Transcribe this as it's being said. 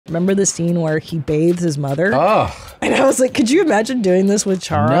Remember the scene where he bathes his mother? Oh. And I was like, could you imagine doing this with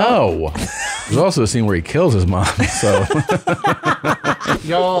Charo? No. There's also a scene where he kills his mom, so.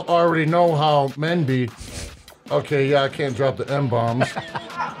 Y'all already know how men be. Okay, yeah, I can't drop the M-bombs.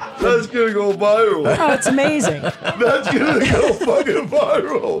 That's gonna go viral. Oh, it's amazing. That's gonna go fucking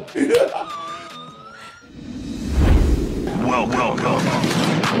viral.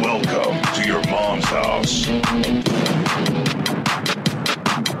 Welcome to your mom's house.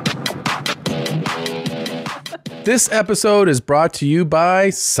 This episode is brought to you by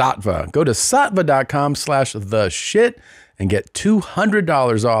Sattva. Go to sattva.com/theshit and get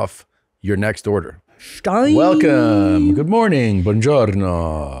 $200 off your next order. Stein. Welcome. Good morning.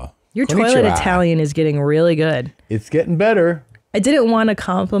 Buongiorno. Your Konnichiwa. toilet Italian is getting really good. It's getting better. I didn't want to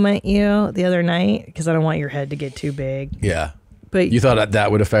compliment you the other night because I don't want your head to get too big. Yeah. But you thought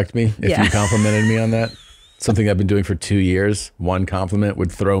that would affect me if you complimented me on that? Something I've been doing for 2 years. One compliment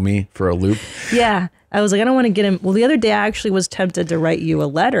would throw me for a loop. Yeah. I was like, I don't want to get him. Well, the other day I actually was tempted to write you a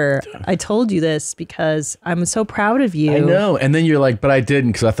letter. I told you this because I'm so proud of you. I know. And then you're like, but I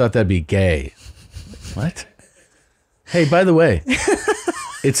didn't because I thought that'd be gay. What? Hey, by the way,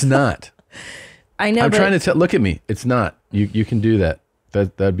 it's not. I know. I'm trying to look at me. It's not. You can do that.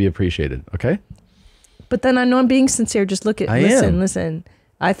 That'd be appreciated. Okay. But then I know I'm being sincere. Just listen.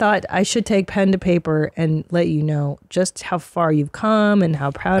 I thought I should take pen to paper and let you know just how far you've come and how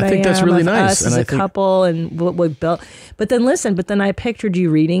proud I am. I think that's really nice. Us as a couple and what we built. But then I pictured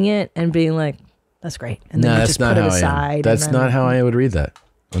you reading it and being like, "That's great," and then you just put it aside. That's not how I would read that.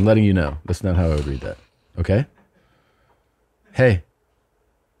 I'm letting you know. That's not how I would read that. Okay. Hey,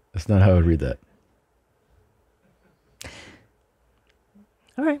 that's not how I would read that.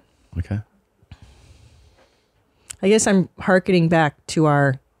 All right. Okay. I guess I'm hearkening back to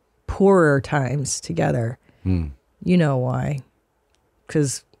our poorer times together. You know why?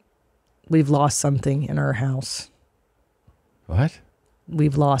 Because we've lost something in our house. What?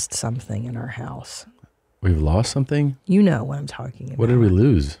 We've lost something in our house. We've lost something? You know what I'm talking about. What did we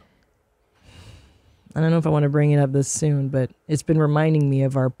lose? I don't know if I want to bring it up this soon, but it's been reminding me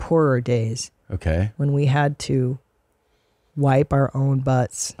of our poorer days. Okay. When we had to wipe our own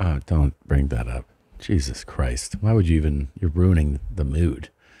butts. Oh, don't bring that up. Jesus Christ. Why would you even... You're ruining the mood.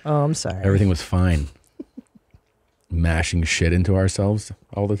 Oh, I'm sorry. Everything was fine. Mashing shit into ourselves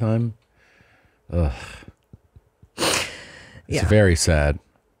all the time. Ugh. It's very sad.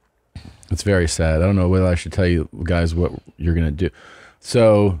 It's very sad. I don't know whether I should tell you guys what you're going to do.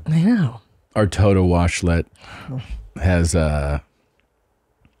 So... I know. Our Toto washlet has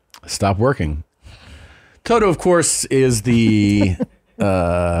stopped working. Toto, of course, is the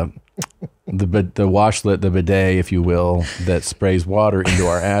washlet, the bidet, if you will, that sprays water into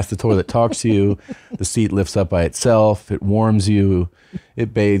our ass. The toilet talks to you. The seat lifts up by itself. It warms you.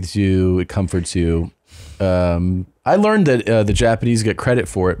 It bathes you. It comforts you. I learned that the Japanese get credit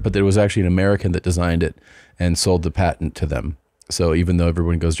for it, but there was actually an American that designed it and sold the patent to them. So even though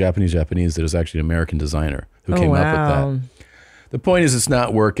everyone goes Japanese, there's actually an American designer who came up with that. The point is, it's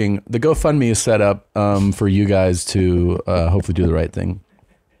not working. The GoFundMe is set up for you guys to hopefully do the right thing.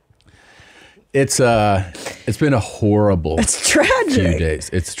 It's been a horrible few days.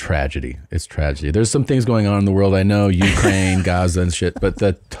 It's tragedy. It's tragedy. There's some things going on in the world. I know, Ukraine, Gaza and shit, but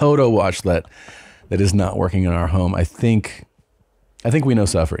the Toto washlet that is not working in our home, I think we know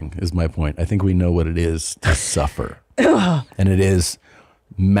suffering is my point. I think we know what it is to suffer. And it is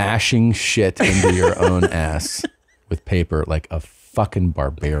mashing shit into your own ass with paper like a fucking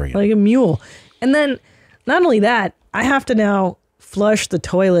barbarian. Like a mule. And then not only that, I have to now flush the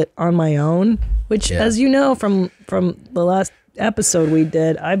toilet on my own, which as you know from the last episode we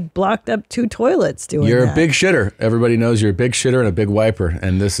did, I blocked up 2 toilets doing You're that. a big shitter. Everybody knows you're a big shitter and a big wiper.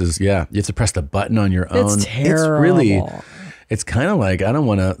 And this is, you have to press the button on your own. It's terrible. It's kind of like, I don't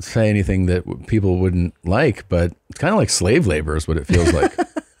want to say anything that people wouldn't like, but it's kind of like slave labor is what it feels like.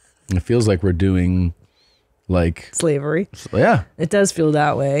 It feels like we're doing like... slavery. Yeah. It does feel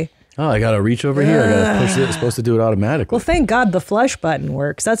that way. Oh, I got to reach over here. I got to push it. It's supposed to do it automatically. Well, thank God the flush button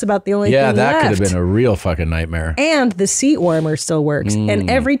works. That's about the only thing left. Yeah, that could have been a real fucking nightmare. And the seat warmer still works. And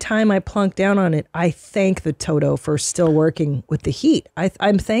every time I plunk down on it, I thank the Toto for still working with the heat.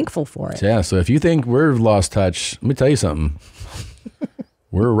 I'm thankful for it. Yeah, so if you think we're lost touch, let me tell you something.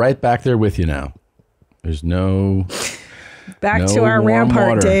 We're right back there with you now. There's no to our warm Rampart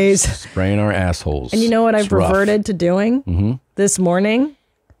water days. Spraying our assholes. And you know what It's I've rough. reverted to doing this morning?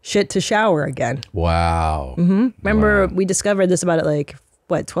 Shit to shower again. Wow. Remember we discovered this about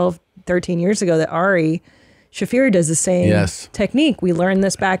it 12, 13 years ago that Ari, Shafir does the same technique. We learned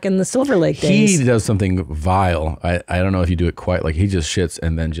this back in the Silver Lake days. He does something vile. I don't know if you do it quite like he just shits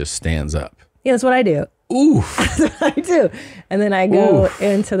and then just stands up. Yeah, that's what I do. Oof. That's what I do. And then I go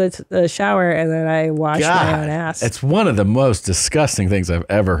into the shower and then I wash my own ass. It's one of the most disgusting things I've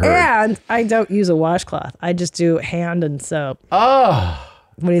ever heard. And I don't use a washcloth. I just do hand and soap. Oh.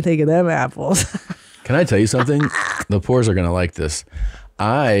 What do you think of them apples? Can I tell you something? The poors are going to like this.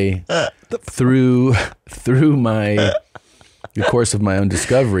 I, through the course of my own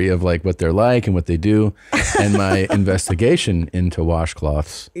discovery of like what they're like and what they do and my investigation into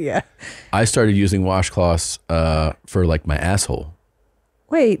washcloths, I started using washcloths for like my asshole.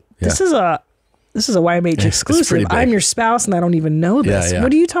 Wait, this is a YMH exclusive. I'm your spouse and I don't even know this.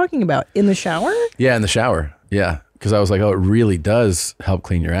 What are you talking about? In the shower? Yeah, in the shower. Yeah, because I was like, oh, it really does help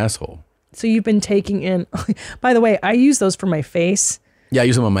clean your asshole. So you've been taking in, by the way, I use those for my face. Yeah, I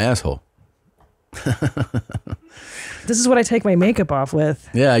use them on my asshole. This is what I take my makeup off with.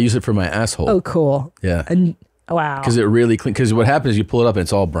 Yeah, I use it for my asshole. Oh, cool. Yeah. And wow. Because it really clean. Because what happens is you pull it up and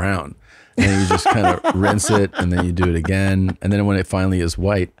it's all brown, and then you just kind of rinse it, and then you do it again, and then when it finally is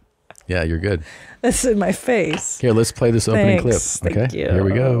white, yeah, you're good. That's in my face. Here, let's play this opening clip. Okay, thank you. Here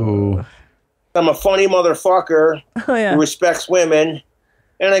we go. I'm a funny motherfucker who respects women,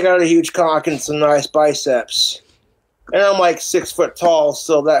 and I got a huge cock and some nice biceps, and I'm like 6 foot tall,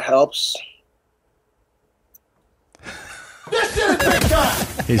 so that helps. This shit is big time.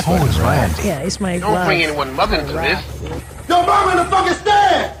 He's fucking right. Yeah, he's my Don't bring anyone mother into this. Your mom in the fucking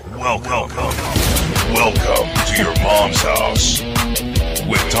stand. Welcome to your mom's house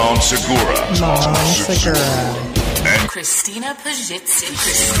with Tom Segura. Mom Segura. And Christina Pajitsin.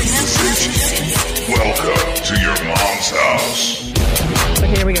 welcome to your mom's house.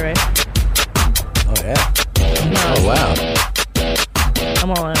 Okay, here we go, right? Oh, yeah. Oh, wow.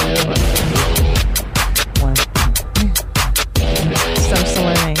 I'm all in. One. Stop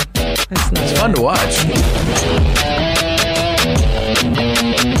swimming. It's fun to watch.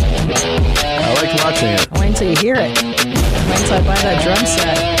 I like watching it. Wait until you hear it. Wait until I buy that drum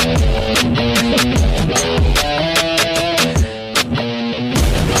set.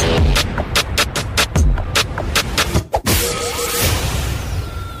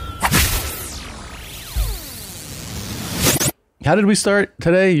 How did we start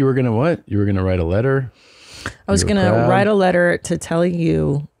today? You were going to what? You were going to write a letter? I was going to write a letter to tell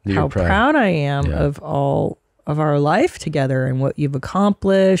you how proud I am of all of our life together and what you've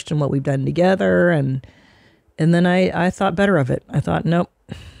accomplished and what we've done together. And then I thought better of it. I thought, nope,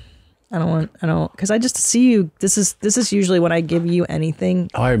 I don't, because I just see you. This is usually when I give you anything.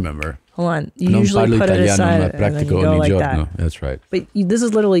 Oh, I remember. Hold on. You usually put it aside and then you go like that. No, that's right. But this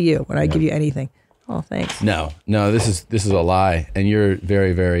is literally you when I give you anything. Oh, thanks. No, this is a lie, and you're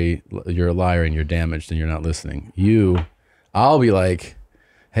you're a liar, and you're damaged, and you're not listening. I'll be like,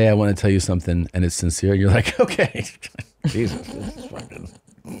 hey, I want to tell you something, and it's sincere. You're like, okay, Jesus, this is fucking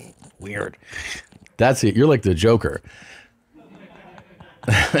weird. That's it. You're like the Joker. You're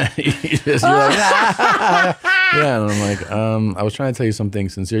like, yeah, and I'm like, I was trying to tell you something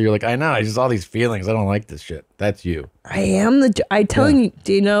sincere. You're like, I know, I just all these feelings. I don't like this shit. That's you. I am I telling you,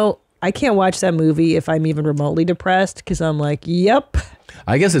 do you know? I can't watch that movie if I'm even remotely depressed because I'm like, yep.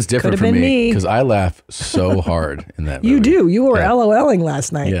 I guess it's different for me because I laugh so hard in that movie. You do. You were LOLing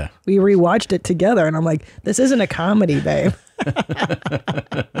last night. Yeah. We rewatched it together and I'm like, this isn't a comedy, babe.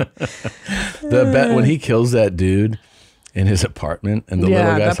 When he kills that dude in his apartment and the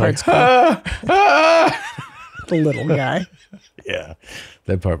little guy's like, the little guy. Yeah.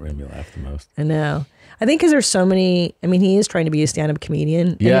 That part made me laugh the most. I know. I think because there's so many, I mean, he is trying to be a stand-up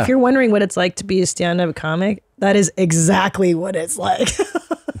comedian. And if you're wondering what it's like to be a stand-up comic, that is exactly what it's like.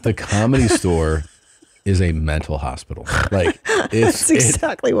 The Comedy Store is a mental hospital. Like that's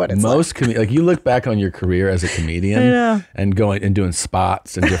exactly what it's like. Like you look back on your career as a comedian and going and doing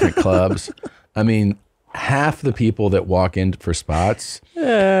spots in different clubs. I mean, half the people that walk in for spots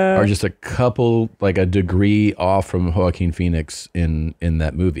are just a couple, like a degree off from Joaquin Phoenix in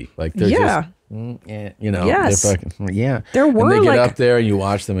that movie. Like they're just, you know, they're fucking, There were and they get up there and you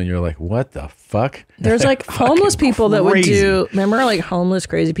watch them and you're like, what the fuck? There's like homeless people that would do, remember like homeless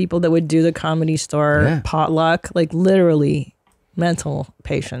crazy people that would do the Comedy Store potluck, like literally mental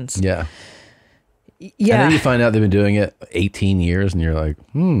patients. Yeah. And then you find out they've been doing it 18 years and you're like,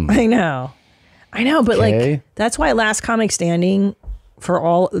 I know, but like, that's why Last Comic Standing, for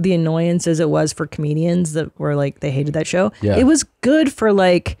all the annoyances it was for comedians that were like, they hated that show. Yeah. It was good for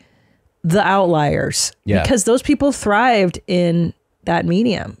like the outliers. Yeah. Because those people thrived in that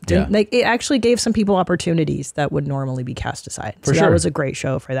medium. Like it actually gave some people opportunities that would normally be cast aside. So that was a great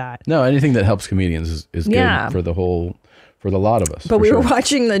show for that. No, anything that helps comedians is good for the lot of us. But we were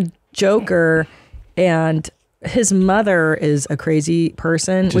watching the Joker, and his mother is a crazy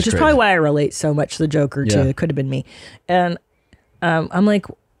person, which is probably why I relate so much to the Joker too. It could have been me. And I'm like,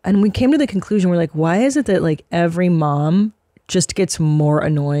 and we came to the conclusion, we're like, why is it that like every mom just gets more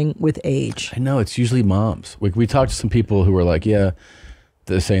annoying with age? I know, it's usually moms. We talked to some people who were like, yeah,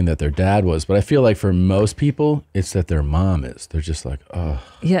 they're saying that their dad was, but I feel like for most people, it's that their mom is. They're just like, oh.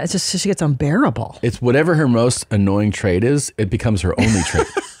 Yeah, it's just, she gets unbearable. It's whatever her most annoying trait is, it becomes her only trait.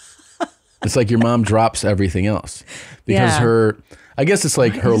 It's like your mom drops everything else because I guess it's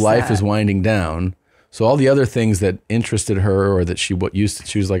like her life is winding down. So all the other things that interested her or that she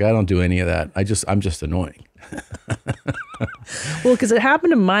was like, I don't do any of that. I'm just annoying. Well, because it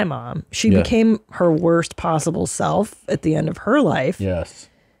happened to my mom. She became her worst possible self at the end of her life. Yes.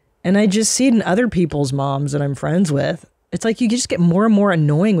 And I just see it in other people's moms that I'm friends with. It's like you just get more and more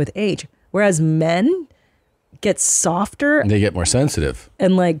annoying with age. Whereas men get softer. And they get more sensitive.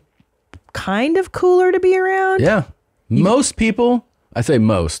 And like kind of cooler to be around. Yeah. Most people, I say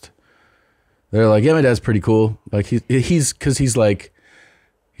most, they're like, yeah, my dad's pretty cool. Like he's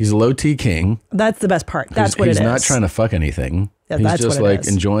a low T king. That's the best part. That's what it is. He's not trying to fuck anything. Yeah, he's that's just what it like is.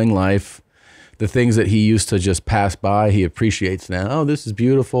 enjoying life. The things that he used to just pass by, he appreciates now. Oh, this is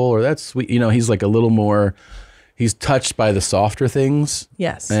beautiful, or that's sweet. You know, he's like a little more, he's touched by the softer things.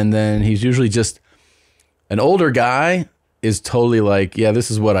 Yes. And then he's usually just, an older guy is totally like, yeah,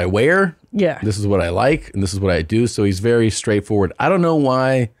 this is what I wear. Yeah. This is what I like, and this is what I do. So he's very straightforward. I don't know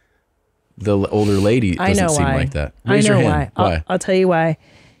why the older lady doesn't seem like that. Raise your hand. Why? I'll tell you why.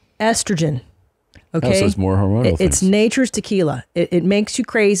 Estrogen. Okay. Oh, so it's more hormonal things. It's nature's tequila. It makes you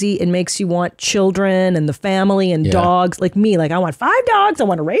crazy. It makes you want children and the family and dogs. Like me, like I want 5 dogs. I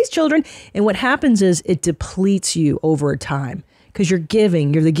want to raise children. And what happens is it depletes you over time because you're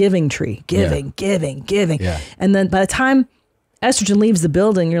giving. You're the giving tree. Giving. Yeah. And then by the time estrogen leaves the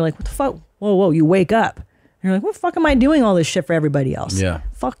building, you're like, what the fuck? Whoa. You wake up. You're like, what the fuck am I doing all this shit for everybody else? Yeah.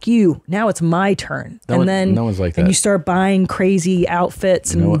 Fuck you. Now it's my turn. No one's like that. And you start buying crazy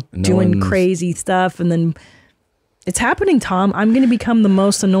outfits and doing crazy stuff. And then it's happening, Tom. I'm going to become the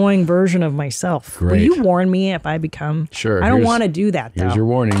most annoying version of myself. Great. Will you warn me if I become? Sure. I don't want to do that, though. Here's your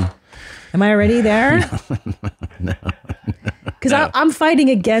warning. Am I already there? No. Because I'm fighting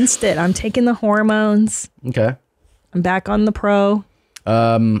against it. I'm taking the hormones. Okay. I'm back on the pro.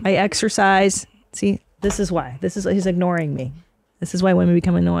 I exercise. See? This is why. He's ignoring me. This is why women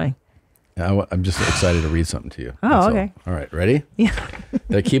become annoying. I'm just excited to read something to you. Oh, okay. All right, ready? Yeah.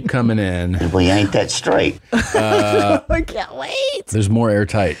 They keep coming in. We ain't that straight. I can't wait. There's more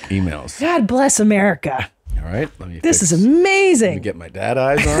Airtight emails. God bless America. All right. This is amazing. Let me get my dad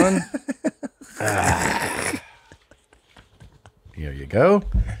eyes on. Here you go.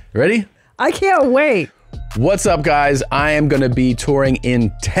 Ready? I can't wait. What's up, guys? I am going to be touring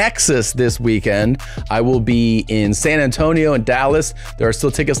in Texas this weekend. I will be in San Antonio and Dallas. There are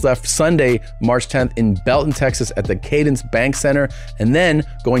still tickets left Sunday, March 10th in Belton, Texas at the Cadence Bank Center. And then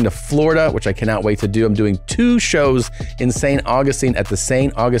going to Florida, which I cannot wait to do. I'm doing 2 shows in St. Augustine at the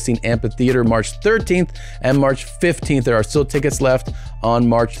St. Augustine Amphitheater, March 13th and March 15th. There are still tickets left on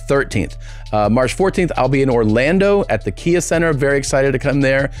March 13th. March 14th, I'll be in Orlando at the Kia Center. Very excited to come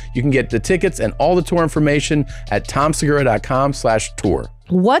there. You can get the tickets and all the tour information at tomsegura.com/tour.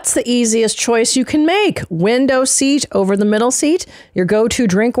 What's the easiest choice you can make? Window seat over the middle seat? Your go-to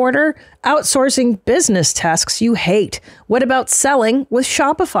drink order? Outsourcing business tasks you hate? What about selling with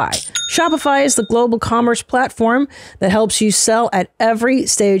Shopify? Shopify is the global commerce platform that helps you sell at every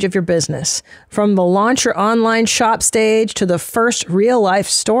stage of your business. From the launch your online shop stage to the first real-life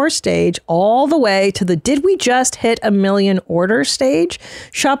store stage, all the way to the did we just hit 1 million order stage,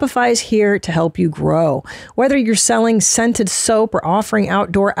 Shopify is here to help you grow. Whether you're selling scented soap or offering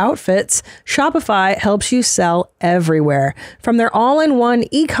outdoor outfits, Shopify helps you sell everywhere. From their all-in-one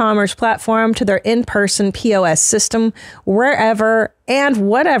e-commerce platform to their in-person POS system, wherever and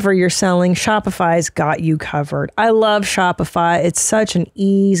whatever you're selling, Shopify's got you covered. I love Shopify. It's such an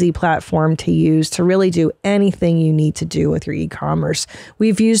easy platform to use to really do anything you need to do with your e-commerce.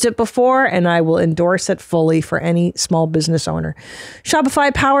 We've used it before, and I will endorse it fully for any small business owner.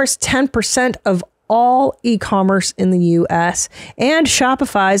 Shopify powers 10% of all e-commerce in the U.S., and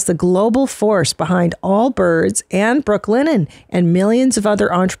Shopify's the global force behind Allbirds and Brooklinen and millions of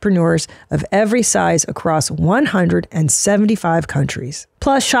other entrepreneurs of every size across 175 countries.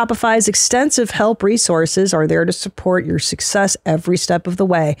 Plus, Shopify's extensive help resources are there to support your success every step of the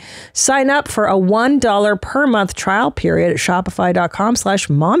way. Sign up for a $1 per month trial period at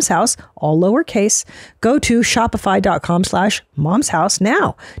shopify.com/momshouse, all lowercase. Go to shopify.com/momshouse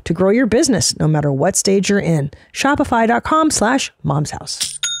now to grow your business no matter what stage you're in.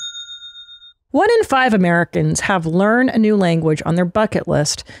 Shopify.com/momshouse. 1 in 5 Americans have learn a new language on their bucket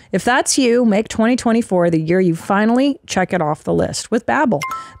list. If that's you, make 2024 the year you finally check it off the list with Babbel.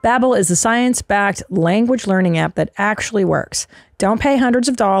 Babbel is a science-backed language learning app that actually works. Don't pay hundreds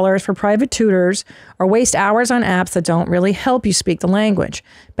of dollars for private tutors or waste hours on apps that don't really help you speak the language.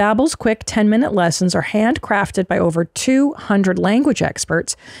 Babbel's quick 10-minute lessons are handcrafted by over 200 language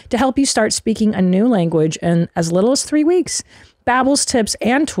experts to help you start speaking a new language in as little as 3 weeks. Babbel's tips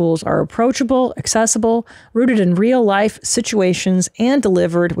and tools are approachable, accessible, rooted in real-life situations, and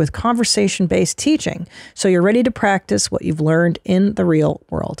delivered with conversation-based teaching, so you're ready to practice what you've learned in the real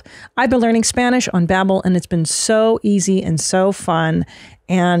world. I've been learning Spanish on Babbel, and it's been so easy and so fun,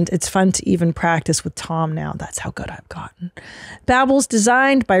 and it's fun to even practice with Tom now. That's how good I've gotten. Babbel's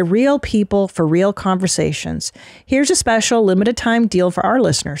designed by real people for real conversations. Here's a special limited-time deal for our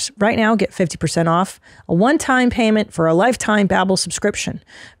listeners. Right now, get 50% off, a one-time payment for a lifetime Babbel subscription,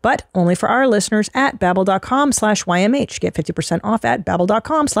 but only for our listeners at babbel.com/YMH. Get 50% off at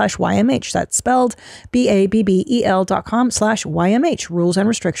babbel.com/YMH. That's spelled BABBEL.com/YMH. Rules and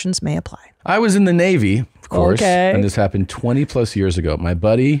restrictions may apply. I was in the Navy, of course, and this happened 20 plus years ago. My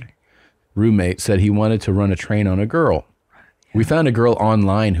buddy, roommate, said he wanted to run a train on a girl. We found a girl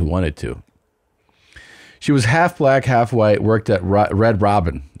online who wanted to. She was half black, half white, worked at Red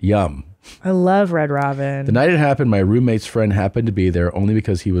Robin. Yum. I love Red Robin. The night it happened, my roommate's friend happened to be there only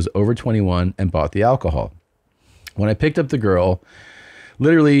because he was over 21 and bought the alcohol. When I picked up the girl,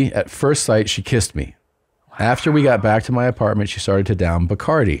 literally at first sight, she kissed me. After we got back to my apartment, she started to down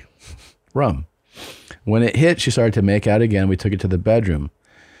Bacardi. Rum. When it hit, she started to make out again. We took it to the bedroom.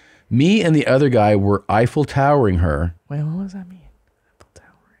 Me and the other guy were Eiffel Towering her. Wait, what does that mean? Eiffel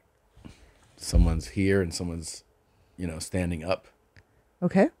Towering. Someone's here and someone's, standing up.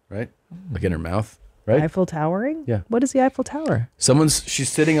 Okay. Right? Like in her mouth. Right? Eiffel Towering? Yeah. What is the Eiffel Tower? She's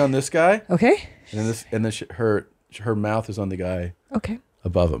sitting on this guy. Okay. And then her mouth is on the guy. Okay.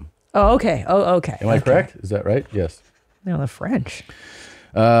 Above him. Oh, okay. Oh, okay. Am I correct? Is that right? Yes. No, the French.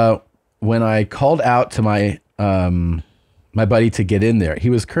 When I called out to my buddy to get in there, he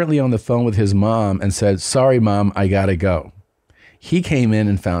was currently on the phone with his mom and said, "Sorry, Mom, I gotta go." He came in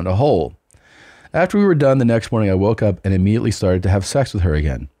and found a hole. After we were done the next morning, I woke up and immediately started to have sex with her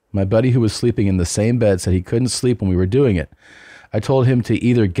again. My buddy, who was sleeping in the same bed, said he couldn't sleep when we were doing it. I told him to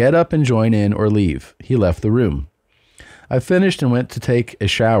either get up and join in or leave. He left the room. I finished and went to take a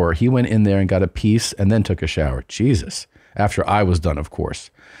shower. He went in there and got a piece and then took a shower. Jesus. After I was done, of course.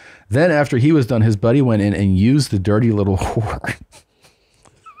 Then after he was done, his buddy went in and used the dirty little whore.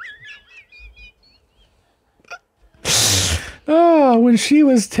 When she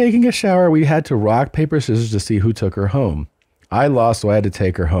was taking a shower, we had to rock, paper, scissors to see who took her home. I lost, so I had to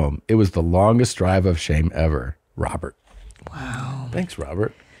take her home. It was the longest drive of shame ever. Robert. Wow. Thanks,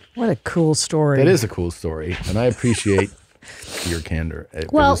 Robert. What a cool story. It is a cool story, and I appreciate your candor. And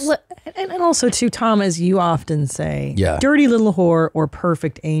also, too, Tom, as you often say, dirty little whore or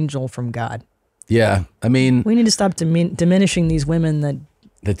perfect angel from God. Yeah, I mean, we need to stop diminishing these women that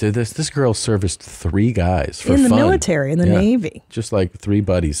did this. This girl serviced 3 guys for in the fun. military, in the Navy. Just like 3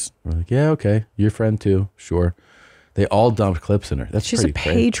 buddies. We're like, yeah, okay, your friend too, sure. They all dumped clips in her. That's She's pretty a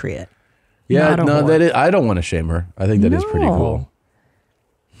patriot. Yeah, no, I don't want to shame her. I think that is pretty cool.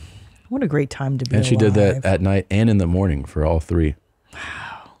 What a great time to be And she alive. did that at night and in the morning for all 3. Wow.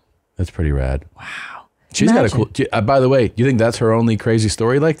 That's pretty rad. Wow. She's got a cool... by the way, do you think that's her only crazy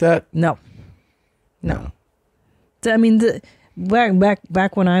story like that? No. I mean,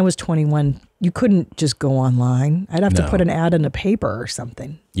 back when I was 21, you couldn't just go online. I'd have to put an ad in a paper or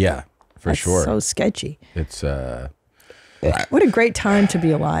something. Yeah, for sure. So sketchy. It's... What a great time to be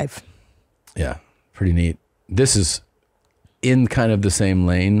alive. Yeah, pretty neat. This is in kind of the same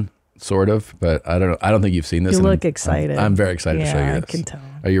lane, sort of, but I don't think you've seen this. You look excited. I'm very excited to show you this. I can tell.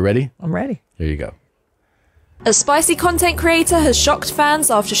 Are you ready? I'm ready. Here you go. A spicy content creator has shocked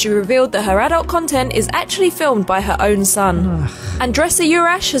fans after she revealed that her adult content is actually filmed by her own son. Andressa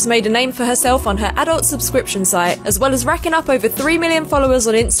Urash has made a name for herself on her adult subscription site, as well as racking up over 3 million followers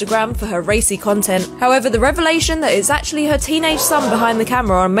on Instagram for her racy content. However, the revelation that it's actually her teenage son behind the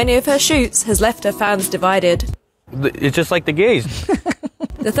camera on many of her shoots has left her fans divided. It's just like the gays.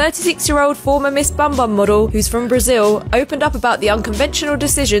 The 36-year-old former Miss Bum Bum model, who's from Brazil, opened up about the unconventional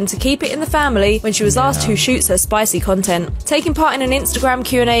decision to keep it in the family when she was asked who shoots her spicy content. Taking part in an Instagram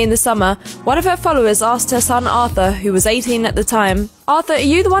Q&A in the summer, one of her followers asked her son Arthur, who was 18 at the time, "Arthur, are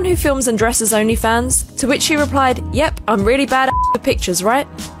you the one who films and dresses OnlyFans?" To which he replied, "Yep, I'm really bad at the pictures, right?"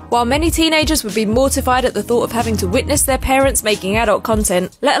 While many teenagers would be mortified at the thought of having to witness their parents making adult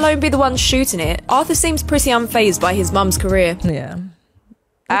content, let alone be the ones shooting it, Arthur seems pretty unfazed by his mum's career. Yeah.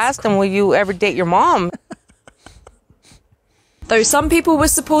 I asked him, will you ever date your mom? Though some people were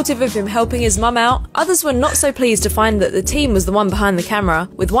supportive of him helping his mum out, others were not so pleased to find that the team was the one behind the camera,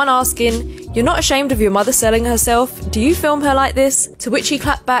 with one asking, "You're not ashamed of your mother selling herself? Do you film her like this?" To which he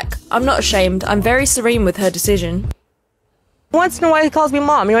clapped back, "I'm not ashamed, I'm very serene with her decision." Once in a while he calls me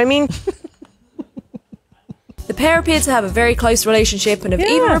mom, you know what I mean? The pair appear to have a very close relationship and have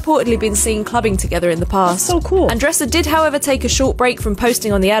even reportedly been seen clubbing together in the past. That's so cool. Andressa did, however, take a short break from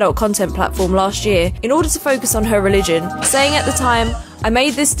posting on the adult content platform last year in order to focus on her religion, saying at the time, "I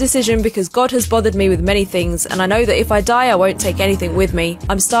made this decision because God has bothered me with many things, and I know that if I die I won't take anything with me.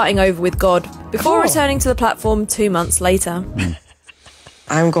 I'm starting over with God," before returning to the platform 2 months later.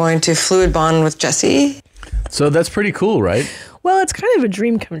 I'm going to fluid bond with Jesse. So that's pretty cool, right? Well, it's kind of a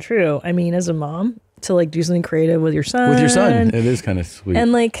dream come true. I mean, as a mom, to like do something creative with your son. With your son. It is kind of sweet.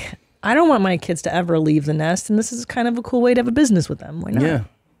 And like, I don't want my kids to ever leave the nest, and this is kind of a cool way to have a business with them. Why not? Yeah.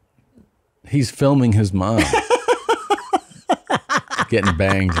 He's filming his mom. Getting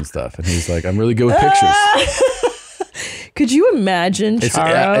banged and stuff. And he's like, I'm really good with pictures. Could you imagine,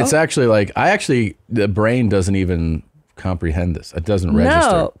 Charo? It's actually like, the brain doesn't even comprehend this. It doesn't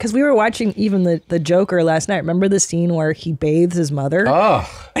register. No, because we were watching even the Joker last night. Remember the scene where he bathes his mother? Oh.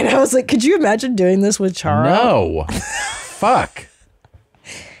 And I was like, could you imagine doing this with Charo? No. Fuck.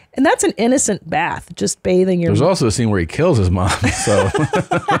 And that's an innocent bath, just bathing your... There's also a scene where he kills his mom, so...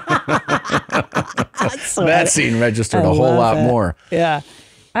 that scene registered a whole lot more. Yeah.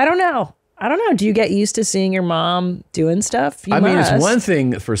 I don't know. Do you get used to seeing your mom doing stuff? I mean, it's one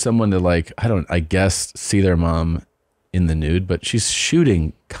thing for someone to like, I guess, see their mom in the nude, but she's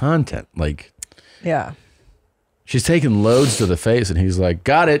shooting content. Like, yeah. She's taking loads to the face, and he's like,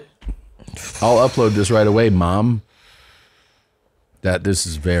 got it. I'll upload this right away, Mom. This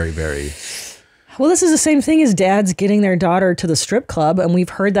is very, very... Well, this is the same thing as dads getting their daughter to the strip club, and we've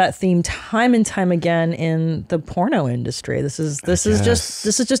heard that theme time and time again in the porno industry. This is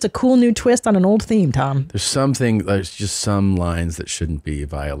just a cool new twist on an old theme, Tom. There's just some lines that shouldn't be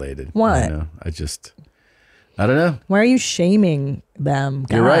violated. What? You know? I don't know. Why are you shaming them?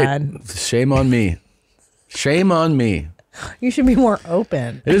 God. You're right. Shame on me. Shame on me. You should be more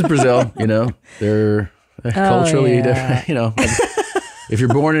open. It is Brazil, you know. They're culturally different, you know. If you're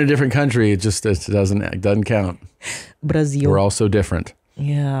born in a different country, it doesn't count. Brazil. We're all so different.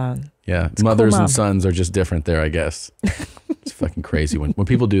 Yeah. Yeah. Mothers and sons are just different there, I guess. It's fucking crazy when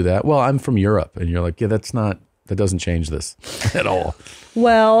people do that. Well, I'm from Europe, and you're like, yeah, that doesn't change this at all.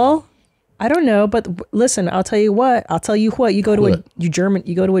 Well, I don't know, but listen, I'll tell you what. You go to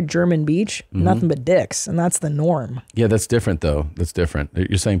a German beach, nothing but dicks, and that's the norm. Yeah, that's different though. That's different.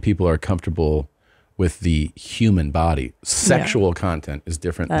 You're saying people are comfortable with the human body. Sexual content is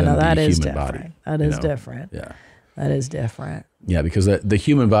different than the human body. That is different. Yeah. That is different. Yeah, because the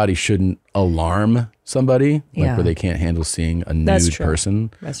human body shouldn't alarm somebody, like where they can't handle seeing a nude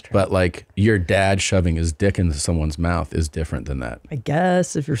person. That's true. But like your dad shoving his dick into someone's mouth is different than that. I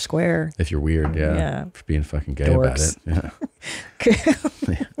guess if you're square. If you're weird, yeah. For being fucking gay about it. Yeah.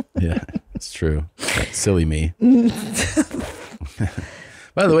 Yeah, it's true. Silly me.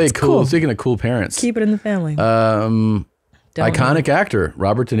 By the way, cool. Speaking of cool parents. Keep it in the family. Iconic actor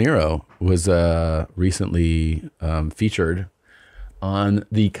Robert De Niro was recently featured on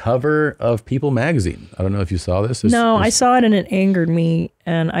the cover of People magazine. I don't know if you saw this. I saw it and it angered me.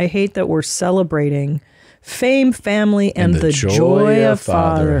 And I hate that we're celebrating fame, family, and the joy of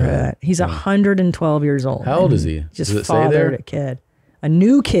fatherhood. He's 112 years old. How old is he? Just fathered a kid. A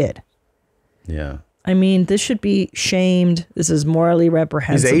new kid. Yeah. I mean, this should be shamed. This is morally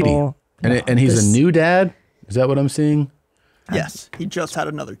reprehensible. He's 80. And he's a new dad? Is that what I'm seeing? Yes. He just had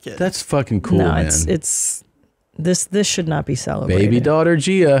another kid. That's fucking cool, man. It's this should not be celebrated. Baby daughter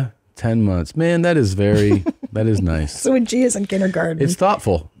Gia, 10 months. Man, that is nice. So when Gia's in kindergarten. It's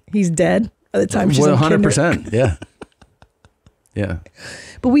thoughtful. He's dead by the time she's in 100%. Yeah. Yeah.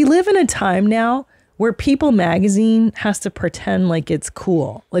 But we live in a time now where People magazine has to pretend like it's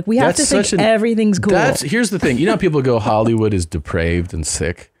cool. Like we have to think everything's cool. Here's the thing. You know how people go, Hollywood is depraved and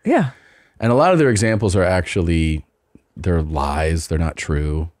sick? Yeah. And a lot of their examples are actually, they're lies. They're not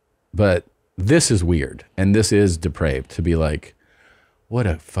true. But this is weird. And this is depraved to be like, What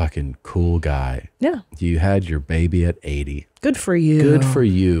a fucking cool guy. Yeah. You had your baby at 80. Good for you. Good for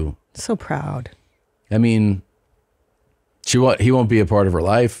you. So proud. I mean, he won't be a part of her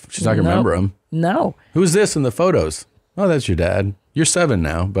life. She's not going to remember him. No. Who's this in the photos? Oh, that's your dad. You're 7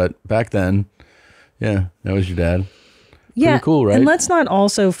 now, but back then, yeah, that was your dad. Yeah. Pretty cool, right? And let's not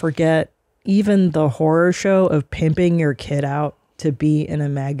also forget even the horror show of pimping your kid out to be in a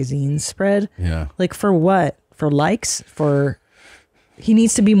magazine spread. Yeah. Like for what? For likes? For he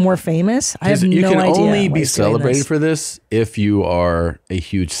needs to be more famous? I have no idea. You can only be celebrated for this if you are a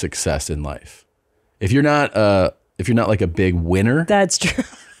huge success in life. If you're not like a big winner. That's true.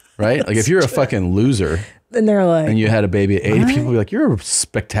 Right? Like if you're a fucking loser. Then they're like, and you had a baby at 80, people will be like, you're a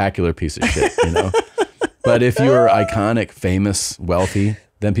spectacular piece of shit, you know? But if you're iconic, famous, wealthy,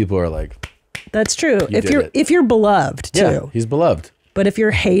 then people are like, that's true. If you're beloved too. Yeah, he's beloved. But if you're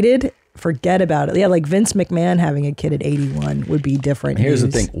hated, forget about it. Yeah, like Vince McMahon having a kid at 81 would be different. And here's the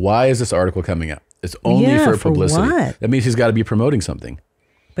thing. Why is this article coming out? It's only for publicity. What? That means he's got to be promoting something.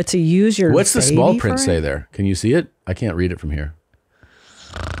 But to use your What's the small print say there? Can you see it? I can't read it from here.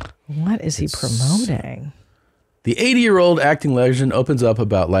 What is he promoting? The 80-year-old acting legend opens up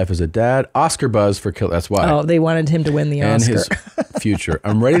about life as a dad. Oscar buzz for Kill. That's why. Oh, they wanted him to win the Oscar. And his future.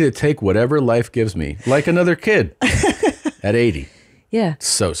 I'm ready to take whatever life gives me, like another kid at 80. Yeah.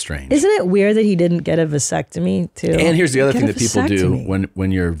 So strange. Isn't it weird that he didn't get a vasectomy too? And here's the other thing that people do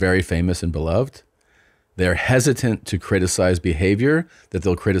when you're very famous and beloved. They're hesitant to criticize behavior that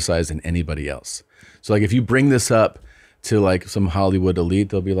they'll criticize in anybody else. So like if you bring this up to like some Hollywood elite,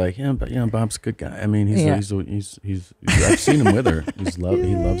 they'll be like, yeah, but Bob's a good guy. I mean, he's I've seen him with her.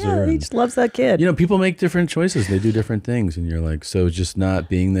 He loves her. He just loves that kid. You know, people make different choices. They do different things. And you're like, so just not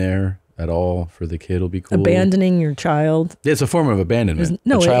being there at all for the kid will be cool. Abandoning your child. Yeah, it's a form of abandonment.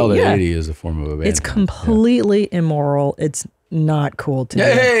 A child at 80 is a form of abandonment. It's completely immoral. It's not cool to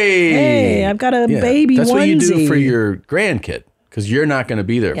Hey, I've got a baby That's onesie. what you do for your grandkid. Because you're not going to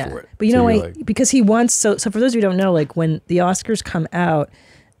be there for it. But you know what? Because he wants, so for those of you who don't know, like when the Oscars come out,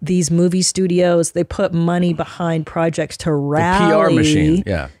 these movie studios, they put money behind projects to rally. The PR machine,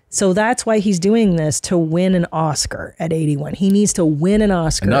 yeah. So that's why he's doing this, to win an Oscar at 81. He needs to win an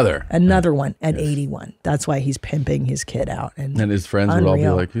Oscar. Another one at 81. That's why he's pimping his kid out. And his friends would all be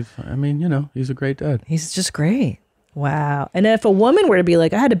like, I mean, you know, he's a great dad. He's just great. Wow. And if a woman were to be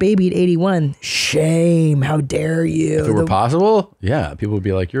like, I had a baby at 81, shame, how dare you? If it were possible, yeah, people would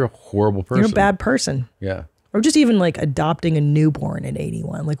be like, you're a horrible person. You're a bad person. Yeah. Or just even like adopting a newborn at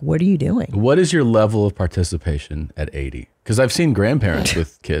 81. Like, what are you doing? What is your level of participation at 80? Because I've seen grandparents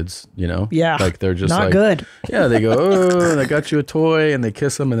with kids, you know? Yeah. Like they're just not like, good. Yeah, they go, oh, I got you a toy, and they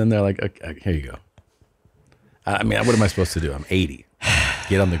kiss them, and then they're like, okay, here you go. I mean, what am I supposed to do? I'm 80.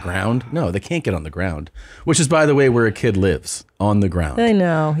 Get on the ground? No, they can't get on the ground. Which is, by the way, where a kid lives, on the ground. I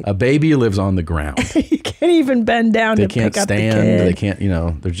know. A baby lives on the ground. You can't even bend down to pick up the kid. They can't, you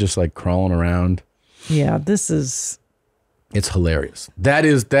know, they're just like crawling around. Yeah, it's hilarious. That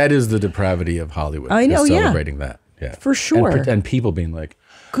is the depravity of Hollywood. I know, celebrating that. Yeah. For sure. And people being like,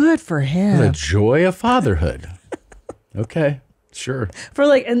 good for him. The joy of fatherhood. Okay. Sure. For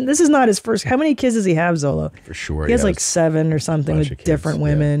like, and this is not his first. How many kids does he have, Zolo? For sure. He has like 7 or something with different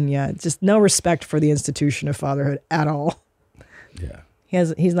women. Yeah. Just no respect for the institution of fatherhood at all. Yeah.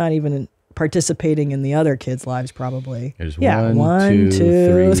 He's not even participating in the other kids' lives, probably. There's 1,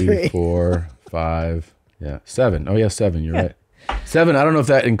 2, 3, 4, 5. Yeah. 7. Oh, yeah, 7. You're right. 7. I don't know if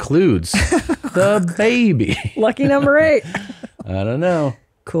that includes the baby. Lucky number 8. I don't know.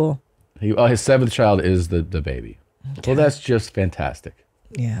 Cool. His 7th child is the baby. Okay. Well, that's just fantastic.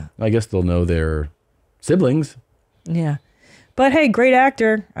 Yeah. I guess they'll know their siblings. Yeah. But hey, great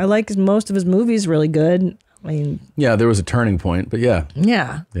actor. I like most of his movies, really good. I mean, yeah, there was a turning point, but yeah.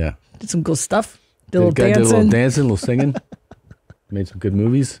 Yeah. Yeah. Did some cool stuff. Did a little dancing, a little singing. Made some good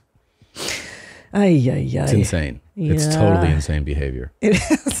movies. It's insane. Yeah. It's totally insane behavior. It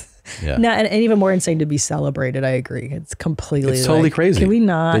is. Yeah. No, and even more insane to be celebrated. I agree. It's completely. It's totally crazy. Can we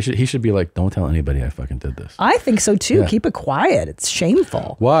not? He should be like, don't tell anybody I fucking did this. I think so too. Yeah. Keep it quiet. It's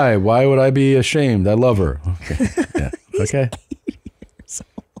shameful. Why? Why would I be ashamed? I love her. Okay. Yeah. Okay.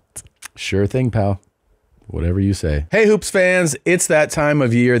 Sure thing, pal. Whatever you say. Hey, Hoops fans, it's that time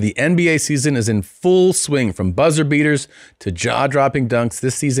of year. The NBA season is in full swing. From buzzer beaters to jaw-dropping dunks,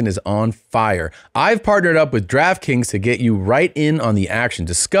 this season is on fire. I've partnered up with DraftKings to get you right in on the action.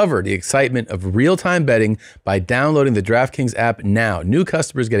 Discover the excitement of real-time betting by downloading the DraftKings app now. New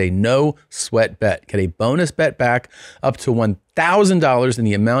customers get a no-sweat bet. Get a bonus bet back up to $1,000 $1,000 in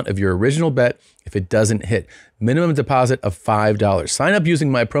the amount of your original bet if it doesn't hit. Minimum deposit of $5. Sign up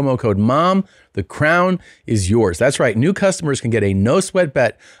using my promo code MOM. The crown is yours. That's right. New customers can get a no-sweat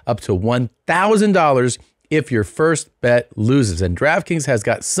bet up to $1,000 if your first bet loses. And DraftKings has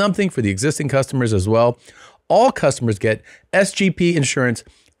got something for the existing customers as well. All customers get SGP insurance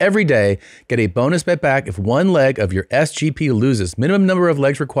every day. Get a bonus bet back if one leg of your SGP loses. Minimum number of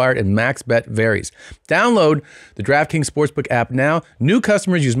legs required and max bet varies. Download the DraftKings Sportsbook app now. New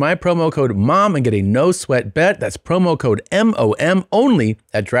customers use my promo code MOM and get a no sweat bet. That's promo code MOM only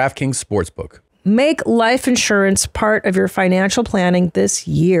at DraftKings Sportsbook. Make life insurance part of your financial planning this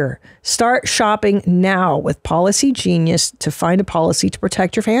year. Start shopping now with Policy Genius to find a policy to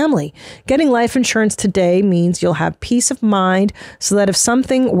protect your family. Getting life insurance today means you'll have peace of mind so that if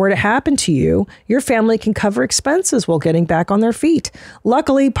something were to happen to you, your family can cover expenses while getting back on their feet.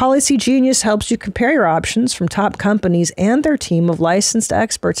 Luckily, Policy Genius helps you compare your options from top companies, and their team of licensed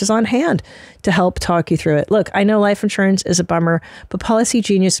experts is on hand to help talk you through it. Look, I know life insurance is a bummer, but Policy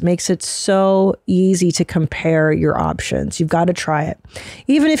Genius makes it so easy to compare your options. You've got to try it.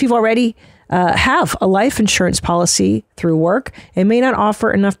 Even if you've already have a life insurance policy through work, it may not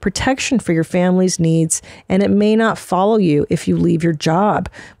offer enough protection for your family's needs, and it may not follow you if you leave your job.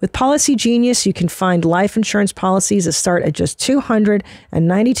 With Policy Genius, you can find life insurance policies that start at just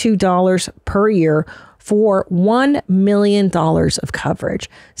 $292 per year for $1 million of coverage.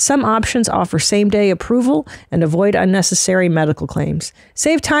 Some options offer same-day approval and avoid unnecessary medical claims.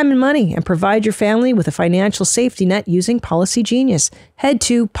 Save time and money and provide your family with a financial safety net using Policy Genius. Head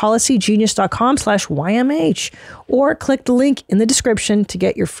to policygenius.com/YMH or click the link in the description to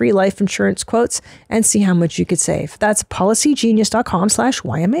get your free life insurance quotes and see how much you could save. That's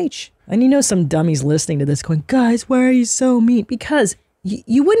policygenius.com/YMH. And you know some dummies listening to this going, guys, why are you so mean? Because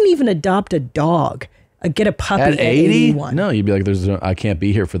you wouldn't even adopt a dog. Get a puppy at 81. No, you'd be like, I can't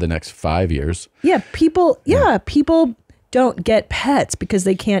be here for the next 5 years. Yeah, people don't get pets because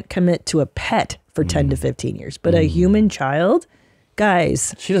they can't commit to a pet for 10 to 15 years. But a human child,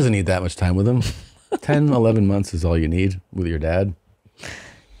 guys. She doesn't need that much time with him. 10, 11 months is all you need with your dad.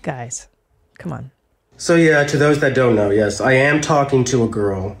 Guys, come on. So yeah, to those that don't know, yes, I am talking to a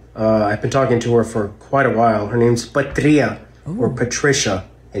girl. I've been talking to her for quite a while. Her name's Patria, or Patricia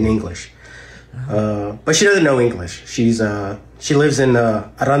in English. But she doesn't know English. She lives in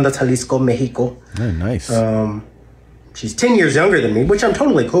Aranda, Jalisco, Mexico. Oh, nice. She's 10 years younger than me, which I'm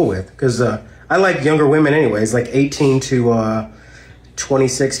totally cool with, because I like younger women anyways, like 18 to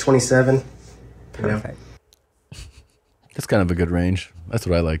 26, 27. Perfect. That's kind of a good range. That's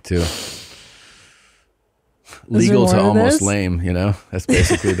what I like too. Legal to almost lame, you know? That's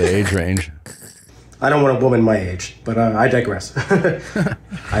basically the age range. I don't want a woman my age, but I digress.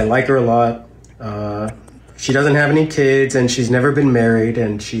 I like her a lot. She doesn't have any kids, and she's never been married,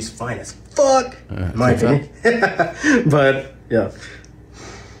 and she's fine as fuck, in my opinion. But, yeah.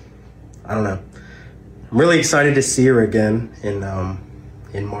 I don't know. I'm really excited to see her again in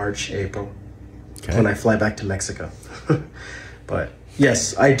March, April, when I fly back to Mexico. But,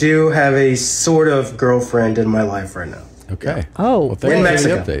 yes, I do have a sort of girlfriend in my life right now. Okay. Oh, well, thank you for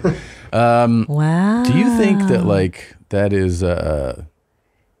the update. Wow. Do you think that, like, that is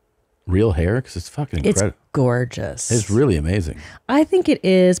real hair? Because it's fucking incredible. It's gorgeous. It's really amazing. I think it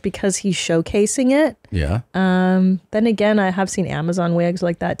is because he's showcasing it. Yeah. Then again, I have seen Amazon wigs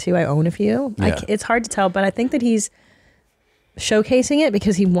like that too. I own a few. Yeah. It's hard to tell, but I think that he's showcasing it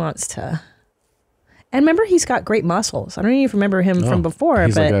because he wants to. And remember, he's got great muscles. I don't even remember him from before.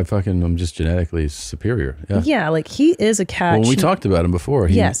 He's but like, I'm just genetically superior. Yeah. Yeah, like he is a catch. Well, we talked about him before.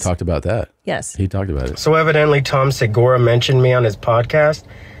 He talked about that. Yes. He talked about it. So evidently Tom Segura mentioned me on his podcast,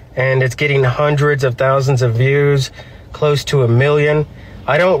 and it's getting hundreds of thousands of views, close to 1 million.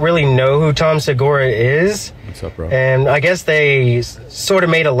 I don't really know who Tom Segura is. What's up, bro? And I guess they sort of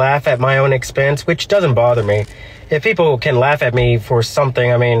made a laugh at my own expense, which doesn't bother me. If people can laugh at me for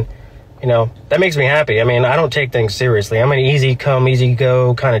something, I mean, you know, that makes me happy. I mean, I don't take things seriously. I'm an easy come, easy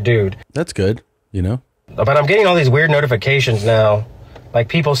go kind of dude. That's good, you know? But I'm getting all these weird notifications now. Like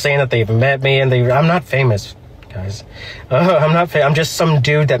people saying that they've met me and I'm not famous, guys. I'm just some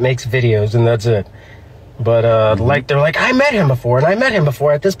dude that makes videos and that's it. But like they're like, I met him before and I met him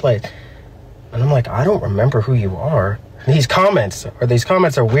before at this place. And I'm like, I don't remember who you are. And these comments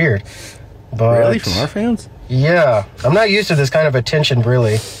are weird. But really? From our fans? Yeah. I'm not used to this kind of attention,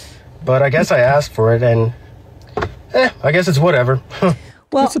 really. But I guess I asked for it, and I guess it's whatever. Well,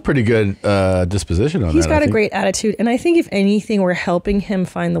 that's a pretty good disposition on that. He's got a great attitude, and I think if anything, we're helping him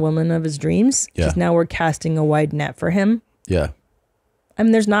find the woman of his dreams. Because now we're casting a wide net for him. Yeah. I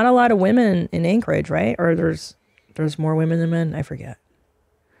mean, there's not a lot of women in Anchorage, right? Or there's there's more women than men. I forget.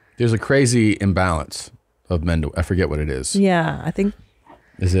 There's a crazy imbalance of men. I forget what it is. Yeah, I think.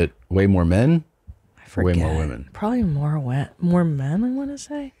 Is it way more men? I forget. Or way more women? Probably more men, I want to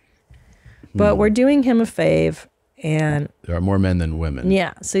say. But we're doing him a fave, and there are more men than women.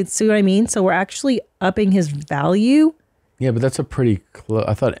 Yeah, so see what I mean? So we're actually upping his value. Yeah, but that's a pretty close.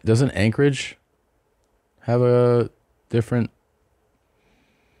 I thought, doesn't Anchorage have a different?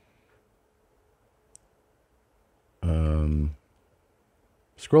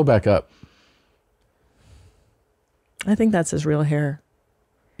 Scroll back up. I think that's his real hair.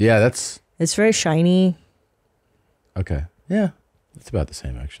 Yeah, that's. It's very shiny. Okay. Yeah, it's about the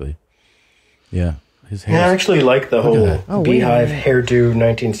same actually. Yeah, his hair. Yeah, I actually like the whole beehive hairdo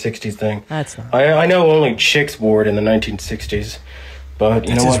 1960s thing. That's not. I know only chicks wore it in the 1960s, but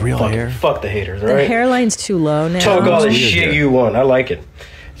you know what? Real hair. Fuck the haters, The right? hairline's too low now. Talk all the shit you want. I like it.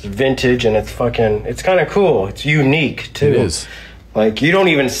 It's vintage and it's fucking. It's kind of cool. It's unique too. It is. Like you don't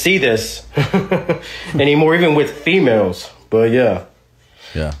even see this anymore, even with females. But yeah.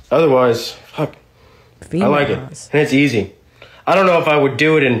 Yeah. Otherwise, fuck. I like it, and it's easy. I don't know if I would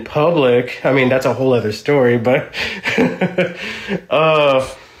do it in public. I mean, that's a whole other story, but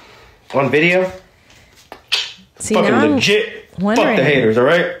on video, See, fucking now I'm legit. Fuck wondering- the haters, all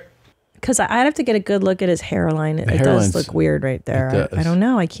right? Because I'd have to get a good look at his hairline. It does hairline's- look weird right there. it does. I don't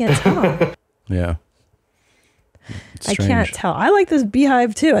know. I can't tell. Yeah. It's I strange. can't tell. I like this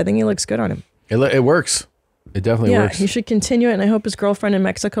beehive too. I think he looks good on him. It works. It definitely Yeah, works. he should continue it, and I hope his girlfriend in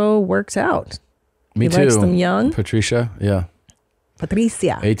Mexico works out. Me he too. likes them young. Patricia. Yeah.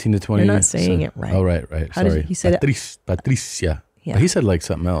 Patricia. 18 to 20. You're not saying it right. Oh, right. How Sorry. did he say that? Patricia. Yeah. But he said like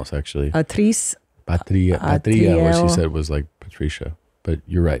something else actually. Patrice. Patria, what Atriel. she said was like Patricia. But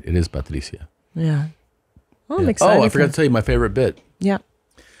you're right. It is Patricia. Yeah. Oh, I'm Yeah. excited. Oh, I forgot to tell you my favorite bit. Yeah.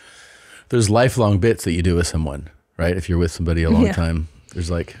 There's lifelong bits that you do with someone, right? If you're with somebody a long Yeah. time, there's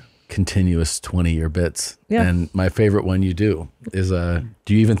like continuous 20-year bits. Yeah. And my favorite one you do is,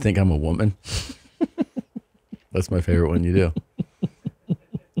 do you even think I'm a woman? That's my favorite one you do.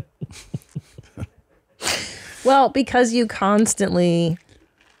 Well, because you constantly,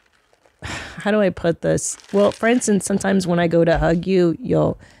 how do I put this? Well, for instance, sometimes when I go to hug you,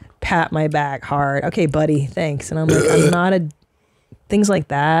 you'll pat my back hard. Okay, buddy, thanks. And I'm like, I'm not a, things like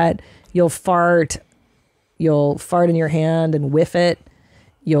that. You'll fart in your hand and whiff it.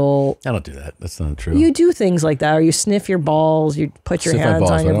 I don't do that. That's not true. You do things like that, or you sniff your balls, you put your Sniff my hands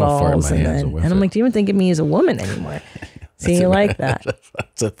balls, on your but I don't fart in balls, my and hands then, and whiff and I'm it. like, do you even think of me as a woman anymore? See, you like that.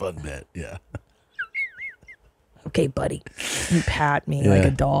 That's a fun bit. Yeah. Okay, buddy. You pat me Yeah. like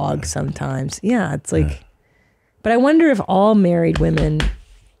a dog sometimes. Yeah, it's like, but I wonder if all married women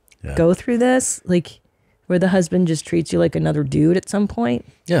go through this, like where the husband just treats you like another dude at some point.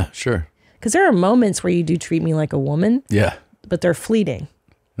 Yeah, sure. Because there are moments where you do treat me like a woman. Yeah. But they're fleeting.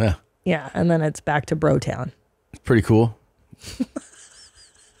 Yeah. Yeah, and then it's back to bro town. It's pretty cool.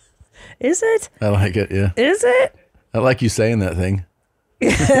 Is it? I like it. Yeah. Is it? I like you saying that thing. You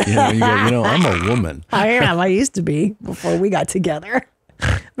go, I'm a woman. I am. I used to be before we got together.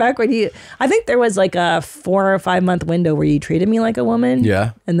 Back when I think there was like a 4 or 5 month window where you treated me like a woman.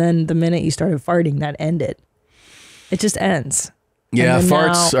 Yeah. And then the minute you started farting, that ended. It just ends. Yeah, And then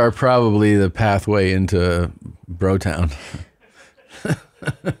farts are probably the pathway into Brotown.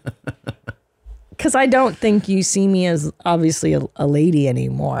 Because I don't think you see me as obviously a lady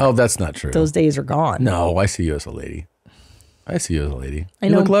anymore. Oh, that's not true. Those days are gone. No, I see you as a lady. I see you as a lady. I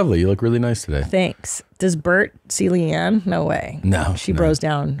You know- look lovely. You look really nice today. Thanks. Does Bert see Leanne? No way. No, She no. bros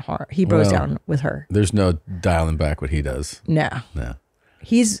down hard. He bros Well, down with her. There's no dialing back what he does. No. No.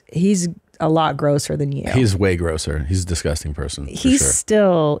 He's a lot grosser than you. He's way grosser. He's a disgusting person. For He sure.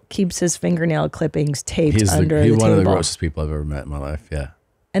 still keeps his fingernail clippings taped under the He's table. one of the grossest people I've ever met in my life. Yeah.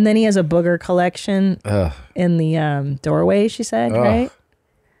 And then he has a booger collection Ugh. in the doorway, she said, Ugh. right?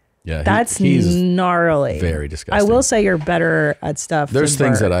 Yeah. That's he's gnarly. very disgusting. I will say you're better at stuff. There's than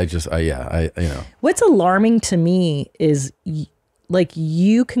things Bert. that I you know. What's alarming to me is like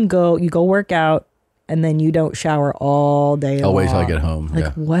you go work out and then you don't shower all day I'll wait till I long. get home. Like,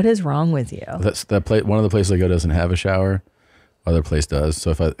 yeah. what is wrong with you? That's that place. One of the places I go doesn't have a shower. Other place does.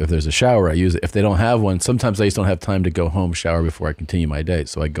 So if there's a shower, I use it. If they don't have one, sometimes I just don't have time to go home, shower before I continue my day.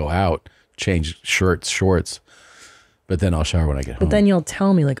 So I go out, change shirts, shorts, but then I'll shower when I get home. But then you'll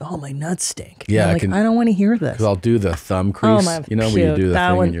tell me like, "Oh, my nuts stink." And Yeah, I'm like, I don't want to hear this. Because I'll do the thumb crease. my You know, where you puke. do the That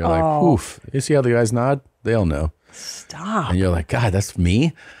thing one- and you're like, oh. oof. You see how the guys nod? They all know. Stop. And you're like, God, that's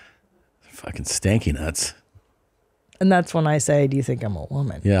me? Fucking stanky nuts. And that's when I say, "Do you think I'm a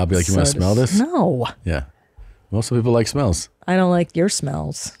woman?" Yeah, I'll be like, you want to smell this? No. Yeah. Most people like smells. I don't like your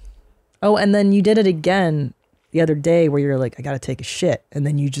smells. Oh, and then you did it again the other day where you're like, I got to take a shit. And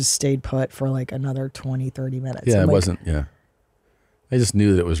then you just stayed put for like another 20, 30 minutes. Yeah, I'm it like, wasn't, yeah. I just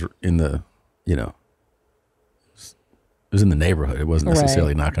knew that it was in the, you know, it was in the neighborhood. It wasn't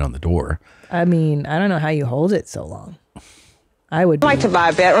necessarily knocking on the door. I mean, I don't know how you hold it so long. I would I'd like to buy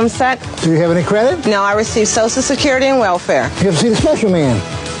a bedroom set. Do you have any credit? No, I receive Social Security and welfare. You have to see the special man.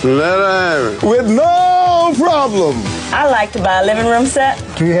 Let her have it. With no problem. I like to buy a living room set.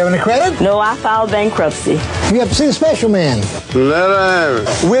 Do you have any credit? No, I filed bankruptcy. You have to see the special man. Let her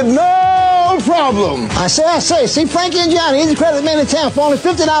have it. With no problem. I say, see Frankie and Johnny, he's the credit man in town. For only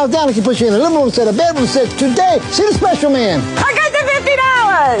 $50 down, he can put you in a living room set, a bedroom set today. See the special man. I got the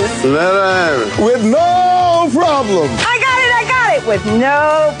 $50. Let her have it. With no problem. I got it with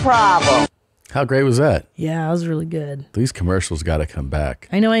no problem. How great was that? Yeah, that was really good. These commercials got to come back.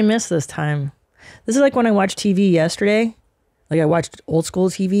 I know I missed this time. This is like when I watched TV yesterday. Like I watched old school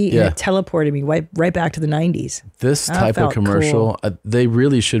TV and it teleported me right back to the 90s. This type of commercial, they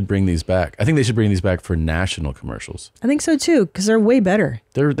really should bring these back. I think they should bring these back for national commercials. I think so too, because they're way better.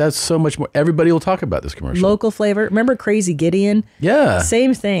 That's so much more. Everybody will talk about this commercial. Local flavor. Remember Crazy Gideon? Yeah.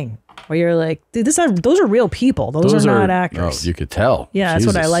 Same thing. Where you're like, dude, those are real people. Those are not actors. Oh, you could tell. Yeah, that's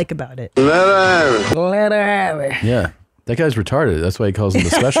what I like about it. Let her have it. Let her have it. Yeah. That guy's retarded. That's why he calls him the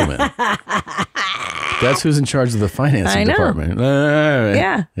special man. That's who's in charge of the financing department.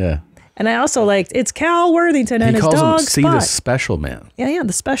 Yeah. Yeah. And I also liked, it's Cal Worthington and his dog He calls him Spot. See the special man. Yeah,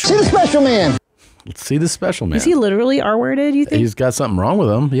 the special See the special man. See the special man. Is he literally R-worded, you think? He's got something wrong with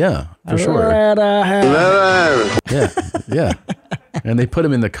him. Yeah, for sure. Let her have it. Yeah. And they put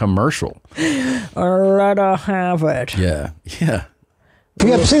him in the commercial. Let her have it. Yeah. Yeah.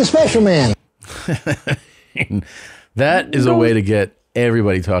 You have to see the special man. That is a way to get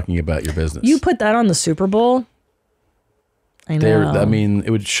everybody talking about your business. You put that on the Super Bowl? I know. I mean,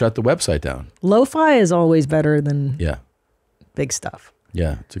 it would shut the website down. Lo-fi is always better than big stuff.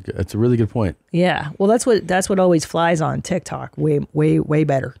 Yeah, it's a really good point. Yeah. Well, that's what always flies on TikTok. Way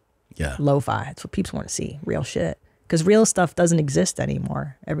better. Yeah. Lo-fi. That's what people want to see. Real shit. Because real stuff doesn't exist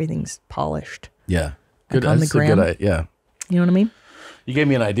anymore. Everything's polished. Yeah. Good. Like on the gram. Yeah. You know what I mean? You gave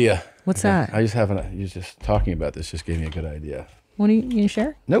me an idea. What's that? I just haven't. You just talking about this just gave me a good idea. What are you gonna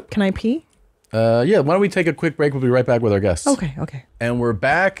share? Nope. Can I pee? Yeah. Why don't we take a quick break? We'll be right back with our guests. Okay. And we're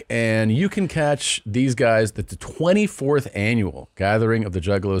back, and you can catch these guys at the 24th annual gathering of the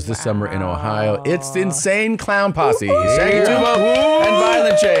Juggalos this summer in Ohio. It's the Insane Clown Posse. Shaggy Tubo and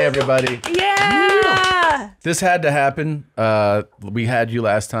Violent J, everybody. Yeah. This had to happen. We had you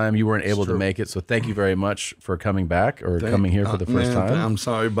last time. You weren't able to make it, so thank you very much for coming back or coming here for the first time. I'm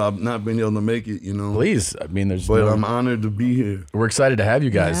sorry about not being able to make it, you know. Please. I mean, But I'm honored to be here. We're excited to have you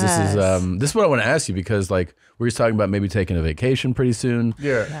guys. Yes. This is what I want to ask you because, like, we were talking about maybe taking a vacation pretty soon.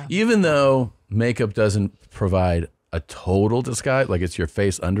 Yeah. Even though makeup doesn't provide a total disguise, like it's your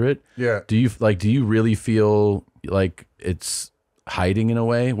face under it. Yeah. Do you really feel like it's hiding in a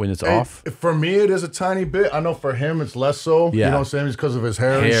way when it's off? For me, it is a tiny bit. I know for him, it's less so. Yeah. You know what I'm saying? It's because of his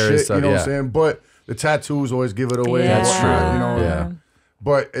hair and and shit. stuff, You know what I'm saying? But the tattoos always give it away. Yeah. That's true. You know? Yeah.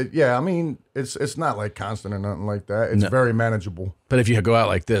 But I mean, it's not like constant or nothing like that. It's very manageable. But if you go out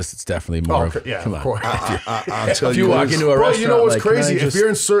like this, it's definitely more. Come on. Of course. I'll tell If you walk into a restaurant, you know what's like, crazy? can I If you're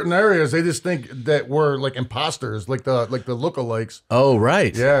in certain areas, they just think that we're like imposters, like the lookalikes. Oh,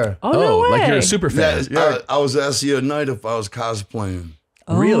 right. Yeah. Oh, no way. Like you're a super fan. Yeah, I was asked the other night if I was cosplaying.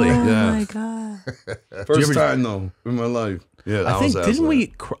 Really? Oh Yeah. my god. First time though in my life. Yeah, I think was asked didn't that.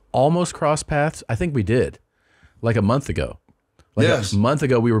 we almost cross paths? I think we did, like a month ago. Like Yes. a month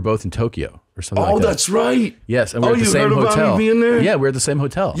ago, we were both in Tokyo or something. like that. that's right. Yes, and we're at the you same heard about hotel. me being there? Yeah, we're at the same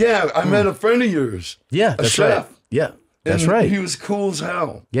hotel. Yeah, I met a friend of yours. Yeah, a that's chef. right. Yeah, that's And right. He was cool as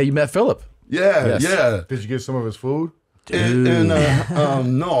hell. Yeah, you met Philip. Yeah, Yes. yeah. Did you get some of his food? And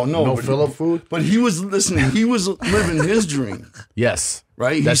no. No but- Philip food? But he was listening. He was living his dream, Yes,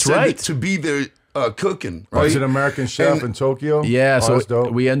 right? That's he said right. to be there cooking, Oh, right? he's an American chef in Tokyo? Yeah, Oh, so that's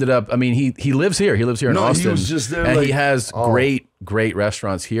dope. we ended up. I mean, he lives here. He lives here in No, he Austin. was just there, and he like- has great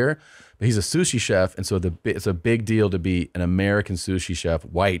restaurants here. But he's a sushi chef, and so it's a big deal to be an American sushi chef,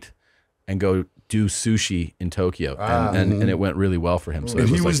 white, and go do sushi in Tokyo, and it went really well for him. So and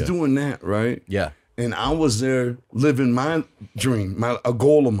it he was was doing that, right? Yeah. And I was there living my dream, a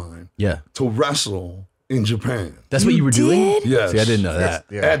goal of mine, to wrestle in Japan. That's what you were doing? Yes. See, I didn't know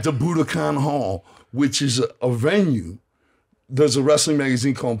that. At the Budokan Hall, which is a venue. There's a wrestling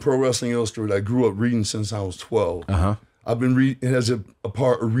magazine called Pro Wrestling Illustrated I grew up reading since I was 12. Uh-huh. I've been reading, it has a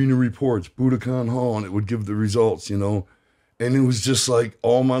part, Arena Reports, Budokan Hall, and it would give the results, you know. And it was just like,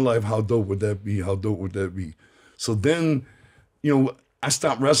 all my life, how dope would that be? How dope would that be? So then, you know, I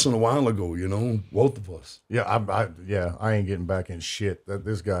stopped wrestling a while ago, you know, both of us. Yeah, I ain't getting back in shit.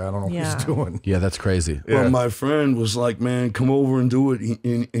 This guy, I don't know what he's doing. Yeah, that's crazy. Well, my friend was like, man, come over and do it.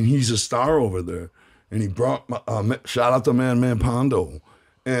 And he's a star over there. And he brought, shout out to Man Pondo.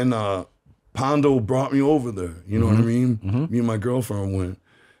 And Pondo brought me over there. You know what I mean? Me and my girlfriend went.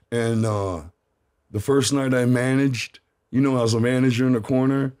 And the first night I managed, you know, I was a manager in the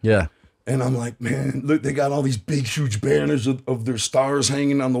corner. Yeah. And I'm like, man, look, they got all these big, huge banners of their stars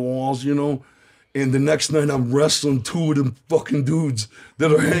hanging on the walls, you know? And the next night I'm wrestling 2 of them fucking dudes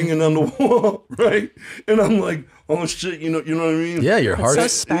that are hanging on the wall, right? And I'm like, oh shit, you know what I mean? Yeah, your heart. So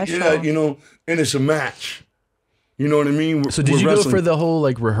special. Yeah, you know, and it's a match. You know what I mean? So did you go for the whole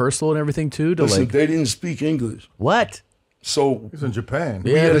like rehearsal and everything too? To Listen, like they didn't speak English. What? So he's in Japan.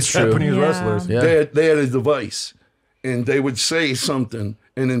 Yeah, that's true. Japanese wrestlers. Yeah. They had a device, and they would say something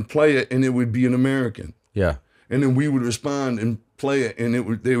and then play it, and it would be an American. Yeah. And then we would respond and play it, and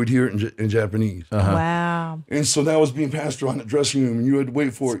they would hear it in Japanese. Wow. And so that was being passed around the dressing room, and you had to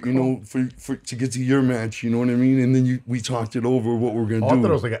wait for it, you know, for to get to your match. You know what I mean? And then we talked it over what we're gonna do. I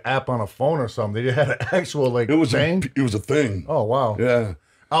thought it was like an app on a phone or something. They had an actual like thing. It was a thing. Oh wow. Yeah.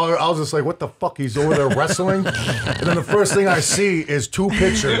 I was just like, what the fuck? He's over there wrestling? And then the first thing I see is 2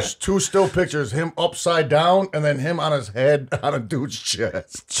 pictures, 2 still pictures, him upside down, and then him on his head on a dude's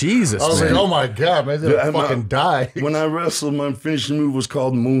chest. Jesus, I was man. like, oh my God, man, they'll fucking die. When I wrestled, my finishing move was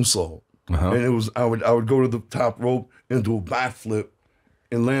called moonsault. And it was I would go to the top rope and do a backflip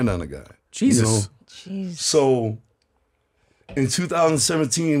and land on a guy. Jesus. You know? So in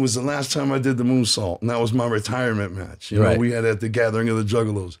 2017 was the last time I did the moonsault, and that was my retirement match. You know, we had at the Gathering of the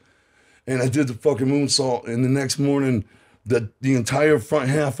Juggalos. And I did the fucking moonsault, and the next morning, the entire front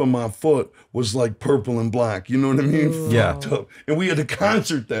half of my foot was like purple and black. You know what I mean? Yeah. Fucked up. And we had a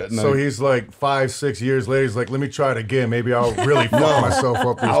concert that night. So he's like 5-6 years later, he's like, let me try it again. Maybe I'll really fuck myself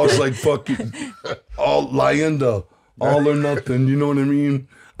up. I was like, fucking all Leyenda, all or nothing. You know what I mean?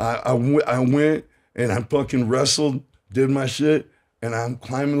 I went and I fucking wrestled, did my shit, and I'm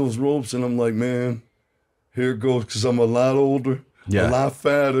climbing those ropes, and I'm like, man, here it goes, because I'm a lot older, a lot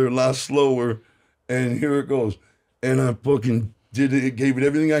fatter, a lot slower, and here it goes. And I fucking did it, gave it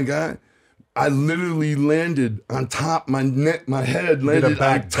everything I got. I literally landed on top, my head landed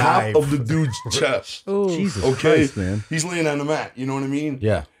on top of the dude's chest. Jesus okay? Christ, man. He's laying on the mat, you know what I mean?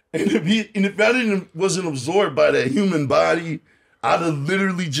 Yeah. And if that wasn't absorbed by that human body, I'd have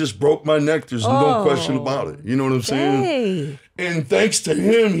literally just broke my neck. There's no question about it. You know what I'm saying? And thanks to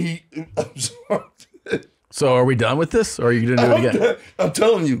him, he absorbed it. So are we done with this, or are you gonna do it again? I'm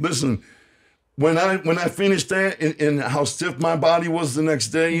telling you, listen. When I finished that and how stiff my body was the next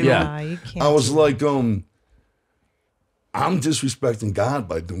day, you know, you can't I was like, I'm disrespecting God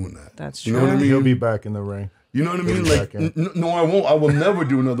by doing that. That's You know what I mean? He'll be back in the ring. You know what I mean? Like, no, I won't. I will never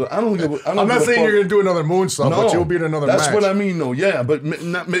do another. I'm not saying you're gonna do another moonsault, but you'll be in another match. That's what I mean, though. Yeah, but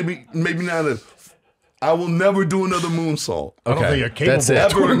maybe not. I will never do another moonsault. I don't think you're capable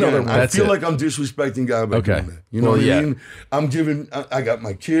of doing another one. I feel like I'm disrespecting God by doing that. You know what I mean? I'm giving. I got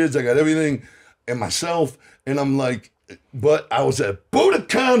my kids. I got everything, and myself, and I'm like. But I was at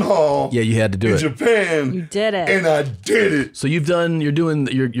Budokan Hall. Yeah, you had to do in it. Japan. You did it, and I did it. So you're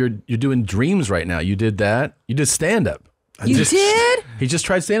doing dreams right now. You did that. You did stand up. You did? He just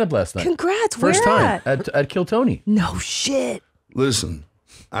tried stand up last night. Congrats. First where time at Kill Tony. No shit. Listen,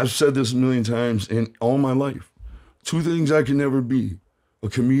 I've said this a million times in all my life. 2 things I can never be: a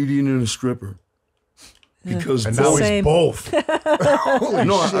comedian and a stripper. Because and now he's both.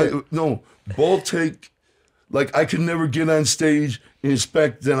 No, both take. Like, I could never get on stage and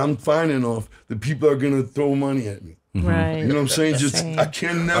expect that I'm fine enough that people are going to throw money at me. Right. You know what I'm saying? I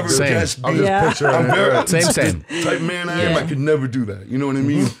can never just be. I'm very same. Type man I am. I could never do that. You know what I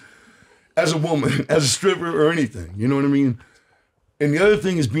mean? As a woman, as a stripper or anything. You know what I mean? And the other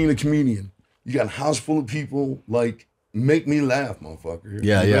thing is being a comedian. You got a house full of people, like, make me laugh, motherfucker.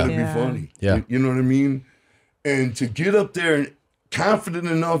 Yeah, you yeah. gotta be funny. Yeah. You know what I mean? And to get up there and confident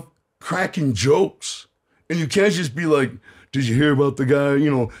enough, cracking jokes. And you can't just be like, did you hear about the guy? You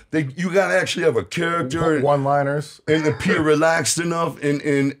know, you gotta actually have a character. One-liners. And appear relaxed enough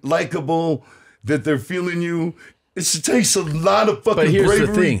and likable that they're feeling you. It takes a lot of fucking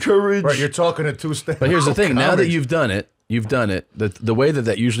bravery, courage. Right, you're talking to 2 stand-up But here's the thing. Now that comics. you've done it, the way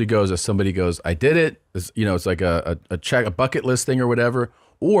that usually goes is somebody goes, I did it. It's like a bucket list thing or whatever.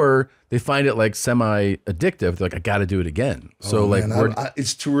 Or they find it like semi-addictive. They're like, I got to do it again. So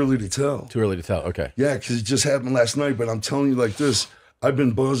it's too early to tell. Too early to tell. Okay. Yeah, because it just happened last night. But I'm telling you like this, I've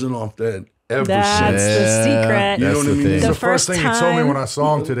been buzzing off that ever That's since. the secret. You know what I mean? The first thing he told me when I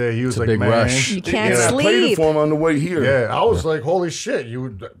saw him today, he was like, man, rush. You can't I played it sleep. for him on the way here. Yeah, I was like, holy shit,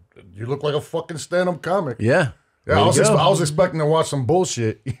 you look like a fucking stand-up comic. Yeah. Yeah, I was expecting to watch some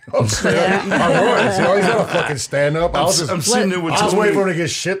bullshit. You know what I'm saying? I was. You know, he's not a fucking stand-up. I'm sitting there with I was waiting for him to get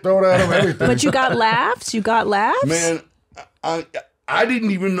shit thrown at him, everything. But you got laughs? You got laughs? Man, I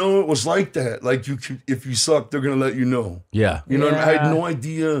didn't even know it was like that. Like if you suck, they're gonna let you know. Yeah. You know what I mean? I had no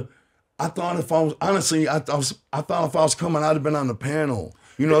idea. I thought if I was honestly, I thought if I was coming, I'd have been on the panel.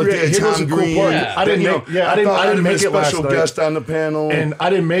 You know, Yeah, he was a cool part. I didn't make it last special night. guest on the panel, and I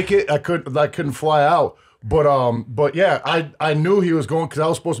didn't make it. I couldn't fly out. But yeah, I knew he was going because I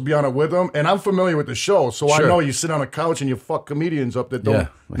was supposed to be on it with him, and I'm familiar with the show, so I know you sit on a couch and you fuck comedians up that don't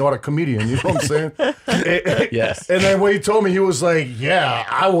know what a comedian. You know what I'm saying? Yes. And then when he told me, he was like, "Yeah,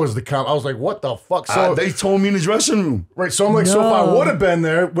 I was the I was like, "What the fuck?" So they told me in the dressing room. Right. So I'm like, so if I would have been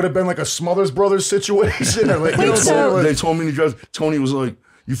there, would have been like a Smothers Brothers situation. Or like, you know what I'm saying? Like, They told me in the dress. Tony was like,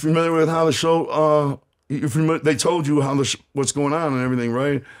 "You familiar with how the show? They told you how what's going on and everything,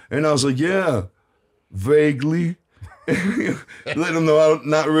 right?" And I was like, "Yeah." Vaguely, let him know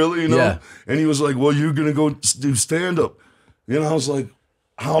not really, you know. Yeah. And he was like, "Well, you're gonna go do stand up," and I was like,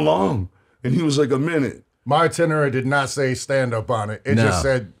 "How long?" And he was like, "A minute." My itinerary did not say stand up on it. It No. just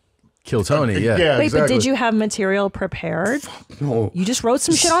said Kill Tony. Yeah. Wait, exactly. but did you have material prepared? No, You just wrote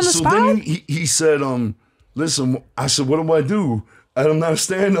some shit on the so spot? then he said, "Listen," I said, "What do I do? I'm not a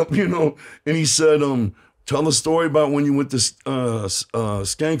stand up, you know." And he said, "Tell a story about when you went to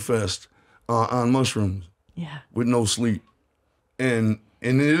Skankfest on mushrooms." Yeah. With no sleep. And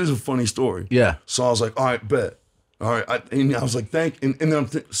it is a funny story. Yeah. So I was like, all right, bet. All right. And I was like, and then I'm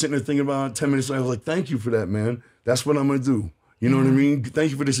sitting there thinking about it, 10 minutes later, I was like, thank you for that, man. That's what I'm going to do. You know what I mean?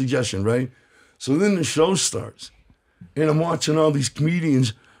 Thank you for the suggestion, right? So then the show starts. And I'm watching all these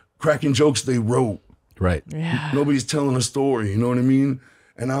comedians cracking jokes they wrote. Right. Yeah. Nobody's telling a story, you know what I mean?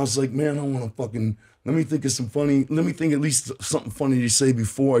 And I was like, man, I want to fucking, let me think at least something funny to say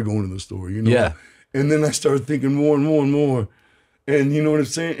before I go into the story, you know? Yeah. And then I started thinking more and more and more. And you know what I'm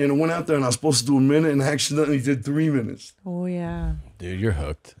saying? And I went out there and I was supposed to do a minute and I accidentally did 3 minutes. Oh, yeah. Dude, you're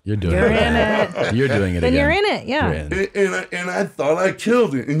hooked. You're doing You're it. in it. You're doing it Then again. you're in it, yeah. You're in. And I thought I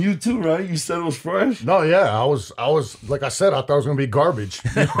killed it. And you too, right? You said it was fresh? No, yeah, I was like I said, I thought it was gonna be garbage.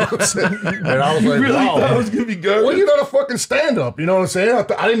 You know what I'm saying? And I was You like, really wow. thought it was going to be garbage? Well, you got a fucking stand up. You know what I'm saying?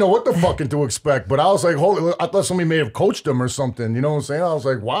 I didn't know what the fucking to expect, but I was like, holy! I thought somebody may have coached him or something. You know what I'm saying? I was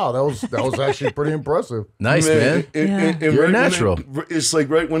like, wow, that was actually pretty impressive. Nice, man. And You're right natural. It's like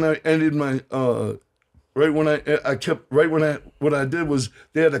right when I ended my what I did was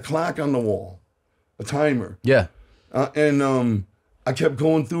they had a clock on the wall, a timer. Yeah. And I kept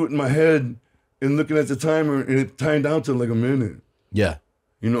going through it in my head and looking at the timer, and it timed out to like a minute. Yeah.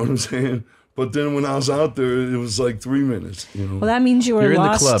 You know what I'm saying? But then when I was out there, it was like 3 minutes. You know? Well, that means you were You're in the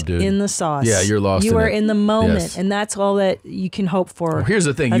lost club, dude. in the sauce. Yeah, you're lost You in were it. in the moment, Yes. and that's all that you can hope for. Well, here's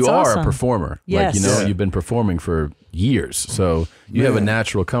the thing. That's You are awesome. a performer. Yes. Like, you know, Yeah. you've been performing for years. So you have a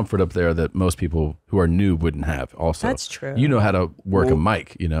natural comfort up there that most people who are new wouldn't have also. That's true. You know how to work a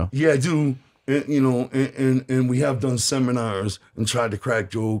mic, you know? Yeah, I do. And, you know, and we have done seminars and tried to crack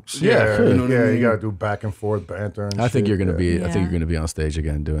jokes. Yeah, you know what I mean? you got to do back and forth banter. And I think shit, you're gonna be. I think you're gonna be on stage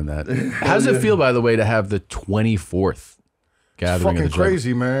again doing that. How does it feel, by the way, to have the 24th gathering fucking of the Juggalo?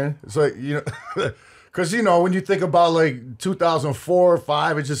 crazy, man. It's like, you know, because, you know, when you think about like 2004 or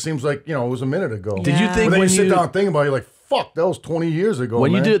 5, it just seems like, you know, it was a minute ago. Did you think But then when you sit you- down and think about it, you're like, fuck, that was 20 years ago.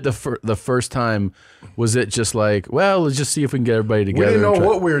 When man. you did it the first time, was it just like, well, let's just see if we can get everybody We together? didn't know and try-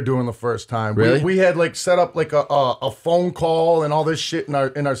 what we were doing the first time. Really? We had like set up like a phone call and all this shit in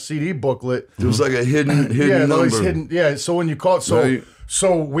our CD booklet. It was like a hidden yeah, number. those hidden. Yeah, so when you called, Right.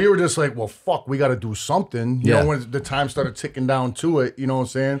 so we were just like, well, fuck, we got to do something. You Yeah. know, when the time started ticking down to it, you know what I'm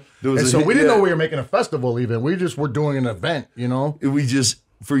saying? There was And a so hit- we didn't yeah. know we were making a festival even. We just were doing an event, you know? We just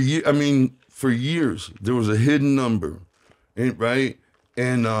for years there was a hidden number, right?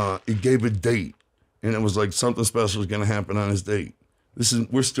 And it gave a date, and it was like something special is gonna happen on this date.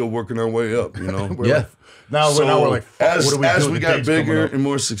 We're still working our way up, you know. Yeah. Now we're like, fuck, what do we as do? we The got date's coming bigger up. and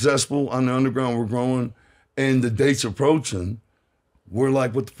more successful on the underground, we're growing, and the date's approaching. We're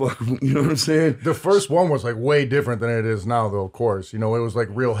like, what the fuck? You know what I'm saying? The first one was like way different than it is now, though. Of course, you know, it was like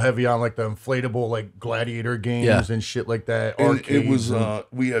real heavy on like the inflatable like gladiator games Yeah. and shit like that. And Arcades it was and-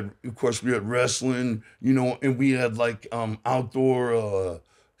 we had, of course, we had wrestling, you know, and we had like outdoor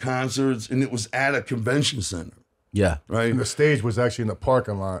concerts, and it was at a convention center, Yeah. right? and the stage was actually in the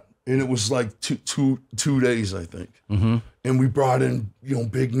parking lot. And it was like two days, I think. Mm-hmm. And we brought in, you know,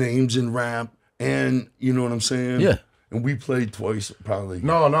 big names in rap, and you know what I'm saying? Yeah. and we played twice, probably.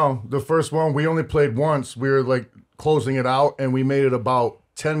 No. The first one, we only played once. We were like closing it out, and we made it about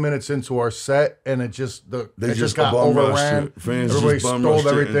 10 minutes into our set, and it just got overran. Everybody stole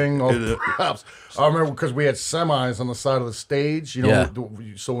everything. All the props. I remember because we had semis on the side of the stage, you know,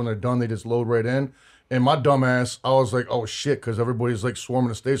 so when they're done, they just load right in. And my dumbass, I was like, oh shit, because everybody's like swarming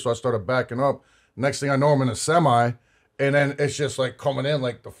the stage, so I started backing up. Next thing I know, I'm in a semi, and then it's just like coming in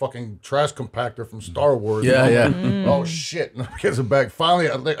like the fucking trash compactor from Star Wars. Oh shit, and I get back. Finally,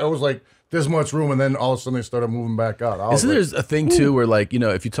 I was like, this much room, and then all of a sudden they started moving back out. Isn't there's a thing too where, like, you know,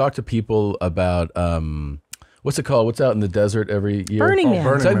 if you talk to people about what's it called? What's out in the desert every year? Burning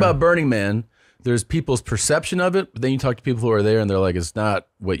Man. Talk about Burning Man. There's people's perception of it, but then you talk to people who are there, and they're like, it's not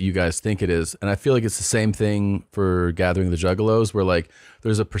what you guys think it is. And I feel like it's the same thing for Gathering the Juggalos, where like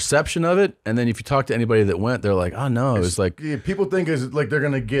there's a perception of it, and then if you talk to anybody that went, they're like, oh no, it's like people think it's like they're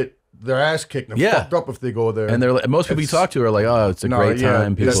gonna get their ass kicked and fucked up if they go there. And they're like, most people you talk to are like, oh, it's a great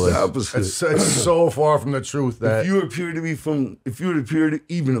time. People that's the opposite. It's so far from the truth that if you appear to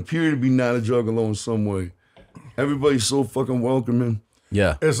be not a juggalo in some way, everybody's so fucking welcoming.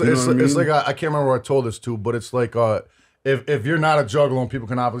 Yeah, it's like I can't remember where I told this to, but it's like if you're not a juggalo and people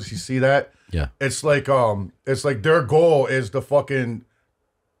can obviously see that, it's like their goal is to fucking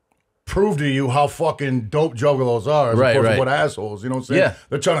prove to you how fucking dope juggalos are, as opposed to what assholes. You know what I'm saying? Yeah,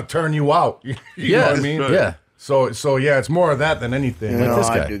 they're trying to turn you out. You know what I mean? Yeah. So yeah, it's more of that than anything. You know, this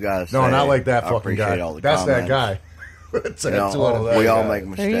I guy. do gotta No, say, not like that I fucking guy. all the That's comments. that guy. We all make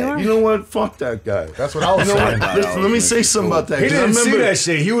mistakes. You know what? Fuck that guy. That's what I was saying. Let me say something about that. He didn't see that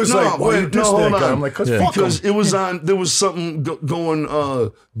shit. He was like, "Why you diss that guy?" I'm like, because it was on. There was something going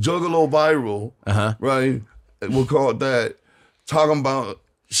Juggalo viral, right? We'll call it that. Talking about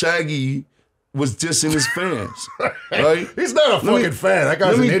Shaggy was dissing his fans, right? He's not a fucking fan. That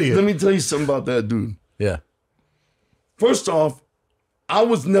guy's an idiot. Let me tell you something about that dude. Yeah. First off, I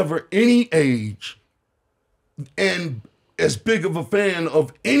was never any age and as big of a fan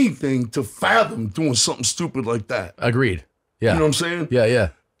of anything to fathom doing something stupid like that. Agreed. Yeah. You know what I'm saying? Yeah.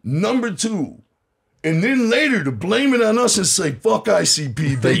 Number two, and then later to blame it on us and say, fuck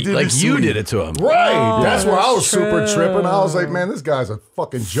ICP. They did like this you to me. did it to him. Right. Oh, that's where I was true. super tripping. I was like, man, this guy's a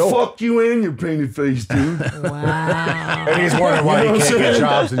fucking joke. Fuck you and your painted face, dude. Wow. And he's wondering why he can't get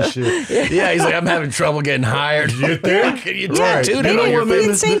jobs and shit. Yeah, he's like, I'm having trouble getting hired. You think? You tattooed it on your The face.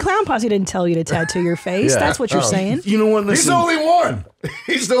 Insane Clown Posse didn't tell you to tattoo your face. That's what you're saying. You know what? He's the only one.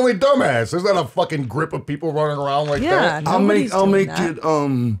 He's the only dumbass. There's not a fucking grip of people running around like that. I'll make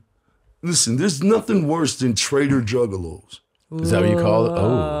it listen, there's nothing worse than traitor juggalos. Is that what you call it?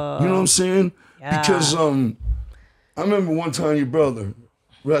 Oh. You know what I'm saying? Yeah. Because I remember one time your brother,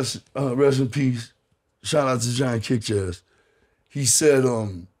 rest in peace, shout out to Giant Kickjazz. He said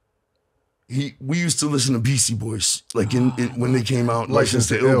we used to listen to Beastie Boys like when they came out, License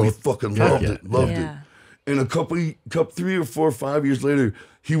to Ill. We fucking loved it. And a couple 3 or 4 or 5 years later,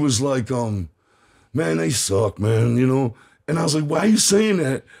 he was like, man, they suck, man, you know? And I was like, why are you saying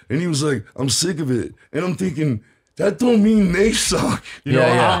that? And he was like, I'm sick of it. And I'm thinking, that don't mean they suck. You know,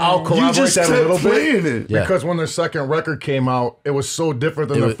 I'll corroborate that a little bit. It. Because when their second record came out, it was so different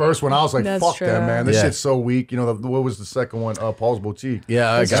than the first one. I was like, fuck that, man. This shit's so weak. You know, what was the second one? Paul's Boutique.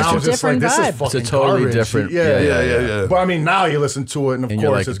 Yeah, I got I was just like, this is fucking it's a totally garbage. different. Yeah. But I mean, now you listen to it, and of course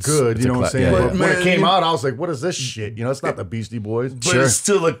like, it's good. You know what I'm saying? Yeah, but when it came out, I was like, what is this shit? You know, it's not the Beastie Boys. But it's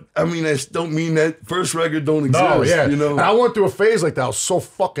still like, I mean, that don't mean that first record don't exist. No, yeah. You know? And I went through a phase like that. I was so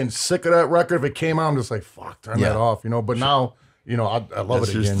fucking sick of that record. If it came out, I'm just like, fuck, turn that off. You know, but now, you know, I love it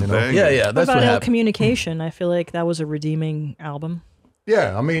again. You know? Yeah. That's what what about happened. Communication? I feel like that was a redeeming album.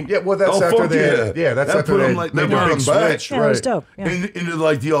 Yeah, I mean, well, that's after they, that's after they made the big switch, Yeah, it was dope. Yeah. Into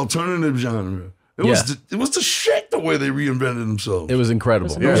like the alternative genre. It was the shit the way they reinvented themselves. It was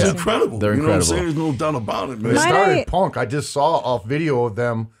incredible. It was incredible. They're you know incredible. What I'm saying? There's no doubt about it, man. They started punk. I just saw a video of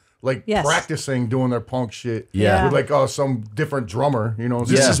them like practicing doing their punk shit. Yeah. With like some different drummer, you know.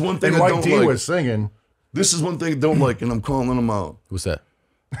 This is one thing and I Mike don't D like. was singing. This is one thing I don't like, and I'm calling them out. What's that?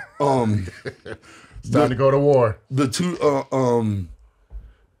 It's time to go to war. The two,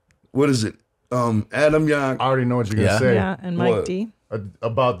 what is it? Adam Yak. I already know what you're gonna say. Yeah, and Mike D.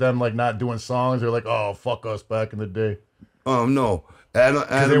 About them like not doing songs. They're like, oh, fuck us back in the day. No.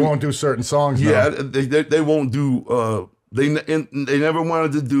 Adam, they won't do certain songs. Yeah, now. they won't do. They never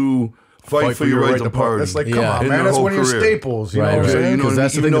wanted to do. Fight for your right to party. That's like, come on, man. That's one of your staples. You know what I'm saying? Because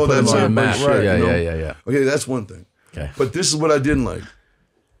that's the thing to put them on the map. Yeah. Okay, that's one thing. Okay. But this is what I didn't like.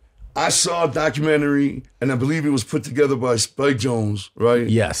 I saw a documentary, and I believe it was put together by Spike Jonze, right?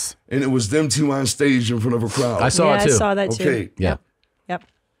 Yes. And it was them two on stage in front of a crowd. I saw it too. I saw that too. Okay. Yeah. Yep.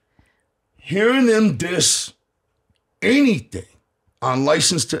 Hearing them diss anything on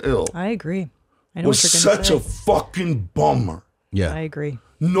License to Ill I agree. I know was what you're gonna such say. a fucking bummer. Yeah. I agree.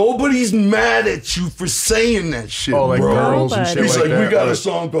 Nobody's mad at you for saying that shit, Oh, like bro. girls and shit He's like like, that. we got a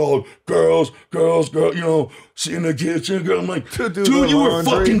song called Girls, you know, she in the kitchen, girl. I'm like, dude, you were laundry.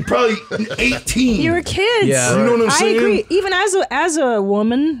 fucking probably 18. You were kids. Yeah. You know what I'm saying? I agree. Even as a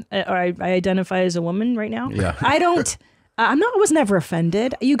woman, or I identify as a woman right now. Yeah. I don't. I was never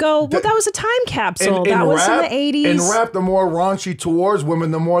offended. You go, well, that was a time capsule. That was in the 80s. In rap, the more raunchy towards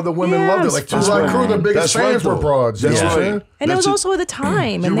women, the more the women Yeah, loved it. it's Like Tupac Crew, the biggest That's right, fans were though. broads. You know That's what I'm right. saying? And it was also at the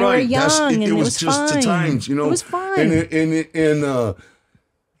time, and they were young, and it was just fine. the times, you know. It was fine. And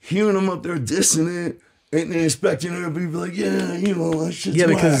hearing them up there dissing it, and expecting everybody to be like, yeah, you know, that shit's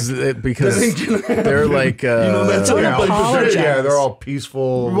because they're like, you know, that's Don't how apologize. Yeah, they're all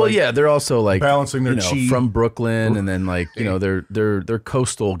peaceful. well, like, yeah, they're also like balancing their you know, chi. from Brooklyn, and then like you know they're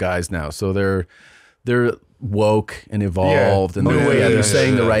coastal guys now, so they're woke and evolved, and they're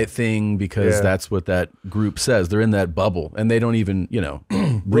saying the right thing because that's what that group says. They're in that bubble, and they don't even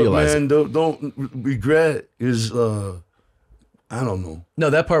realize. Man, don't regret is I don't know. No,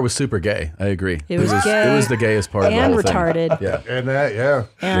 that part was super gay. I agree. It was gay It was the gayest part of the and whole thing. retarded. Yeah. And that, yeah.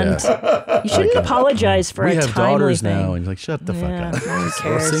 And you shouldn't apologize for we a have timely daughters thing. now, and you're like, shut the fuck up. Who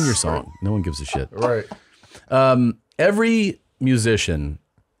cares? Sing your song. No one gives a shit. Right. Every musician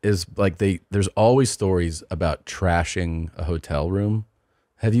is like there's always stories about trashing a hotel room.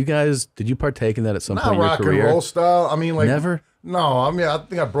 Did you partake in that at some Not point in your rock and career? roll style. I mean, like Never? No, I mean, I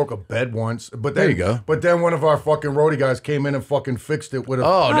think I broke a bed once, but then, There you go. But then one of our fucking roadie guys came in and fucking fixed it with a.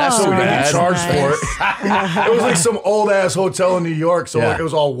 Oh, that's so we didn't nice. get charged for it. It was like some old ass hotel in New York, so like, it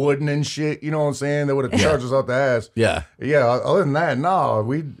was all wooden and shit. You know what I'm saying? They would have charged us out the ass. Yeah. Yeah. Other than that, no.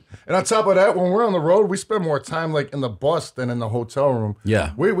 And on top of that, when we're on the road, we spend more time like in the bus than in the hotel room.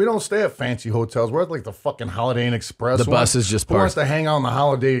 Yeah. We don't stay at fancy hotels. We're at like the fucking Holiday Inn Express. The bus is just Who wants parked. to hang out on the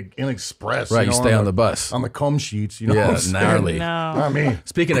Holiday Inn Express? Right, you stay on the bus. on the cum sheets. You know Yeah, what I'm saying? gnarly. No. I mean,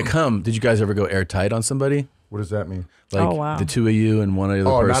 Speaking of cum, did you guys ever go airtight on somebody? what does that mean? Like Oh, wow. the two of you and one other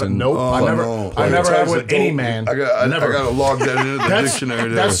person? Nope. I never have with any man. I got to log that into the dictionary there.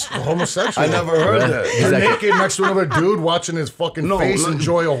 That's homosexual. I never heard that. You're naked next to another dude watching his fucking face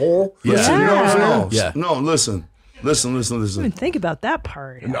enjoy a hole. Yeah. Listen, you know what I'm saying? No, listen. Even think about that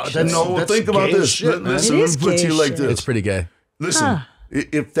part. No, actually. that's think about gay this. shit, man. Listen, It let is me put it to gay you like shit. this. It's pretty gay. Listen,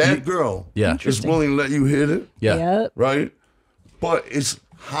 if that girl is willing to let you hit it, Yep. right? But it's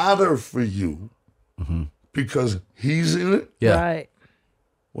hotter for you because he's in it. Yeah. Right.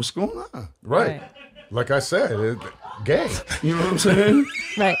 What's going on? Right. Like I said, gay. You know what I'm saying?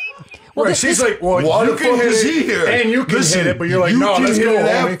 Right. Well, this- she's like, well, Why you the can fuck hit is it, he here? and you can hit it, but you're like, you no, can let's hit go, it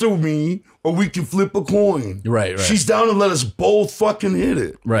homie. after me, or we can flip a coin. Right. She's down to let us both fucking hit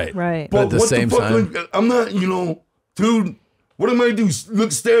it. Right. Right. But at the what same fuck, time, like, I'm not, dude. What am I gonna do?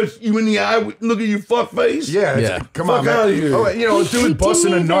 Stare you in the eye, look at your fuck face? Yeah, come on, man. out of here. Oh, a dude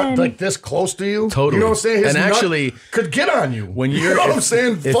busting a nut like this close to you. Totally. You know what I'm saying? His And nut actually, could get on you. when you you're- know what I'm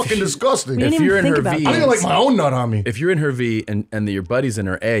saying? if Fucking you- disgusting. We didn't if you're even in think her about V, that. I don't even like my own nut on me. if you're in her V and your buddy's in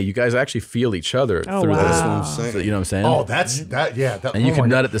her A, you guys actually feel each other Oh, through wow. this. That's what I'm saying. So, you know what I'm saying? Oh, that, yeah. That, And you oh can my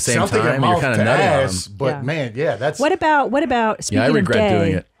nut God. at the same See, I'm thinking time, and you're mouth kinda to nutting on ass, him. But Yeah. man, yeah, that's. What about speaking Yeah, I regret of gay?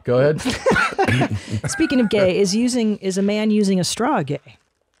 doing it. Go ahead. Speaking of gay, is a man using a straw gay?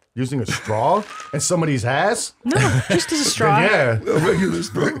 Using a straw in somebody's ass? No, just as a straw. Yeah. A regular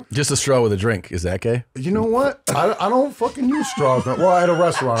straw. Just a straw with a drink. Is that gay? You know what? I don't fucking use straws. Well, at a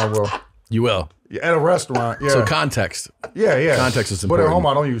restaurant I will. You will. Yeah, at a restaurant, yeah. So context. Yeah. Context is But important. at home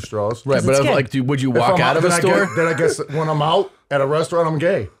I don't use straws. Right, but like, would you If walk I'm out of a then store? Then I guess when I'm out at a restaurant, I'm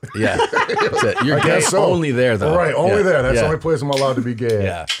gay. Yeah, that's it. You're I gay guess so. only there, though. Right, only Yeah. there. That's Yeah. the only place I'm allowed to be gay.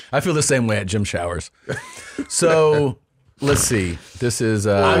 Yeah, I feel the same way at gym showers. So let's see. This is.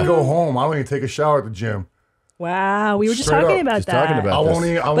 I go home. I don't even take a shower at the gym. Wow, we were just Straight talking up. about Just that. talking about I won't.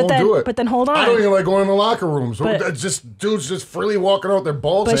 I won't then, do it. But then hold on. I don't even like going in the locker rooms. But- That's just dudes just freely walking out their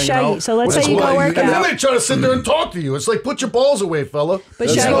balls But hanging Shaggy, out. so let's Which say is you go why work and then out. they try to sit there and talk to you. It's like, put your balls away, fella. But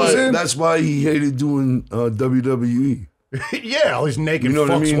You know Shaggy- what I'm saying? That's why he hated doing WWE. Yeah, all these naked You know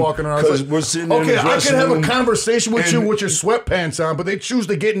what I fucks mean? walking around. 'Cause It's like, we're sitting there in okay, the I can dressing have a room conversation with you and- with your sweatpants on, but they choose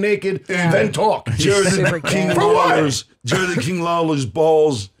to get naked and then talk. Jared Super the King gay. For what? Lawler's, Jared the King Lawler's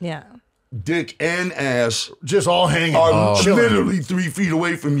balls, Yeah. dick, and ass Just all hanging. are chilling. literally 3 feet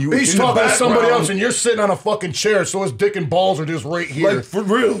away from you. He's in the talking to somebody background. else, and you're sitting on a fucking chair, so his dick and balls are just right here. Like, for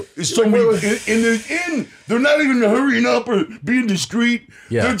real. It's so weird. And they're not even hurrying up or being discreet.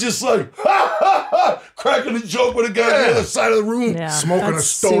 Yeah. They're just like, ha, ha, ha, cracking a joke with a guy on the other side of the room, smoking a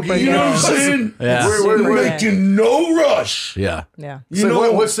stogie. You know what I'm saying? Yeah. We're making no rush. Yeah. Yeah. You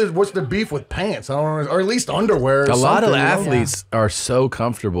know what's the beef with pants? I don't know, or at least underwear. A lot of athletes are so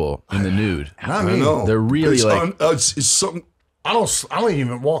comfortable in the nude. Not me. They're really it's something. I don't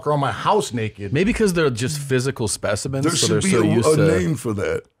even walk around my house naked. Maybe because they're just physical specimens. There so should they're be so used a to, name for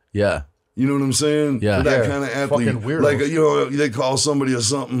that. Yeah. You know what I'm saying? Yeah. For that kind of athlete. Fucking weirdos. Like, you know, they call somebody or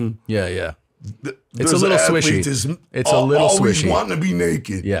something. Yeah, yeah. It's There's a little an athlete swishy. that's It's a little always swishy. wanting to be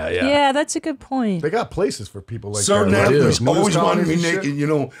naked. Yeah, yeah. Yeah, that's a good point. They got places for people like Certain that. athletes Nudist always want to be colonies and naked. shit. You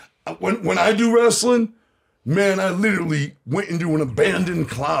know, when I do wrestling, man, I literally went into an abandoned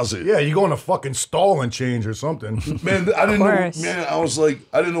closet. Yeah, you go in a fucking stall and change or something. Man, I didn't know. Man, I was like,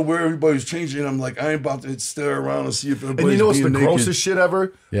 I didn't know where everybody was changing. I'm like, I ain't about to stare around and see if everybody's And you know what's the being naked. grossest shit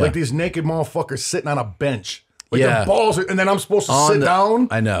ever? Yeah. Like these naked motherfuckers sitting on a bench. Like Yeah. their balls are, and then I'm supposed to On sit the- down.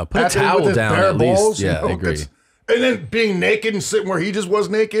 I know. Put a after with towel his down bare at least. balls, Yeah, you know, I agree. And then being naked and sitting where he just was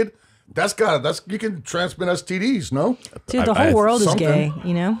naked, that's you can transmit STDs, no? Dude, the whole world is something. gay,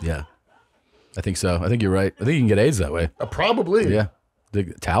 you know? Yeah. I think so. I think you're right. I think you can get AIDS that way. Probably. Yeah.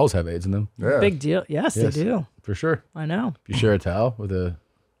 The towels have AIDS in them. Yeah. Big deal. Yes, they do. For sure. I know. If you share a towel with a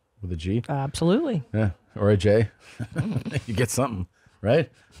G. Absolutely. Yeah. Or a J. You get something,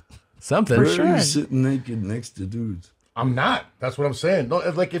 right? Something. Where are you sitting naked next to dudes? I'm not. That's what I'm saying. No,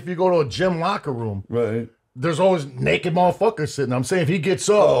 it's like if you go to a gym locker room, right? There's always naked motherfuckers sitting. I'm saying if he gets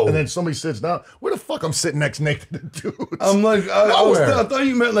up and then somebody sits down, where the fuck I'm sitting next naked to dudes? I'm like, I Nowhere. thought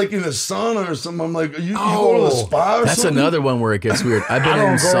you meant like in a sauna or something. I'm like, you go to the spa or That's something? another one where it gets weird. I've been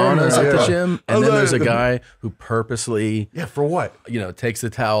I in don't go in saunas there. at the Yeah. gym, I and then was there's a like- guy who purposely, for what? You know, takes the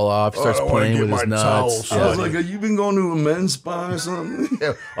towel off, Oh, starts I wanna playing get with his my nuts. towels. I was like, have you been going to a men's spa or something?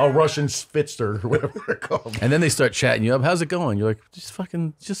 Yeah, a Russian Spitzer or whatever they're called. And then they start chatting you up. How's it going? You're like, just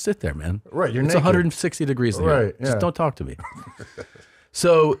sit there, man. Right, you're It's naked. 160 degrees in here. Right, Just yeah. don't talk to me.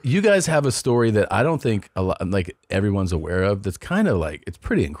 So you guys have a story that I don't think like everyone's aware of. That's kind of like it's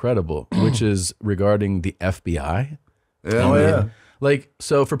pretty incredible, which is regarding the FBI. Yeah. Like,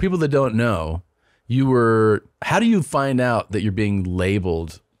 so for people that don't know, how do you find out that you're being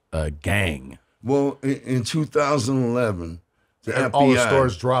labeled a gang? Well, in 2011, the And FBI, all the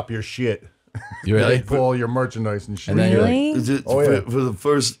stores drop your shit. You really? They pull all your merchandise and shit. And then you're like, for the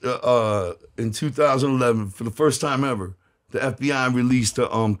first in 2011, for the first time ever, the FBI released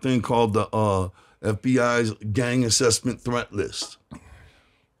a thing called the FBI's Gang Assessment Threat List,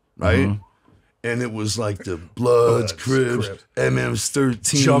 right? And it was like the Bloods, Cribs, MMs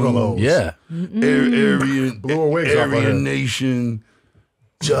 13, Juggalos. Yeah. Aryan Nation,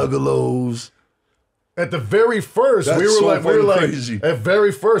 Juggalos. At the very first, That's we were so like, fucking crazy. At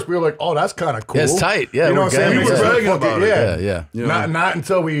very first, we were like, oh, that's kind of cool. Yeah, it's tight. Yeah, you know we're what I'm saying? gang. We were Yeah. bragging Fucking about it. Yeah. You Not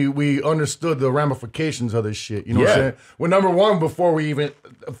until we understood the ramifications of this shit. You know what Yeah. I'm saying? Well, number one, before we even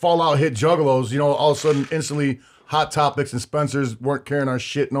Fallout hit Juggalos, you know, all of a sudden, instantly, Hot Topics and Spencer's weren't carrying our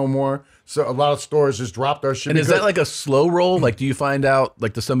shit no more. So a lot of stores just dropped our shit. And is that like a slow roll? Like, do you find out,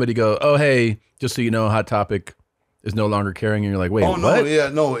 like, does somebody go, oh, hey, just so you know, Hot Topic is no longer carrying, and you're like, wait, Oh what? no, yeah,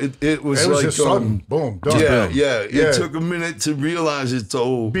 no, it was like just sudden, boom, done. Yeah, Boom. yeah. Yeah. It took a minute to realize it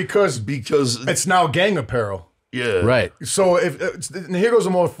though, because it's now gang apparel. Yeah, right. So and here goes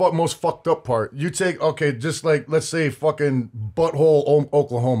the most fucked up part. You take just like let's say fucking butthole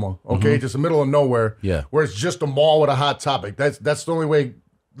Oklahoma, okay, just the middle of nowhere, Yeah. where it's just a mall with a Hot Topic. That's the only way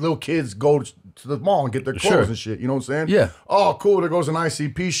little kids go to the mall and get their clothes Sure. and shit. You know what I'm saying? Yeah. Oh, cool. There goes an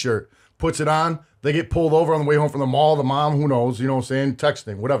ICP shirt. Puts it on. They get pulled over on the way home from the mall. The mom, who knows? You know what I'm saying?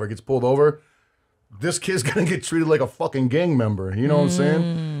 Texting, whatever, gets pulled over. This kid's gonna get treated like a fucking gang member. You know what I'm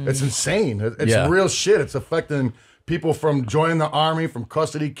saying? It's insane. It's Yeah. real shit. It's affecting people from joining the army, from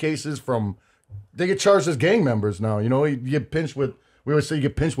custody cases, they get charged as gang members now. You know, you get pinched with. We always say you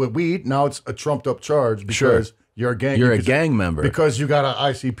get pinched with weed. Now it's a trumped up charge because you're a gang. You're a gang member because you got an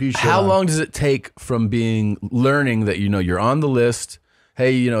ICP. Shit How on. long does it take from learning that, you know, you're on the list?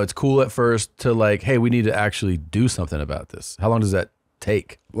 Hey, you know, it's cool at first to like, hey, we need to actually do something about this. How long does that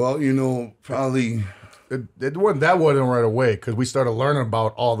take? Well, you know, probably It wasn't right away because we started learning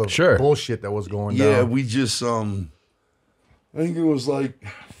about all the bullshit that was going down. Yeah, we just I think it was like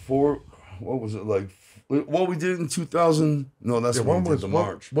what was it like? What we did in 2000? No, that's when we did the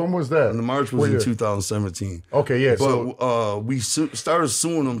March. When was that? And the March was in 2017. Okay, yeah. But we started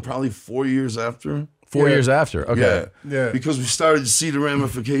suing them probably 4 years after. 4 years after. Okay. Yeah. Because we started to see the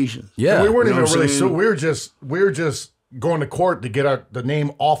ramifications. Yeah. And we weren't You know even what I'm really saying? suing. We were just going to court to get the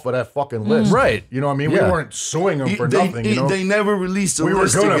name off of that fucking list. Right. You know what I mean? Yeah. We weren't suing them for nothing. You know? They never released the we were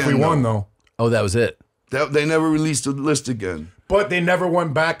list gonna again. if we won though. Oh, that was it. They never released the list again. But they never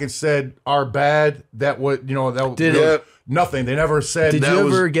went back and said our bad. That would nothing. They never said. Did you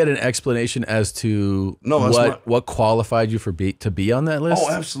ever get an explanation as to what qualified you to be on that list?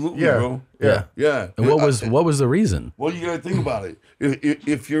 Oh, absolutely, bro. Yeah. And what was the reason? Well, you got to think about it.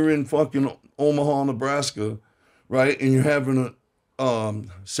 If you're in fucking Omaha, Nebraska, right, and you're having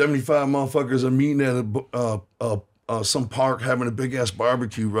 75 motherfuckers are meeting at some park having a big ass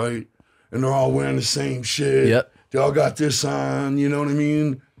barbecue, right, and they're all wearing the same shit. Yep. They all got this on. You know what I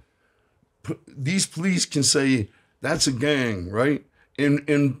mean? These police can say that's a gang, right?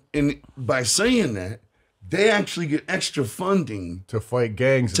 And by saying that, they actually get extra funding to fight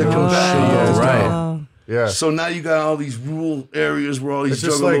gangs to combat. Right. Yeah. So now you got all these rural areas where all these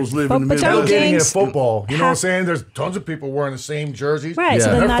juggalos live in the middle. But getting into football, you know what I'm saying? There's tons of people wearing the same jerseys. Right,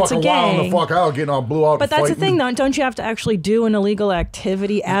 so then they're that's fucking a gang. wilding the fuck out, getting all blew out. But that's the thing, though. Don't you have to actually do an illegal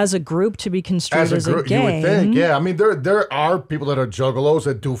activity as a group to be construed as a gang? You would think, yeah. I mean, there are people that are juggalos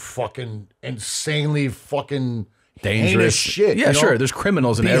that do fucking insanely fucking dangerous shit. Yeah, sure. There's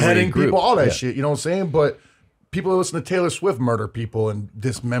criminals in every beheading group. people, all that shit. You know what I'm saying? But people who listen to Taylor Swift murder people and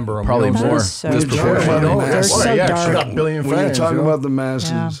dismember them. Probably you know more. So They're so dark. She got a billion when fans. you're talking you know? about the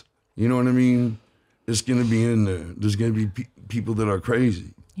masses, you know what I mean? It's going to be in there. There's going to be people that are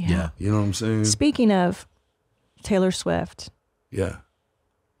crazy. Yeah. You know what I'm saying? Speaking of Taylor Swift. Yeah.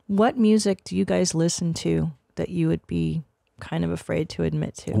 What music do you guys listen to that you would be kind of afraid to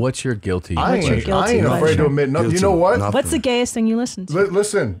admit to? What's your guilty? I ain't afraid to admit nothing. You know what? What's the gayest thing you listen to?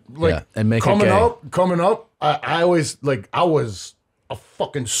 Listen, like and make coming it gay. coming up, I always I was a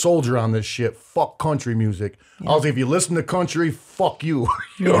fucking soldier on this shit. Fuck country music. I was like, if you listen to country, fuck you.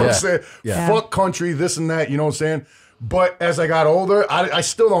 You know what I'm saying? Yeah. Fuck country, this and that. You know what I'm saying? But as I got older, I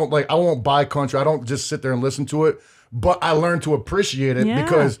still don't I won't buy country. I don't just sit there and listen to it. But I learned to appreciate it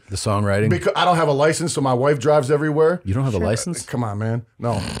because the songwriting. Because I don't have a license, so my wife drives everywhere. You don't have a license? Come on, man.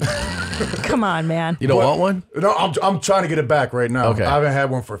 No. Come on, man. You don't want one? No, I'm trying to get it back right now. Okay. I haven't had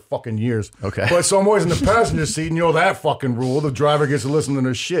one for fucking years. Okay. But so I'm always in the passenger seat, and you know that fucking rule. The driver gets to listen to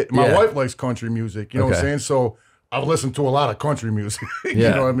their shit. My Yeah. wife likes country music. You know what I'm Okay. saying? So I've listened to a lot of country music. You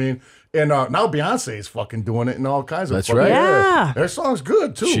Yeah. know what I mean? And now Beyonce is fucking doing it and all kinds of That's fucking, right. Yeah. Their song's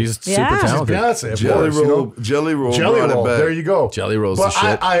good too. She's super talented. Beyonce, of Jelly course, you know? Roll, Jelly Roll, Jelly brought it Roll. back. There you go. Jelly Roll's but the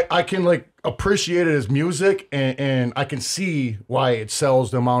shit. I can appreciate it as music, and I can see why it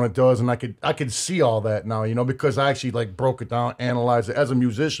sells the amount it does, and I could see all that now, you know, because I actually broke it down, analyzed it as a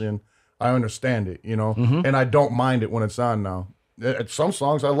musician. I understand it, you know, and I don't mind it when it's on now. Some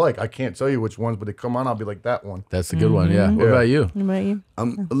songs I like. I can't tell you which ones, but they come on, I'll be like, that one. That's a good one. Yeah. What about you? What about you?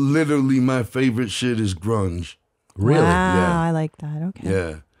 I'm literally my favorite shit is grunge. Really? Wow, Yeah. I like that. Okay.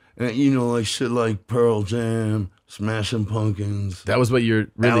 Yeah. And you know, like shit like Pearl Jam, Smashing Pumpkins. That was what you're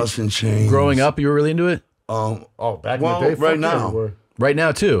really Alice in Chains. growing up. You were really into it. Back in well, the day, right fuck yeah, now. we were. Right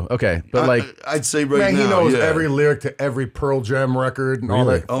now too. Okay, but I'd say right Man, now. he knows yeah. every lyric to every Pearl Jam record and all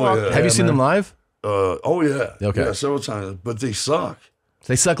Really? that. Oh, Fuck yeah. have you seen them live? Oh yeah. Okay. Yeah, several times, but they suck.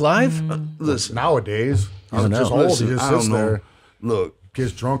 They suck live. Listen, Nowadays, I don't he's just know. old. Listen, He just I don't sits know. there, Look,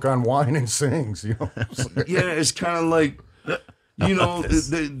 gets drunk on wine and sings. You know, yeah, it's kind of like, you know, they Where's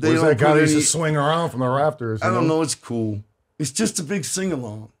don't that guy put that used to any- swing around from the rafters? I you don't know. It's cool. It's just a big sing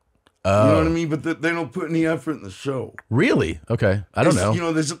along. You know what I mean? But they don't put any effort in the show. Really? Okay. I don't know. You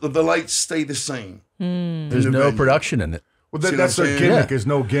know, the lights stay the same. There's in the no venue. production in it. Well, See that's what their I'm saying? gimmick. Yeah. Is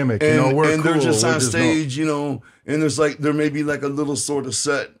no gimmick. And, you know, we're and cool. they're just on We're stage, you know, and there may be like a little sort of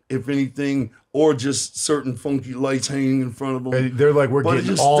set, if anything, or just certain funky lights hanging in front of them. And they're like, we're But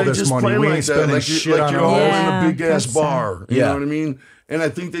getting they all this just money. play We like ain't that, spending like shit on you're it. all Yeah, in a big ass that's bar. You Yeah. know what I mean? And I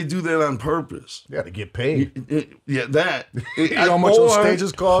think they do that on purpose. Yeah, to get paid. Yeah, that. You know how much those Or-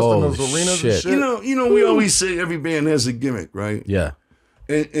 stages cost and those Holy arenas shit. and shit? You know, we always say every band has a gimmick, right? Yeah.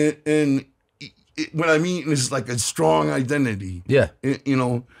 And what I mean is like a strong identity. Yeah. You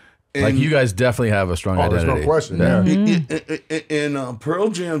know, and Like you guys definitely have a strong identity. There's no question. Yeah. And Pearl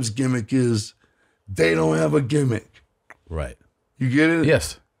Jam's gimmick is they don't have a gimmick. Right. You get it?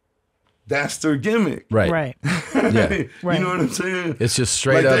 Yes. That's their gimmick. Right. Right. Yeah. You know what I'm saying? It's just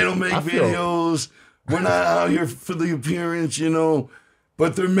straight like up. they don't make videos. We're not out here for the appearance, you know,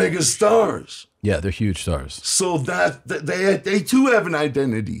 but they're mega stars. Yeah, they're huge stars. So that they too have an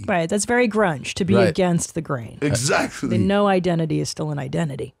identity. Right. That's very grunge to be Right. against the grain. Exactly. No identity is still an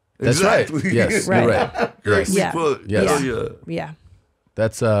identity. That's Exactly. right. Yes, Right. you're right. Yes. Yeah. Put. Yes. Oh, yeah. Yeah.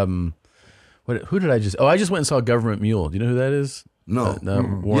 That's who did I just? Oh, I just went and saw Government Mule. Do you know who that is? No.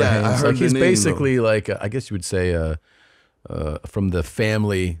 Warren Yeah, I Haynes. heard Like he's the name, basically like I guess you would say from the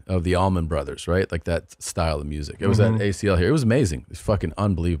family of the Allman Brothers, right? Like that style of music. It was at ACL here. It was amazing. It's fucking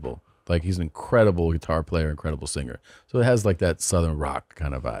unbelievable. Like he's an incredible guitar player, incredible singer. So it has like that Southern rock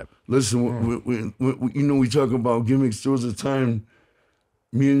kind of vibe. Listen, we talk about gimmicks. There was a time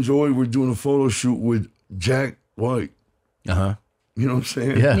me and Joey were doing a photo shoot with Jack White. Uh-huh. You know what I'm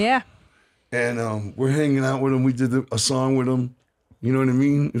saying? Yeah. Yeah. And we're hanging out with him. We did a song with him. You know what I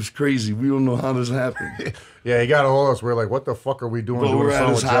mean? It was crazy. We don't know how this happened. Yeah, he got a hold of us. We're like, what the fuck are we doing? But we're a at song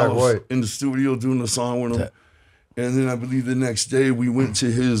his with Jack house White? in the studio doing a song with him. And then I believe the next day we went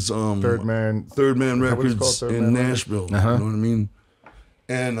to his Third Man Records in Nashville. You know what I mean?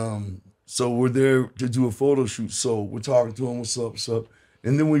 And so we're there to do a photo shoot. So we're talking to him, what's up, what's up?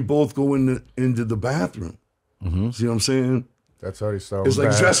 And then we both go into the bathroom. See what I'm saying? That's already sounding It's like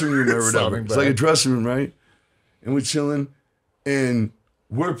bad. a dressing room or It's whatever. sounding It's like a bad. dressing room, right? And we're chilling, and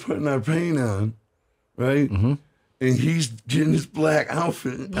we're putting our paint on, right? And he's getting his black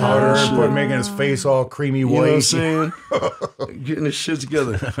outfit. Powder and making his face all creamy white. You know what I'm saying? Getting his shit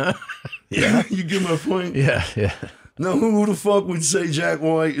together. Yeah. You get my point? Yeah, yeah. Now, who the fuck would say Jack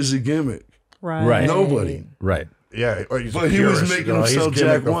White is a gimmick? Right. Nobody. Right. Yeah, but he was making himself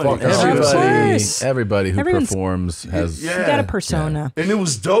Jack White. Everybody who Everyone's- performs has You got a persona. And it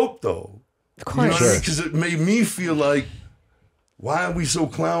was dope, though. Of course. Because it made me feel like, why are we so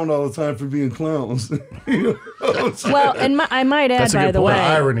clowned all the time for being clowns? You know what I'm saying? Well, and I might add, That's a by good the point. way,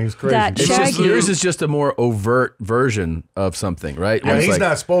 irony is crazy. that It's It's just, Shaggy, yours is just a more overt version of something, right? Yeah, Where it's he's like-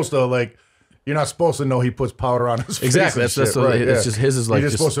 not supposed to, like, you're not supposed to know he puts powder on his face. Exactly. and That's just shit, right, it's just his is like You're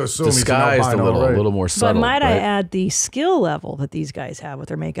just supposed to assume he's an disguised albino, a right. little more subtle. but might I right? add the skill level that these guys have with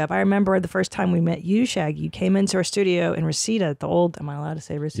their makeup? I remember the first time we met you, Shaggy. You came into our studio in Reseda, the old. Am I allowed to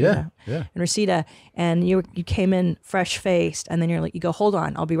say Reseda? Yeah. In Reseda, and you came in fresh faced, and then you're like, you go, hold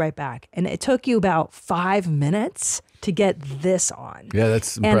on, I'll be right back, and it took you about 5 minutes to get this on. Yeah,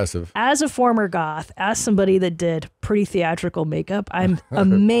 that's And impressive. as a former goth, as somebody that did pretty theatrical makeup, I'm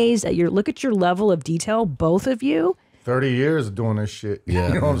amazed at look at your level of detail, both of you. 30 years of doing this shit. Yeah.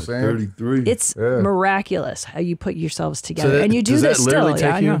 You know what I'm saying? 33. It's miraculous how you put yourselves together, So that, and you do does this that literally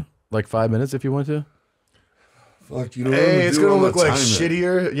still. take Yeah, you like 5 minutes if you want to? Fuck, you know Hey, it's going to look like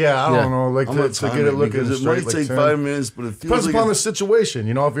shittier. shittier. Yeah, I don't know. Like I'm to gonna get time it it looking because it straight. might like take 10. 5 minutes, but it feels Depends like upon the situation.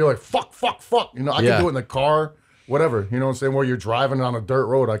 You know, if you're like, fuck. You know, I Yeah. can do it in the car, whatever. You know what I'm saying? Where you're driving on a dirt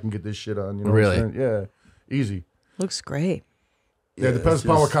road, I can get this shit on. You know Really? what I'm saying? Yeah. Easy. looks great. Yeah, it depends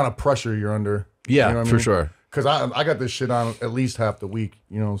upon what kind of pressure you're under. Yeah, you know what I for mean? sure. Because I got this shit on at least half the week.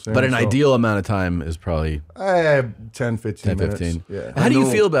 You know what I'm saying? But an So, ideal amount of time is probably 10, 15 minutes. 15. Yeah. How do you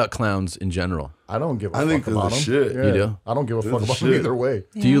feel about clowns in general? I don't give a I fuck think they're about the them. shit. Yeah. You do? I don't give a They're fuck the about them shit. either way.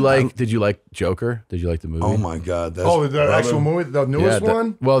 Do you like? Did you like Joker? Did you like the movie? Oh my God. That's Oh, the actual movie, the newest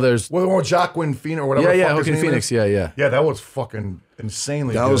one? Well, there's Well, Joaquin Phoenix or whatever. yeah, the yeah, fuck his Joaquin name Phoenix, is. yeah. Yeah, that was fucking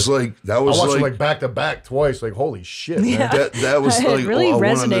insanely That good. was like I watched it like back to back twice. Like, holy shit, man. that was It like really one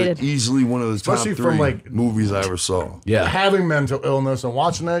of resonated. easily one of the top Especially 3 from, like, movies I ever saw. Yeah. Having mental illness and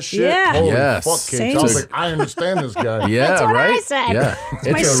watching that shit. Yeah. Holy Yes. fuck, kids. I was like, I understand this guy. Yeah, That's what right. I said. Yeah,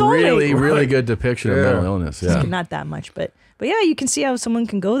 my it's a soulmate. really, really Right. good depiction of Yeah. mental illness. Yeah, Not that much, but yeah, you can see how someone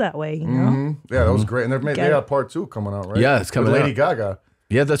can go that way. You know, Yeah, that was great. And they Get got part 2 coming out, right? Yeah, it's coming With Lady out. Gaga.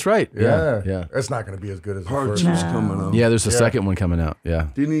 yeah, that's right. Yeah. Yeah. It's not going to be as good as Part the first. 2's coming up. Yeah, there's a second one coming out. Yeah.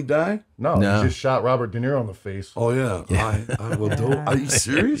 Didn't he die? No, No. he just shot Robert De Niro in the face. Oh yeah. I will do. Are you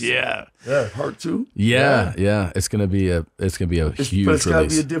serious? Yeah. Yeah. Part 2? Yeah. It's gonna be a huge But it's got to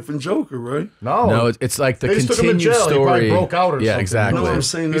release. be a different Joker, right? No, it's like the They just took him to continued jail. He probably story. broke out or yeah, something. exactly. No, I'm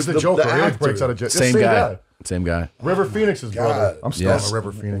saying He's the the Joker. The He always actor. breaks out of jail. Same guy. Same guy. River Phoenix's brother. I'm still Yes. on the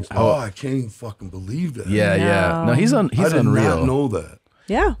River Phoenix. Oh, I can't even fucking believe that. Yeah. No, he's I did unreal. not know that.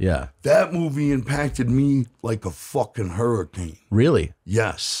 yeah. Yeah. That movie impacted me like a fucking hurricane. Really?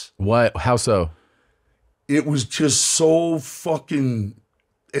 Yes. Why? How so? It was just so fucking,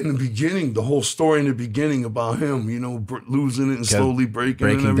 in the beginning, the whole story in the beginning about him, you know, losing it and slowly breaking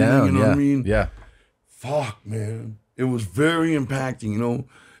and everything, down. you know yeah. what I mean? Yeah. Fuck, man. It was very impacting, you know.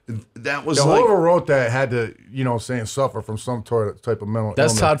 That was The like, whoever wrote that had to, you know, saying suffer from some type of mental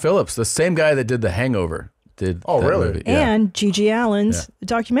That's illness. Todd Phillips, the same guy that did The Hangover. Did Oh, that really? movie. Yeah. And Gigi Allen's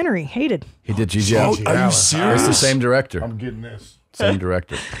documentary, Hated. He did Gigi Allen. are you serious? It's the same director. I'm getting this. Same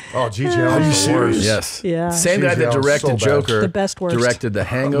director. Oh, Gigi Allen's the worst. Yes. Yeah. Same guy Gigi that Allen's directed so bad. Joker. The best worst. Directed The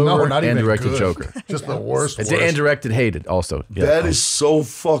Hangover No, not and even directed good. Joker. Just the worst. And directed Hated also. Yeah. that is so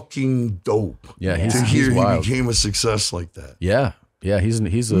fucking dope. Yeah, to he's hear he wild. became a success like that. Yeah. Yeah, he's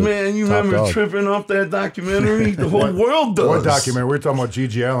a man. You top remember dog. tripping off that documentary? The whole world does. What documentary? We were talking about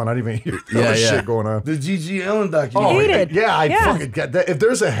Gigi Allen. I didn't even hear shit going on. The Gigi Allen documentary. I fucking get that. If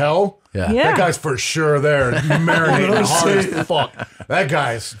there's a hell, that guy's for sure there. Marinating hard as fuck. That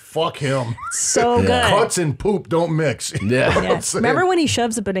guy's fuck him. So good. Cuts and poop don't mix. Yeah. Remember when he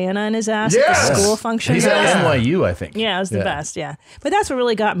shoves a banana in his ass at the school function? He's at NYU, I think. Yeah, it was the best. Yeah, but that's what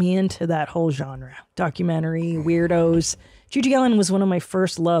really got me into that whole genre: documentary, weirdos. Gigi Allen was one of my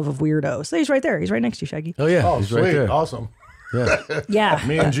first love of weirdos. So he's right there. He's right next to you, Shaggy. Oh yeah, Oh, he's sweet. right there. Awesome. Yeah. Yeah.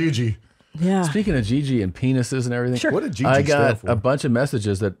 Me and Gigi. Yeah. Speaking of Gigi and penises and everything, What did Gigi I stand got for? a bunch of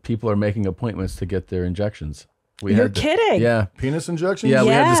messages that people are making appointments to get their injections. You're kidding. Yeah. Penis injections? Yeah, we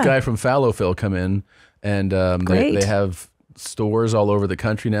had this guy from Fallowville come in, and Great. they have stores all over the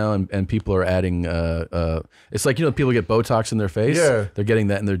country now, and people are adding. It's like, people get Botox in their face. Yeah. They're getting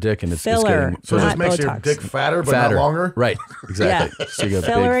that in their dick, and it's Filler, getting So this not makes your Botox. dick fatter, but not longer? Right. Exactly. So you got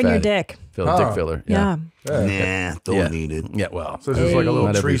Filler big in your fatty. dick. Dick filler. Yeah. Nah, don't need it. Yeah. Well. So it's just like a little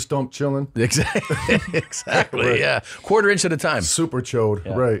Not tree every- stump chilling. Exactly. Exactly. Right. Yeah. Quarter inch at a time. Super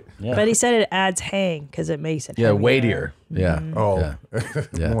chode. Right. Yeah. But he said it adds hang because it makes it. Yeah, heavier. weightier. Yeah. Oh,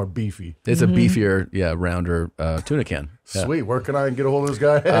 Yeah. more beefy. It's a beefier, rounder tuna can. Yeah. Sweet. Where can I get a hold of this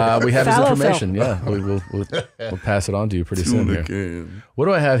guy? We have his Fallowville. information. Yeah, we'll pass it on to you pretty soon. Here. What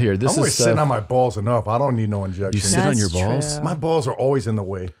do I have here? This I'm always is sitting on my balls enough. I don't need no injection. You sit on your balls? true. My balls are always in the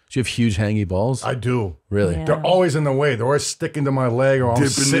way. Do you have huge hangy balls? I do. Really? Yeah. They're always in the way. They're always sticking to my leg, or I'm Dipping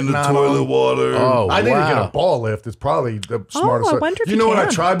sitting in the on toilet them. water. Oh, I need to get wow. a ball lift. It's probably the smartest. I wonder if you you know what I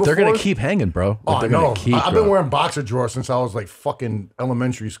can. tried before? They're gonna keep hanging, bro. Oh, They're I know. gonna keep. I've bro. been wearing boxer drawers since I was like fucking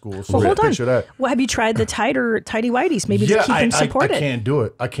elementary school. So Well, hold on. picture that. Well, have you tried the tighty whities? Maybe to keep them I supported. can't do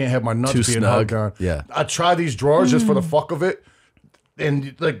it. I can't have my nuts Too being snug. hugged on. Yeah. I try these drawers just for the fuck of it.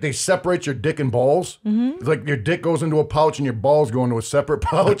 And like they separate your dick and balls. It's like your dick goes into a pouch and your balls go into a separate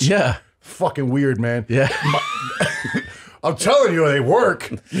pouch. Yeah. Fucking weird, man. Yeah. I'm telling you, they work.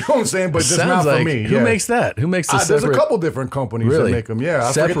 You know what I'm saying? But just not Sounds for like me. who yeah. makes that? Who makes the There's separate? a couple different companies Really? that make them. Yeah,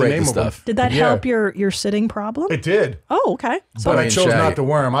 I forget Separate the name the of them. stuff. Did that Yeah. help your sitting problem? It did. Oh, okay. But I mean, chose Shaggy. not to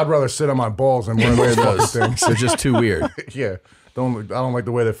wear them. I'd rather sit on my balls and wear Wear those fucking those. things. They're just too weird. Yeah. I don't like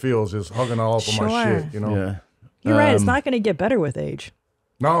the way that feels. Just hugging all up on my Sure. shit, you know? Yeah. You're right. It's not going to get better with age.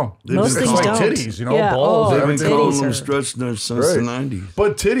 No. Most it's things like don't. titties, you know? Yeah, Balls. oh, They've been everything. calling titties them are- stretch nurse since the 90s.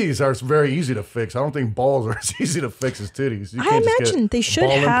 But titties are very easy to fix. I don't think balls are as easy to fix as titties. You I can't just get imagine they should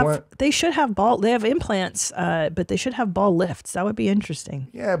ball have. implant. They should have ball. They have implants, but they should have ball lifts. That would be interesting.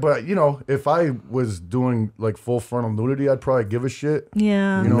 Yeah, but if I was doing like full frontal nudity, I'd probably give a shit.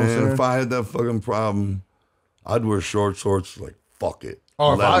 Yeah. You know what I'm Man, saying? if I had that fucking problem, I'd wear short shorts. Like, fuck it.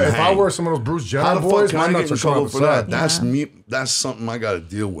 Oh, Let 'em if I hang. wear some of those Bruce How Jenner the fuck boys, can my I nuts get are in trouble coming for upside. that? That's me. That's something I got to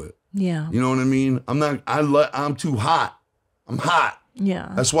deal with. Yeah. You know what I mean? I'm too hot. I'm hot.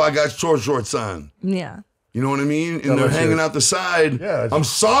 Yeah. That's why I got shorts on. Yeah. You know what I mean? And That they're lets hanging you- out the side. Yeah, I'm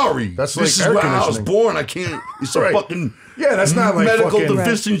sorry. that's this like is air where I was conditioning. born. I can't. It's a Right. fucking Yeah, that's not like medical fucking,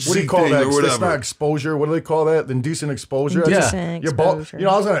 deficiency What do you call thing that? or whatever. That's not exposure. What do they call that? Indecent exposure. Indecent Your ball, exposure.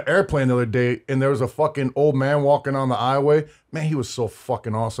 I was on an airplane the other day, and there was a fucking old man walking on the aisle. Man, he was so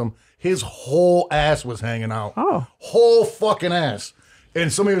fucking awesome. His whole ass was hanging out. Oh. Whole fucking ass. And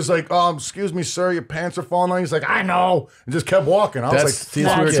somebody was like, excuse me, sir, your pants are falling on. He's like, I know. And just kept walking. I was like, See,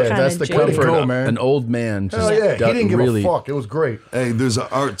 fuck That's yeah. kinda that's the jaded. comfort. Way to go, of man. An old man just Hell yeah. He doesn't didn't give really. a fuck. It was great. Hey, there's an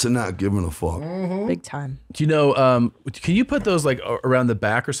art to not giving a fuck. Big time. Do you know? Can you put those like around the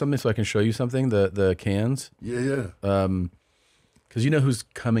back or something so I can show you something? The cans. Yeah. Because you know who's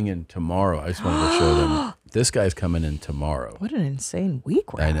coming in tomorrow. I just wanted to show them. This guy's coming in tomorrow. What an insane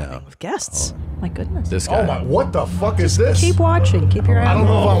week we're I having know. with guests. My goodness. This guy. Oh, my. What the fuck is this? Keep watching. Keep your eye I on don't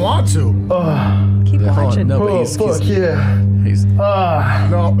know if I want to. Keep Hold on. watching. No, but he's yeah.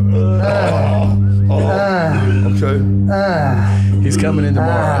 no. Okay. He's coming in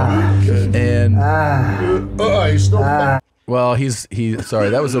tomorrow. And He's still well, he's sorry,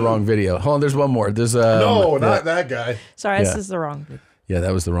 that was the wrong video. Hold on, there's one more. There's No, not that guy. Sorry, Yeah. this is the wrong video. Yeah,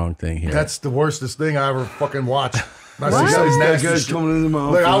 that was the wrong thing here. That's the worstest thing I ever fucking watched. What? That guy's coming into my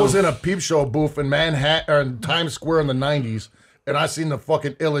Like, I office. was in a peep show booth in Manhattan or in Times Square in the 90s, and I seen the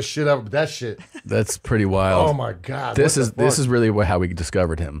fucking illest shit ever. That shit. That's pretty wild. Oh my god. This what is the this fuck? is really how we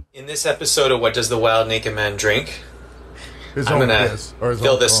discovered him. In this episode of What Does the Wild Naked Man Drink? His I'm own gonna piss, or his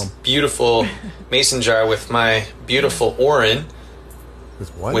fill own this cum. beautiful mason jar with my beautiful Orin, His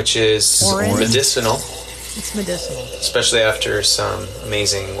what? which is Orin? medicinal, It's medicinal. especially after some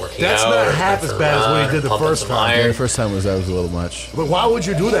amazing working That's out. not or half going as for a bad as what he run, did the pumping first some time. Yeah, the iron. first time was a little much. But why would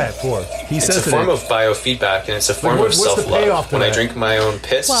you do that for? He It's says a form of biofeedback, and it's a form what- of what's the self-love. payoff to When I that? drink my own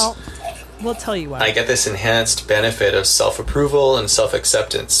piss, Well, We'll tell you why. I get this enhanced benefit of self-approval and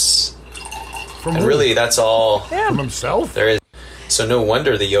self-acceptance. And really, that's all from himself. There is. So no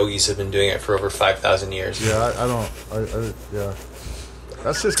wonder the yogis have been doing it for over 5,000 years. Yeah, I don't. Yeah.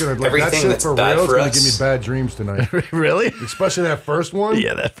 That's just gonna Everything that shit that's for bad real is for gonna us. give me bad dreams tonight. Really? Especially that first one.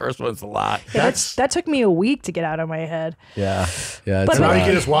 Yeah, that first one's a lot. Yeah, that took me a week to get out of my head. Yeah, yeah. But So now you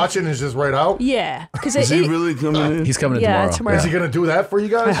can just watch it and it's just right out. Yeah, because Is he really coming in? He's coming in Yeah, tomorrow. tomorrow. Is he gonna do that for you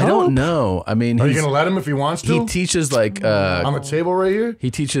guys? I don't know. I mean, Are you he's- gonna let him if he wants to? He teaches like on the table right here. He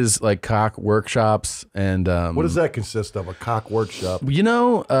teaches like cock workshops and What does that consist of? A cock workshop? You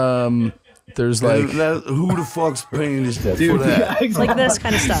know, there's like who the fuck's paying this for Dude, that? It's like this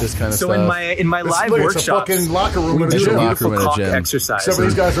kind of stuff. This kind of So stuff. in my live It's a workshops, fucking locker room we in a do gym. room beautiful in a cock gym. exercise. Some of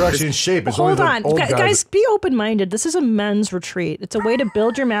these guys are actually in shape. It's Hold only on, the old guys, be open-minded. This is a men's retreat. It's a way to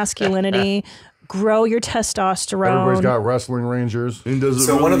build your masculinity, grow your testosterone. Everybody's got wrestling rangers.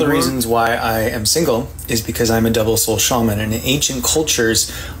 So one of the reasons why I am single is because I'm a double soul shaman. And in ancient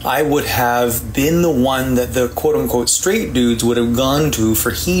cultures, I would have been the one that the quote-unquote straight dudes would have gone to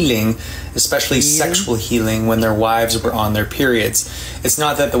for healing, especially sexual healing, when their wives were on their periods. It's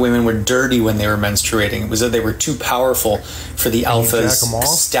not that the women were dirty when they were menstruating. It was that they were too powerful for the alphas,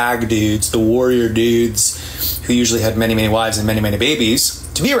 stag dudes, the warrior dudes, who usually had many, many wives and many, many babies,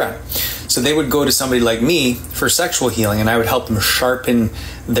 to be around. So they would go to somebody like me for sexual healing, and I would help them sharpen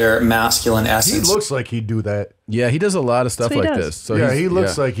their masculine He essence. looks like he'd do that. Yeah, he does a lot of stuff That's what he like does. this. So Yeah, he's- he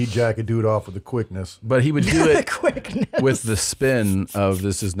looks like he'd jack a dude off with the quickness. but he would do it Quickness. with the spin of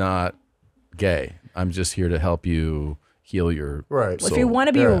this is not gay. I'm just here to help you heal your Right. If you want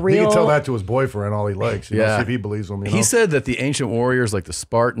to be Yeah. He real, can tell that to his boyfriend all he likes. You know, see if he believes him. You know? He said that the ancient warriors, like the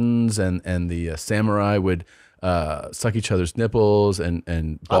Spartans and the samurai, would suck each other's nipples and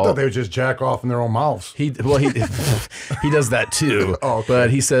I thought they would just jack off in their own mouths. he does that too. Oh, okay. But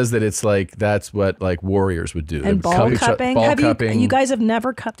he says that it's like that's what like warriors would do. They and would ball cup cupping. ball Have cupping. you guys have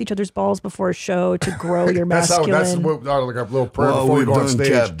never cupped each other's balls before a show to grow your That's masculine? what like a little prayer Well, before we we've go on done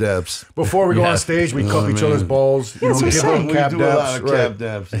stage. cap dabs. Before we go Yeah. on stage, we You know cup what I each mean? other's balls. Yeah, that's what I'm give saying. them We cap do a dabs. lot of right. cap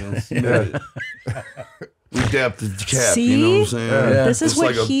dabs. You know? We dap the cap. See? You know what I'm saying? Yeah. This is It's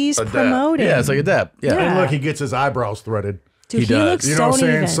what like he's a dap. promoting. yeah, it's like a dap. Yeah. And look, he gets his eyebrows threaded. Dude, He he does. looks You know what I'm so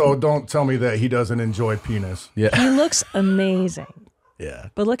saying? even. So don't tell me that he doesn't enjoy penis. Yeah. He looks amazing. Yeah.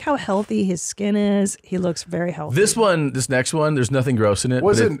 But look how healthy his skin is. He looks very healthy. This next one, there's nothing gross in it.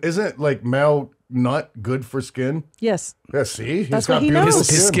 but Isn't like male nut good for skin? Yes. Yeah, see? That's got what he beautiful knows.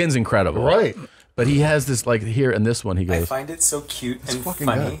 his skin's incredible. Right. But he has this like here in this one he I goes. find it so cute and fucking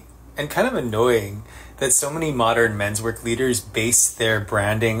funny good. and kind of annoying that so many modern men's work leaders base their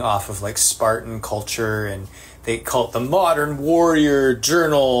branding off of like Spartan culture, and they call it the modern warrior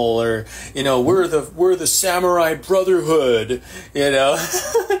journal, or you know, we're the samurai brotherhood, you know.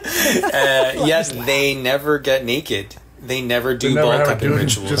 Yet they never get naked. They never do never ball have a cupping dude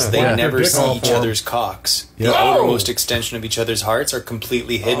rituals. just They whack their never dick see off each for 'em. other's cocks. Yeah. The Oh! outermost extension of each other's hearts are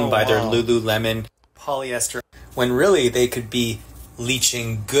completely hidden by their Lululemon polyester, when really they could be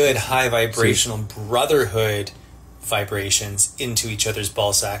leaching good high vibrational brotherhood vibrations into each other's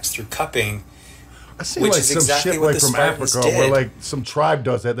ball sacks through cupping. I see Which like is some exactly shit what like the from Spartans Africa where did. like some tribe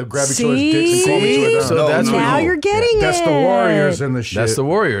does that. They grab each See? other's dicks and comb each other down. So that's now what- you're getting That's it. the warriors in the shit. That's the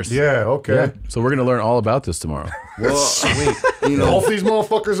warriors. Yeah, okay. Yeah. So we're gonna learn all about this tomorrow. Well, sweet. You know, Both these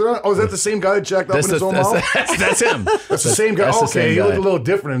motherfuckers are. Oh, is that the same guy that jacked up in his own mouth? That's him. That's the same guy. That's the Okay, same he guy. looked a little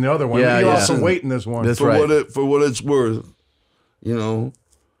different in the other one. Yeah, He yeah. lost some weight in this one. That's for right. what it's worth, you know,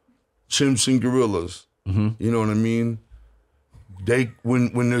 chimps and gorillas. Mm-hmm. You know what I mean? They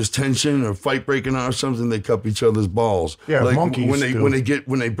when there's tension or fight breaking out or something, they cup each other's balls. Yeah, like monkeys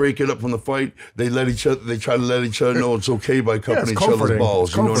when they break it up from the fight, they try to let each other know it's okay by cupping it's each other's comforting. balls.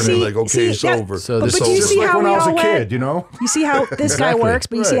 It's You know what I mean? Like, okay, See, it's yeah, over. So but this do you is see like how when we I was all a went? kid, you know? You see how this guy Exactly. works,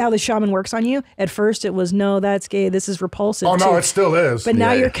 but you see Right. how the shaman works on you? At first it was, no, that's gay, this is repulsive. Oh, no, too. it still is. But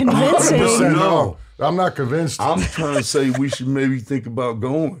now Yeah. you're convincing. 100% No. no. I'm not convinced. I'm trying to say we should maybe think about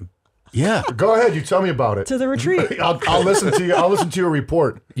going. Yeah. Go ahead. You tell me about it. to the retreat. I'll listen to you. I'll listen to your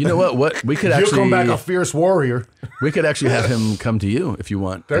report. You know what we could You'll actually come back a fierce warrior. we could actually have him come to you if you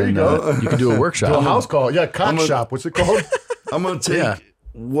want. There you And, go. you can do a workshop. Do a house call. Yeah, cock shop. What's it called? I'm gonna take Yeah.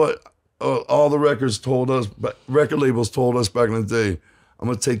 what all the record labels told us back in the day. I'm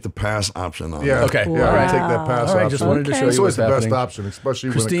gonna take the pass option on. Yeah. that. Okay. Yeah, All right. I take that pass All right, option. just wanted to show It's you always what's the best happening. option,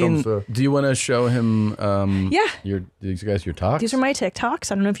 especially Christine, when it comes to. do you want to show him Yeah. these guys your talks? These are my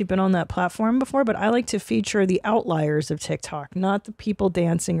TikToks. I don't know if you've been on that platform before, but I like to feature the outliers of TikTok, not the people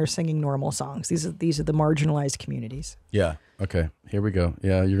dancing or singing normal songs. These are the marginalized communities. Yeah. Okay, here we go.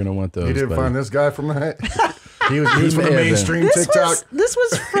 Yeah, you're gonna want those. You didn't buddy. find this guy from that? He was from the mainstream TikTok. This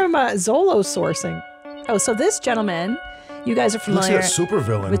was from Zolo sourcing. Oh, so this gentleman, you guys are familiar Looks like a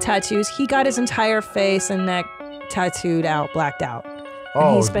supervillain with tattoos. He got his entire face and neck tattooed out, blacked out.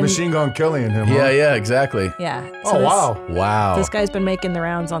 Oh, Machine Gun Kelly and him. Yeah, huh? yeah, exactly. Yeah. Oh, wow. Wow. This guy's been making the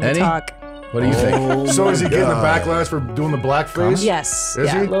rounds on the Any? talk. What do you think? So is he getting the backlash for doing the blackface? Yes. Is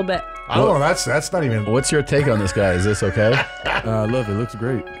yeah, he? a little bit. I don't know. That's not even. What's your take on this guy? Is this okay? I love it. Looks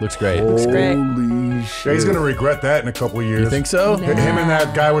great. Looks great. Looks great. Holy shit. Yeah, he's gonna regret that in a couple of years. You think so? Him and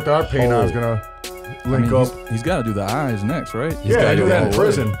that guy with the art paint on is gonna link up. He's got to do the eyes next, right? He's gotta do that in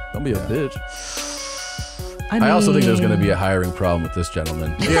prison. Don't be a bitch. I also think there's going to be a hiring problem with this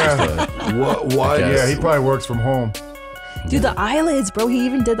gentleman. Yeah. Why? Yeah, he probably works from home. Dude, the eyelids, bro. He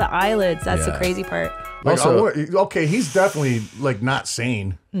even did the eyelids. That's the Yeah. crazy part. Like, Also- okay, he's definitely like not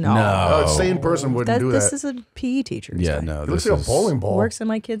sane. No. A sane person wouldn't do This that. is a PE teacher. Yeah, no. He looks this like a is- bowling ball. Works in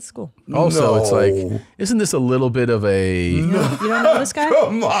my kid's school. Also, it's like, isn't this a little bit of a... You don't know this guy?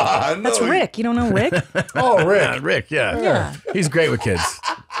 Come on. That's Rick. You don't know Rick? Oh, Rick. Rick, yeah. Yeah. He's great with kids.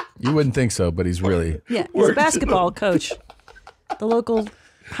 You wouldn't think so, but he's really... Yeah, he's a basketball coach. The local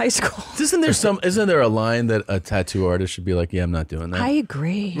high school. Isn't there a line that a tattoo artist should be like, yeah, I'm not doing that? I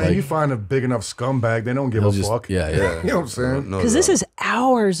agree. Man, you find a big enough scumbag, they don't give a fuck. Yeah, yeah. You know what I'm saying? Because this is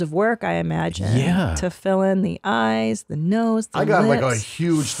hours of work, I imagine. Yeah. To fill in the eyes, the nose, the I got lips. like a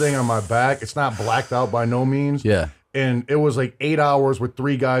huge thing on my back. It's not blacked out by no means. Yeah. And it was like 8 hours with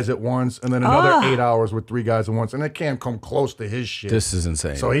 3 guys at once, and then another Ah. 8 hours with 3 guys at once, and it can't come close to his shit. This is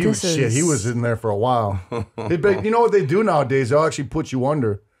insane. So he was in there for a while. You know what they do nowadays? They'll actually put you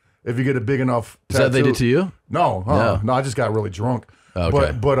under if you get a big enough Is that what they tattoo. did to you? No, no, I just got really drunk.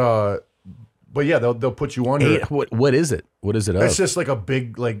 Okay. But yeah, they'll put you under. What is it? What is it of? It's just like a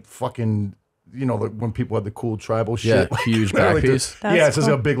big like fucking. You know, like when people had the cool tribal Yeah, shit. huge They're back like piece. Yeah, it's just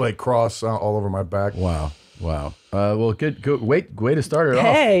a big like cross all over my back. Wow. Wow. Well, good. Way to start it off.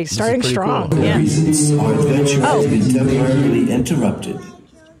 Hey, This is starting pretty strong. cool. Yeah. Our adventure has been temporarily interrupted.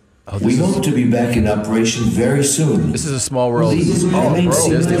 We hope to be back in operation very soon. This is a small world.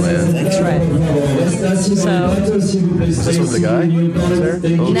 Disneyland. That's right. So, Is this with the guy?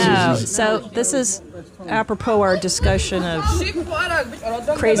 There? Oh, no. So this is apropos our discussion of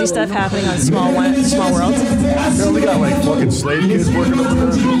crazy stuff happening on Small Worlds. They only got like fucking slave kids working over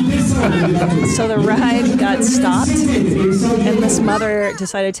there. So the ride got stopped, and this mother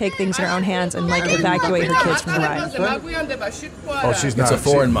decided to take things in her own hands and like evacuate her kids from the ride. Oh, she's not. It's a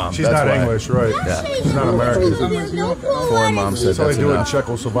foreign mom. She's That's not why. English, right? Yeah. She's not American. Foreign mom said That's how they that's do enough. it in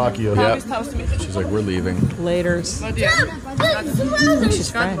Czechoslovakia. Yeah. She's like, we're leaving. Laters.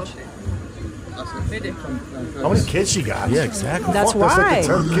 She's French. How many kids she got? Yeah, exactly. That's Fuck, why. That's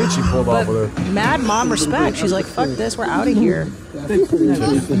like the 10th kid she pulled off with her. Mad mom respect. She's like, fuck this, we're out of here.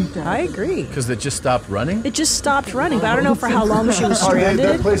 I agree. Because it just stopped running? It just stopped running, but I don't know for how long she was Oh, yeah, that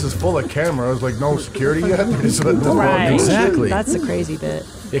stranded. place is full of cameras. Like no security yet. They just let them Right. Exactly. That's the crazy bit.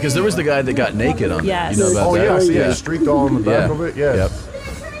 Yeah, because there was the guy that got naked on Yes. You know about Oh that? yeah, I see it streaked all in the back of it. Yeah. Yep.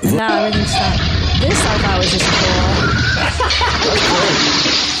 Now everything stopped. This I thought was just cool.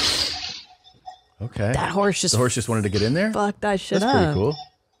 Okay. That horse just The horse just wanted to get in there? fucked that shit That's up. pretty cool.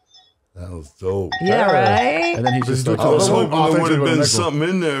 That was dope. Yeah, right? And then he just I was hoping there would have been next one. something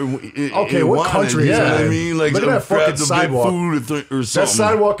in there. Okay, what country is You know that? what I mean? Like, Look at that fucking grab the big sidewalk. food or something. That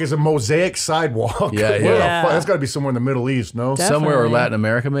sidewalk is a mosaic sidewalk. Yeah, Where the yeah. fuck- That's got to be somewhere in the Middle East, no? Somewhere or Definitely. Latin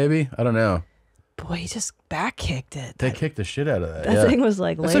America, maybe? I don't know. Boy, he just back kicked it. They kicked the shit out of that. That yeah. thing was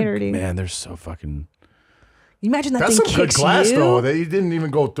like That's later, dude. Man, they're so fucking... You imagine that That's thing some good kicks glass, you? though. That you didn't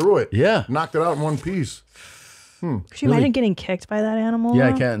even go through it. Yeah. Knocked it out in one piece. Could you imagine getting kicked by that animal? Yeah,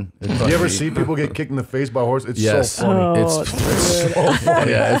 I can. It's You funny. ever see people get kicked in the face by a horse? It's Yes. so funny. Oh, It's so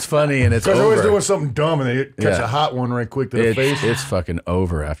funny. Yeah, it's funny and it's Because they're always over. doing something dumb and they catch Yeah. a hot one right quick to the face. It's fucking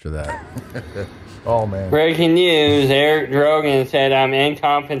over after that. Oh, man. Breaking news, Eric Drogan said I'm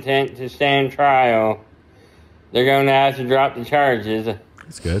incompetent to stand trial. They're going to have to drop the charges.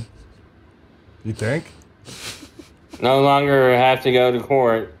 It's good. You think? No longer have to go to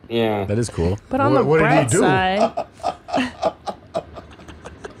court. Yeah. That is cool. But on What- the what did he bright do? side,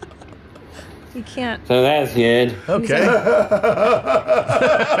 you can't. So that's good. Okay.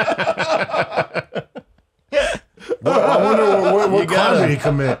 I wonder what You gotta- crime did he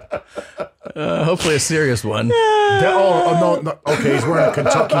commit? Hopefully a serious one. No. Okay, he's wearing a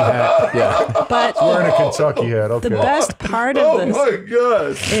Kentucky hat. Yeah. But He's wearing a Kentucky hat. Okay. the best part of Oh this my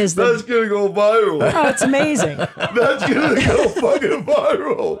god! is the. That's gonna go viral. Oh, it's amazing. That's gonna go fucking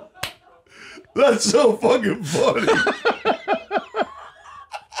viral. That's so fucking funny.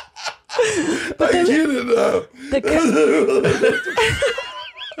 I get it now.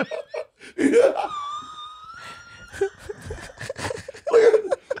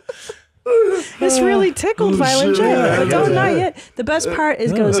 This really tickled Violent J. Don't, not yet. The best part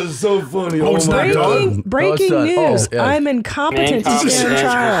is goes. That's so funny. Breaking news. I'm incompetent to stand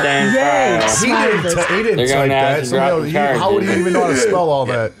trial. Yay. He didn't type that. So how would he even know how to spell all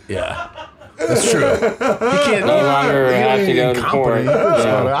that? Yeah. That's true. He can't no longer have to go to court.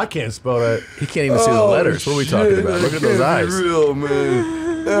 I can't spell that. He can't even see the letters. What are we talking about? Look at those eyes. Real,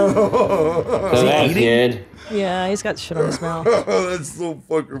 man. So that's good. Yeah, he's got shit on his mouth. That's so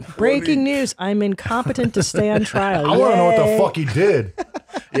fucking funny. Breaking news. I'm incompetent to stay on trial. I want to know what the fuck he did.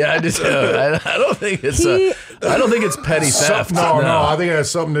 Yeah, I just I don't think it's I don't think it's petty theft. No, I think it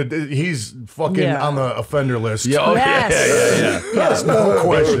has something to do. He's fucking on the offender list. Yeah, yeah. That's no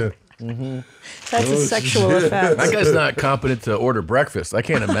question. That's a sexual offense. That guy's not competent to order breakfast. I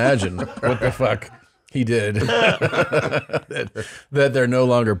can't imagine what the fuck he did that they're no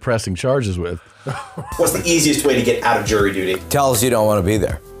longer pressing charges with. What's the easiest way to get out of jury duty? Tell us you don't want to be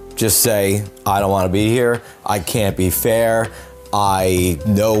there. Just say, I don't want to be here. I can't be fair. I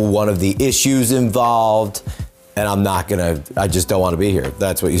know one of the issues involved, and I just don't want to be here.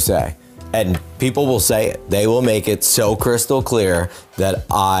 That's what you say. And people will say it. They will make it so crystal clear that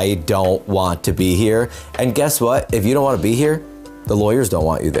I don't want to be here. And guess what? If you don't want to be here, the lawyers don't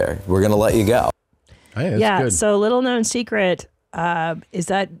want you there. We're going to let you go. Hey, yeah, good. So little known secret is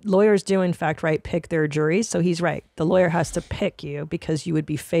that lawyers do in fact pick their juries. So he's right. The lawyer has to pick you because you would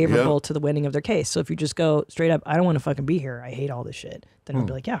be favorable to the winning of their case. So if you just go straight up, I don't want to fucking be here. I hate all this shit. Then I'll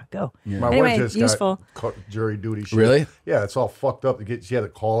be like, yeah, go. Yeah. My anyway, wife just useful. got jury duty shit. Really? Yeah, it's all fucked up. She had to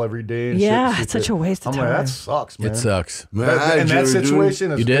call every day. And yeah, shit. it's such a waste of time. I'm like, that sucks, man. It sucks. Man, in that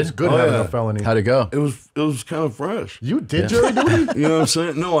situation, it's good having a felony. How'd it go? It was kind of fresh. You did jury duty? You know what I'm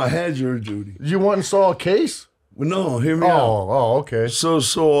saying? No, I had jury duty. You went and saw a case? Well, no, hear me out. Oh, okay.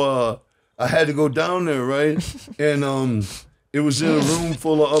 So I had to go down there, right? And it was in a room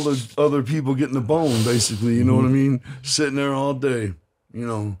full of other people getting the bone, basically. You know what I mean? Sitting there all day, you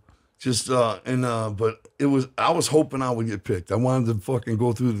know. Just but I was hoping I would get picked. I wanted to fucking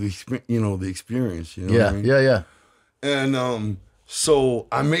go through the experience. You know what I mean? Yeah. And so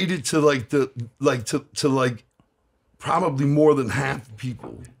I made it to probably more than half the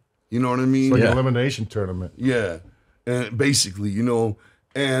people. You know what I mean? It's like an elimination tournament. Yeah, and basically, you know,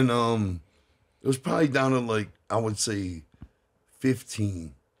 and it was probably down to I would say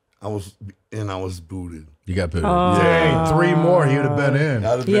 15. I was booted. You got booted. Oh. Dang, 3 more, he would have been in.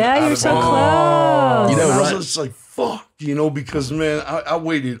 Yeah, you're so close. You know, I was just like, fuck, you know, because, man, I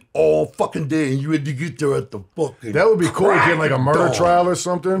waited all fucking day, and you had to get there at the fucking That would be cool, getting like a murder trial or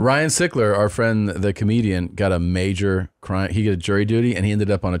something. Ryan Sickler, our friend, the comedian, got a major crime. He got jury duty, and he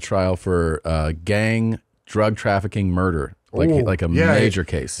ended up on a trial for gang, drug trafficking, murder. Like a major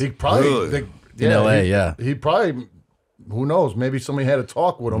case. He probably... in L.A., He probably... Who knows? Maybe somebody had a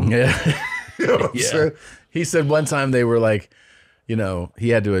talk with him. Yeah. You know what I'm saying? He said one time they were like, you know, he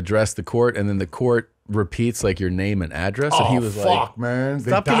had to address the court, and then the court repeats like your name and address, and he was fuck, man.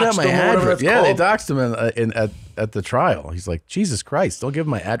 "Stop giving out my address." Yeah, they doxed him at the trial. He's like, "Jesus Christ, don't give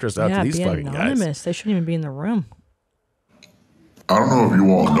my address out to these fucking anonymous. guys." They shouldn't even be in the room. I don't know if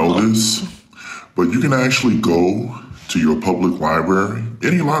you all know this, but you can actually go to your public library,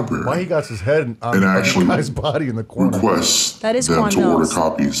 any library. Why he got his head on the guy's body in the corner? Request That is them Quan to order Mills.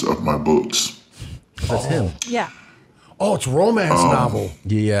 copies of my books. That's him. Yeah. Oh, it's a romance novel.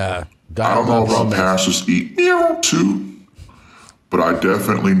 Yeah. I don't know if our pastors eat meow too, but I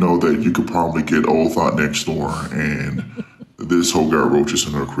definitely know that you could probably get Old Thought Next Door and This Whole Got Roaches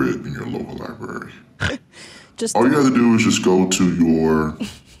in Her Crib in your local library. All you have to do is just go to your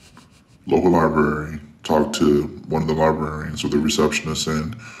local library, talk to one of the librarians or the receptionist,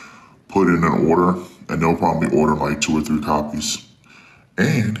 and put in an order, and they'll probably order like 2 or 3 copies.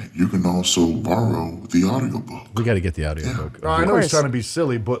 And you can also borrow the audiobook. We got to get the audiobook. I know he's trying to be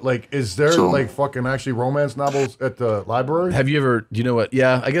silly, but like, is there like fucking actually romance novels at the library? Have you ever, do you know what?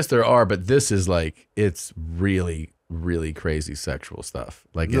 Yeah, I guess there are, but this is like, it's really, really crazy sexual stuff.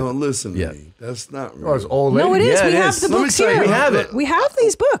 Like, listen to me. That's not real. Oh, it's old lady. No, it is. Yeah, we it have is. the Let me books tell you, here. we have it. We have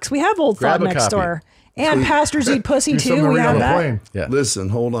these books. We have Old Grab Thought a Next copy. Door. And Pastors Eat Pussy too. We have that. Yeah. Listen,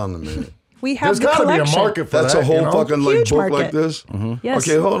 hold on a minute. We have There's the got to be a collection. market for That's that. a whole you know? fucking like Huge book market. like this? Yes.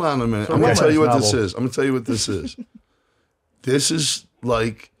 Okay, hold on a minute. It's a I'm going to tell you what romance this novel. is. I'm going to tell you what this is. This is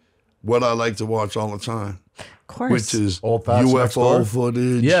like what I like to watch all the time. Of course. Which is Old Thoughts Next Door? UFO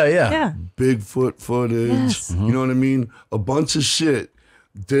footage. Yeah. Bigfoot footage. Yes. You know what I mean? A bunch of shit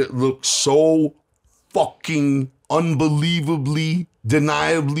that looks so fucking unbelievably,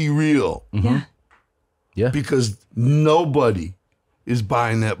 deniably real. Yeah. Yeah. Because nobody is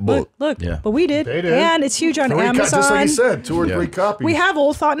buying that book. Look, but we did. They did. And it's huge on Amazon. Just like you said, 2 or 3 copies. We have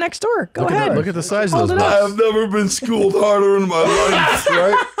Old Thought next door. Go ahead. Look at the size of Hold those it up. books. I've never been schooled harder in my life,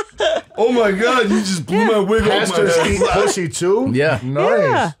 right? Oh my God, you just blew my wig off my Pastors head. eat pussy too? Yeah. Nice.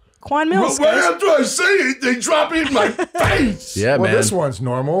 Yeah. Quan Mills. Right after I say it, they drop it in my face. Yeah, Well, man. this one's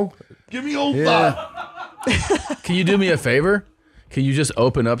normal. Give me Old Yeah. Thought. Can you do me a favor? Can you just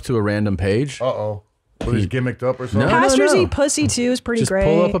open up to a random page? Uh-oh. Well, he's gimmicked up or something? Pastors Eat Pussy too is pretty Just great.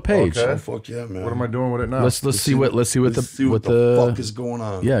 pull up a page. Okay. Oh, fuck yeah, man. What am I doing with it now? Let's see what the fuck is going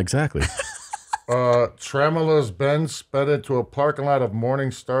on. Yeah, exactly. Tremolo's Ben sped into a parking lot of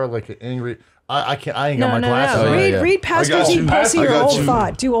Morningstar like an angry. I can't. I ain't got my glasses. Oh, Read, yeah. read Pastors Eat Pussy or Old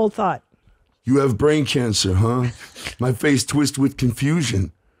Thought. Do Old Thought. You have brain cancer, huh? My face twists with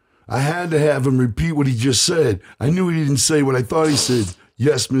confusion. I had to have him repeat what he just said. I knew he didn't say what I thought he said.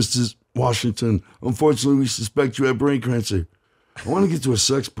 Yes, Mrs. Washington. Unfortunately, we suspect you have brain cancer. I want to get to a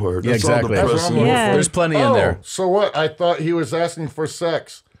sex part. Yeah, That's all exactly. depressing. There's plenty in there. So what? I thought he was asking for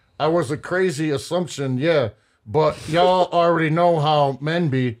sex. I was a crazy assumption, yeah. But y'all already know how men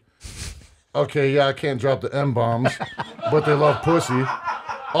be. Okay, yeah, I can't drop the M-bombs, but they love pussy.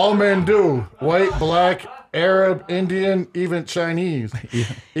 All men do. White, black, Arab, Indian, even Chinese.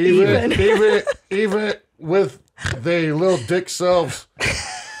 Even with they little dick selves.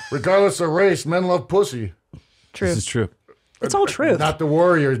 Regardless of race, men love pussy. True. This is true. It's all true. Not the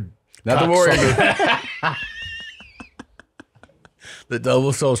warrior. Not the warrior. cocksucker. The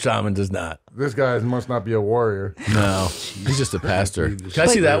double soul shaman does not. This guy must not be a warrior. No, he's just a pastor. Can I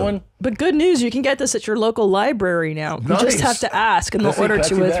see that one? But good news, you can get this at your local library now. You just Nice. have to ask, and they'll order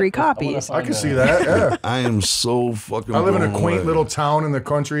 2 or 3 copies. I can see that, yeah. I am so fucking I live in a blown quaint away. little town in the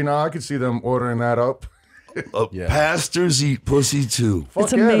country now. I can see them ordering that up. Pastors eat pussy too.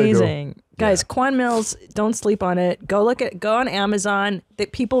 It's amazing. Guys, Quan Mills, don't sleep on it. Go on Amazon.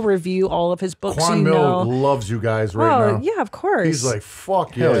 That people review all of his books. Quan you Mill know. loves you guys right now. Yeah, of course. He's like,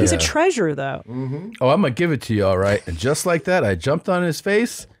 fuck yeah. He's a treasure, though. Oh, I'm gonna give it to you, all right. And just like that, I jumped on his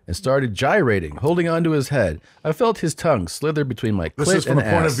face and started gyrating, holding onto his head. I felt his tongue slither between my clit This is from and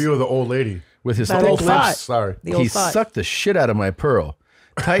the point ass. of view of the old lady. With his That thick old lips, thought. Sorry. The old he thought. sucked the shit out of my pearl.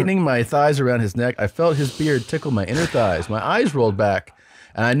 Tightening my thighs around his neck, I felt his beard tickle my inner thighs. My eyes rolled back,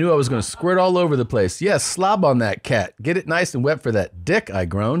 and I knew I was going to squirt all over the place. Yes, slob on that cat. Get it nice and wet for that dick, I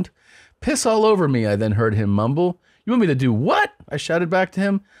groaned. Piss all over me, I then heard him mumble. You want me to do what? I shouted back to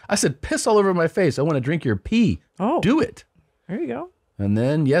him. I said, piss all over my face. I want to drink your pee. Oh. Do it. There you go. And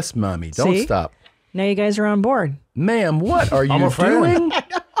then, yes, mommy, don't See? stop. Now you guys are on board. Ma'am, what are you I'm a fan. doing?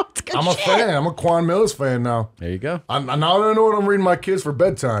 I'm a fan. I'm a Quan Mills fan now. There you go. Now I know what I'm reading my kids for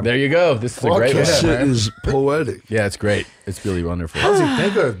bedtime. There you go. This is a Fuck great yeah, one. Shit man. is poetic. Yeah, it's great. It's really wonderful. How does he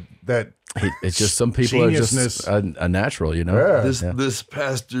think of that? It's just some people are just Geniusness. a natural, you know? Yeah. This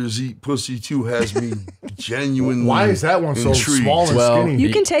pastors eat pussy too has me genuinely. Why is that one so intrigued. small and skinny?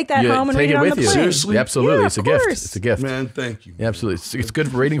 You can take that home and take read it on with the you. plane. Seriously? Yeah, absolutely. Yeah, it's a of gift. course. It's a gift. Man, thank you. Yeah, absolutely. It's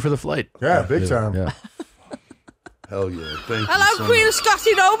good rating for the flight. Yeah, big time. Yeah. Hell yeah. Thank you. Hello, so Queen much.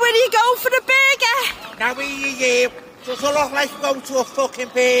 Scotty. Nobody go for the burger. Now we does it look like go to a fucking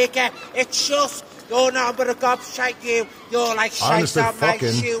burger? It's just you're not but a gobshite you. You're like I shite understood on my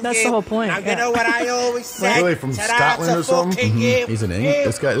fucking. shoe. That's the whole point. Now Yeah. you know what I always say. Really, from That Scotland that's or a something? fucking you. He's an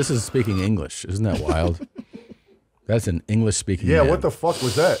English. This is speaking English. Isn't that wild? That's an English speaking. Yeah, man. what the fuck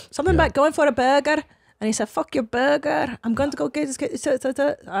was that? Something about going for a burger. And he said, fuck your burger. I'm going to go get this.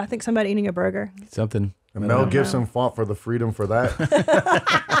 I think somebody eating a burger. Something. And Mel Gibson fought for the freedom for that.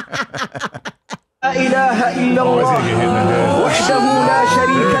 لا إله إلا الله وحده لا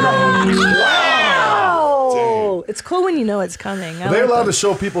شريك له. Wow! It's cool when you know it's coming. Are they allowed to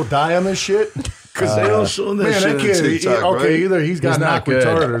show people die on this shit? Because They don't show that shit on TikTok, okay, right? either he's got He's not knocked good.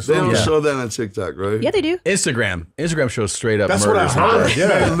 retarded or They something. don't show that on TikTok, right? Yeah, they do. Instagram shows straight up That's what I murders. heard. Yeah,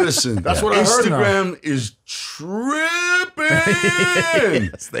 Man, listen. That's what I heard now. Instagram is tripping.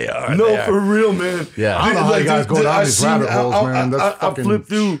 Yes, they are. No, They are. for real, man. Yeah. I don't know how you guys go down these rabbit holes, man. That's I fucking. flipped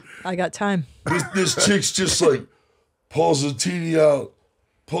through. I got time. This chick's just like pulls a titty out,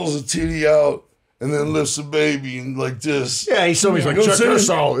 and then lifts a baby and like this. Yeah, he showed me. He's like, You know what check I'm this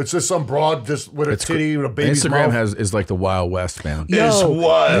saying? out. It's just some broad just with a titty with a baby's Instagram mouth. is like the Wild West, man. It's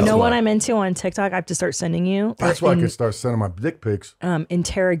wild. You know what I'm into on TikTok? I have to start sending you. That's why I could start sending my dick pics.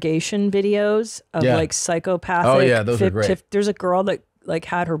 Interrogation videos of Yeah. like psychopathic. Oh, yeah, those are great. There's a girl that like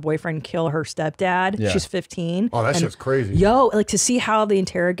had her boyfriend kill her stepdad. Yeah. She's 15. Oh, that shit's crazy. Yo, like to see how the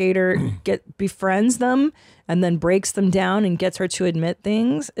interrogator befriends them and then breaks them down and gets her to admit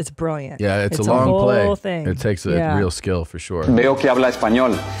things. It's brilliant. Yeah, it's a long play. whole thing. It takes a real skill for sure. Veo que habla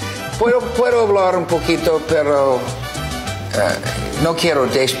español. Puedo hablar un poquito, pero no quiero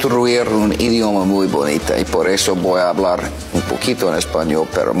destruir un idioma muy bonito y por eso voy a hablar un poquito en español,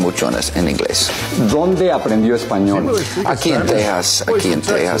 pero mucho en inglés. ¿Dónde aprendió español? Aquí en Texas.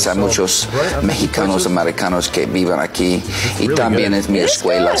 Hay muchos mexicanos, americanos que viven aquí y también es mi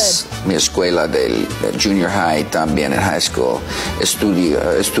escuela del junior high, también en high school.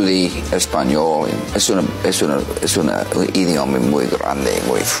 Estudié español. Es un idioma muy grande,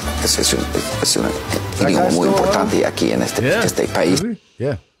 es un idioma muy importante aquí en este país.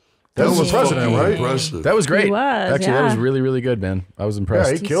 Yeah. That was the president, right? Impressive. That was great. He was, Actually, that was really, really good, man. I was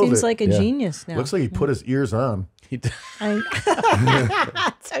impressed. Yeah, he killed seems it. like a genius now. Looks like he put his ears on.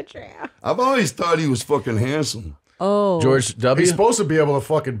 So true. I've always thought he was fucking handsome. Oh. George W. He's supposed to be able to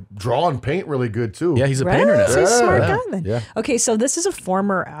fucking draw and paint really good, too. Yeah, he's a painter now. He's a smart guy then. Yeah. Okay, so this is a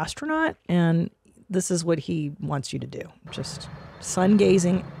former astronaut, and this is what he wants you to do. Just sun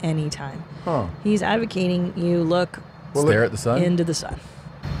gazing anytime. Huh. He's advocating you look Stare at the sun? into the sun.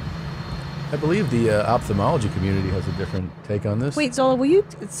 I believe the ophthalmology community has a different take on this. Wait, Zola, will you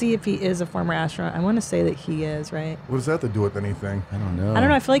see if he is a former astronaut? I want to say that he is, right? What does that have to do with anything? I don't know. I don't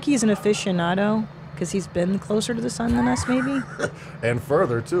know. I feel like he's an aficionado because he's been closer to the sun than us, maybe. And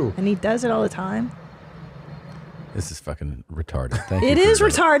further, too. And he does it all the time. This is fucking retarded. Thank you. It is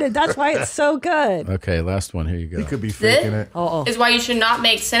retarded. That's why it's so good. Okay, last one. Here you go. He could be faking it. Is why you should not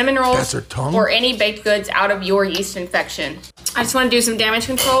make cinnamon rolls That's her tongue? or any baked goods out of your yeast infection. I just want to do some damage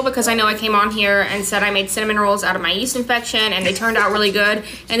control because I know I came on here and said I made cinnamon rolls out of my yeast infection and they turned out really good.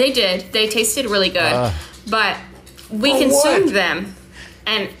 And they did. They tasted really good. But we consumed them.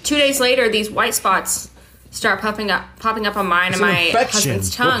 And 2 days later, these white spots start popping up on mine and my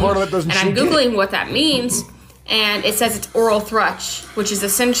husband's tongue. What part of it doesn't and she I'm get? Googling what that means. And it says it's oral thrush, which is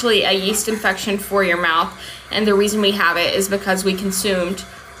essentially a yeast infection for your mouth. And the reason we have it is because we consumed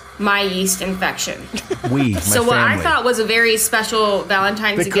my yeast infection. So what I thought was a very special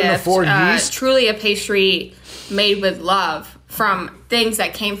Valentine's gift, truly a pastry made with love from things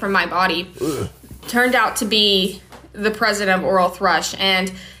that came from my body, turned out to be the president of oral thrush.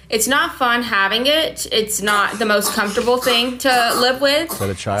 And it's not fun having it. It's not the most comfortable thing to live with. Is that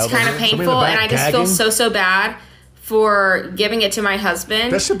a child? It's kind of painful, and I just feel so bad for giving it to my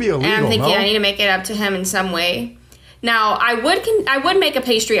husband. That should be illegal, And I'm thinking no? I need to make it up to him in some way. Now, I would make a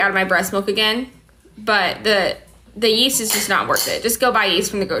pastry out of my breast milk again, but the yeast is just not worth it. Just go buy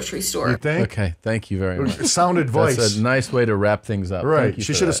yeast from the grocery store. You think? Okay, thank you very much. Sound advice. That's a nice way to wrap things up. Right. Thank you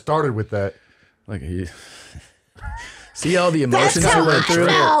She for should have that. started with that. Like, see all the emotions you went through?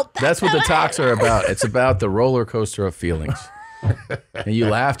 That's what the talks are about. It's about the roller coaster of feelings. And you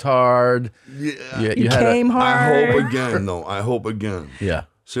laughed hard. Yeah. You came hard. I hope again, though. I hope again. Yeah.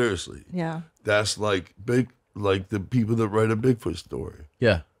 Seriously. Yeah. That's like the people that write a Bigfoot story.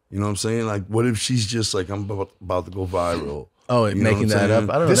 Yeah. You know what I'm saying? Like, what if she's just like, I'm about to go viral? Oh, You know making what I'm that saying? up?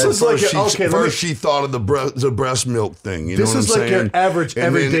 I don't know. This is like, First she thought of the breast milk thing. You know This what is I'm like saying? your average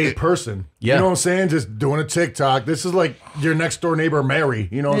And then everyday it- person. Yeah. You know what I'm saying? Just doing a TikTok. This is like your next door neighbor, Mary.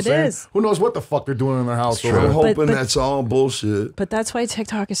 You know what I'm It saying? is. Who knows what the fuck they're doing in their house? I'm hoping that's all bullshit. But that's why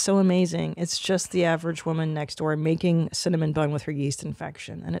TikTok is so amazing. It's just the average woman next door making cinnamon bun with her yeast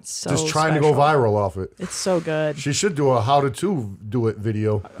infection, and it's so Just trying to go special. viral off it. It's so good. She should do a how to do it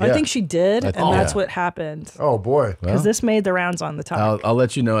video. I think she did, and that's yeah. what happened. Oh boy. Because this made the rounds on the top. I'll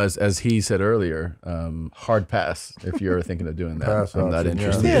let you know, as he said earlier, hard pass if you're thinking of doing that. Pass I'm not option, yeah.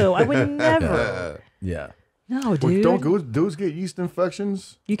 interested. Ew, I would never. Yeah. No, Well, dude. don't dudes get yeast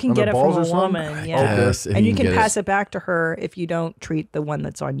infections? You can on get their it from balls a or something? woman, yeah. Yes, and you can get pass it back to her if you don't treat the one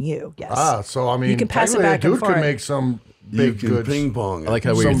that's on you. Yes. Ah, so I mean, you can pass it technically, back a and dude forth. could make some You big can goods. ping pong. I like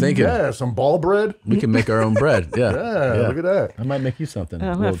how we were Some- thinking. Yeah, some ball bread. We can make our own bread. Yeah. Yeah, look at that. I might make you something. I'm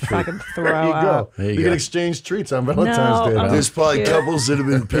A gonna little treat. fucking throw There you go. up. There you You go. can exchange treats on Valentine's Day. No, now. There's probably Cute. couples that have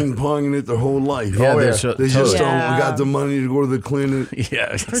been ping ponging it their whole life. Yeah, Oh, they yeah. should- They just totally. Yeah. don't got the money to go to the clinic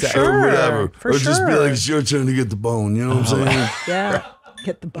Yeah, exactly. sure. or whatever. For or just be sure. like, it's your turn to get the bone. You know what I'm saying? Yeah.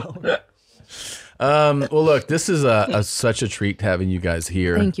 Get the bone. Well, look, this is such a treat having you guys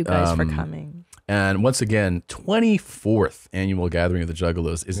here. Thank you guys for coming. And once again, 24th annual gathering of the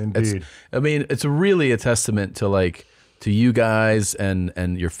Juggalos is. Indeed. I mean, it's really a testament to like to you guys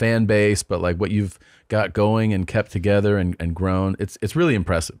and your fan base, but like what you've got going and kept together and grown. It's really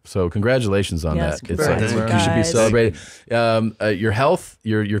impressive. So congratulations on that. It's you should be celebrated. Your health,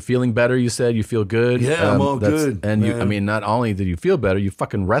 you're feeling better. You said you feel good. Yeah, I'm all good. And you, I mean, not only did you feel better, you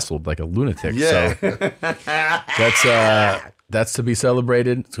fucking wrestled like a lunatic. Yeah. So that's to be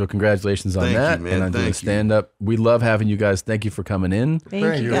celebrated. So congratulations on that. You, man. And on doing stand up. We love having you guys. Thank you for coming in.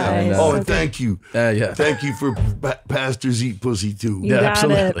 Thank you guys. And thank you. Yeah. Thank you for Pastors Eat Pussy too. You got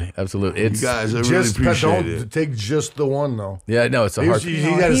absolutely. it. Absolutely. You guys, I really appreciate it. Take just the one though. Yeah, no, it's a hard. He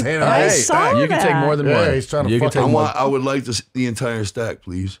got his hand on I it. saw You can take more than one. He's trying to You can fuck take more. I would like the entire stack,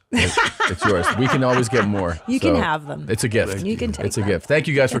 please. It's yours. We can always get more. You can have them. It's a gift. You can take It's a gift. Thank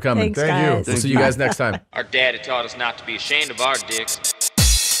you guys for coming. Thanks, guys. We'll see you guys next time. Our daddy taught us not to be ashamed of our dicks.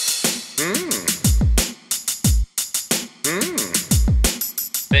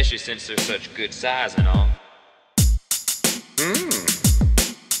 Especially since they're such good size and all.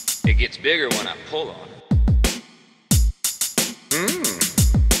 It gets bigger when I pull on it.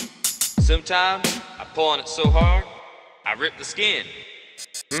 Sometimes I pull on it so hard, I rip the skin.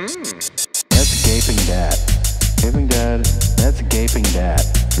 That's a gaping dad. Gaping dad. That's a gaping dad.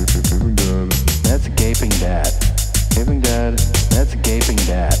 Gaping dad. That's a gaping dad. Gaping dad. That's a gaping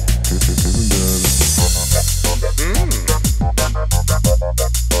dad. Gaping dad.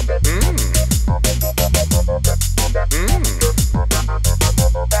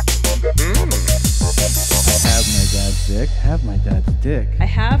 Have my dad's dick. I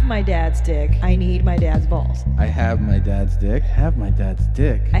have my dad's dick. I need my dad's balls. I have my dad's dick. Have my dad's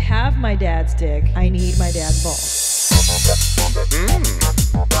dick. I have my dad's dick. I need my dad's balls.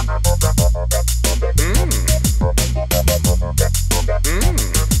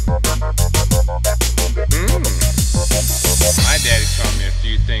 My daddy taught me a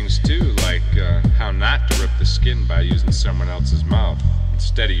few things too, like how not to rip the skin by using someone else's mouth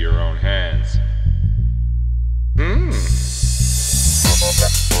instead of your own hands. I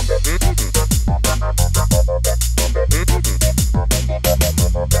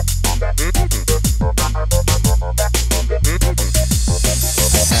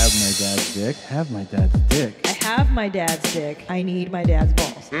have my dad's dick. Have my dad's dick. I have my dad's dick. I need my dad's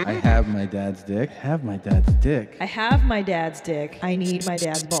balls. I have my dad's dick. Have my dad's dick. I have my dad's dick. I need my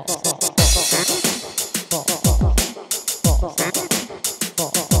dad's balls.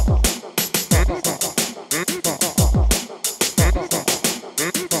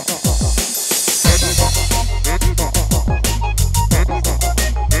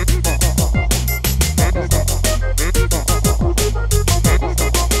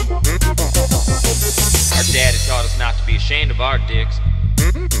 Our daddy taught us not to be ashamed of our dicks.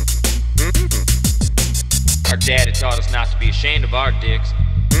 Our daddy taught us not to be ashamed of our dicks.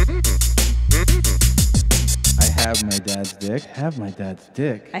 I have my dad's dick. Have my dad's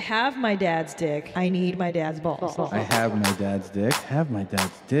dick. I have my dad's dick. I need my dad's balls. I have my dad's dick. Have my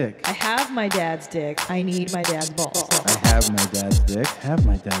dad's dick. I have my dad's dick. I need my dad's balls. I have my dad's dick. Have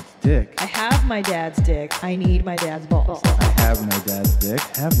my dad's dick. I have my dad's dick. I need my dad's balls. I have my dad's dick.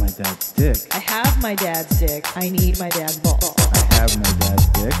 Have my dad's dick. I have my dad's dick. I need my dad's balls. I have my dad's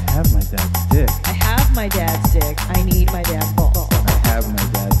dick. Have my dad's dick. I have my dad's dick. I need my dad's balls. I have my dad's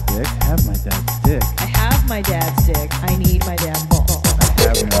dick. Have my dad's dick. I have my dad's dick. I need my dad's balls. I have my dad's dick. Have my dad's dick. I have my dad's dick. I need my dad's balls. I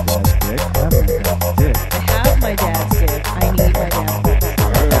have my dad's dick. Have my dad's dick. I have my dad's dick. I need my dad's balls.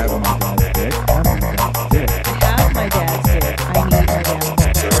 I have my dad's dick. Have my dad's dick. I have my dad's dick. I need my dad's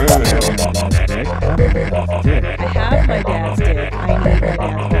balls. I have my dad's dick. I need my dad's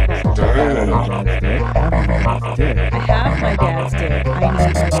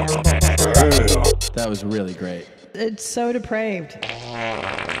balls. That was really great. It's so depraved.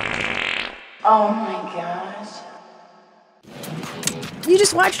 Oh my gosh. You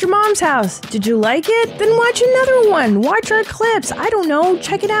just watched your mom's house. Did you like it? Then watch another one. Watch our clips. I don't know.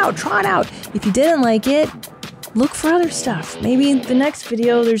 Check it out. Try it out. If you didn't like it, look for other stuff. Maybe in the next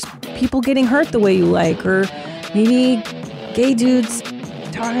video there's people getting hurt the way you like, or maybe gay dudes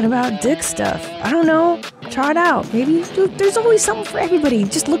talking about dick stuff. I don't know. Try it out. Maybe there's always something for everybody.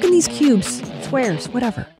 Just look in these cubes, squares, whatever.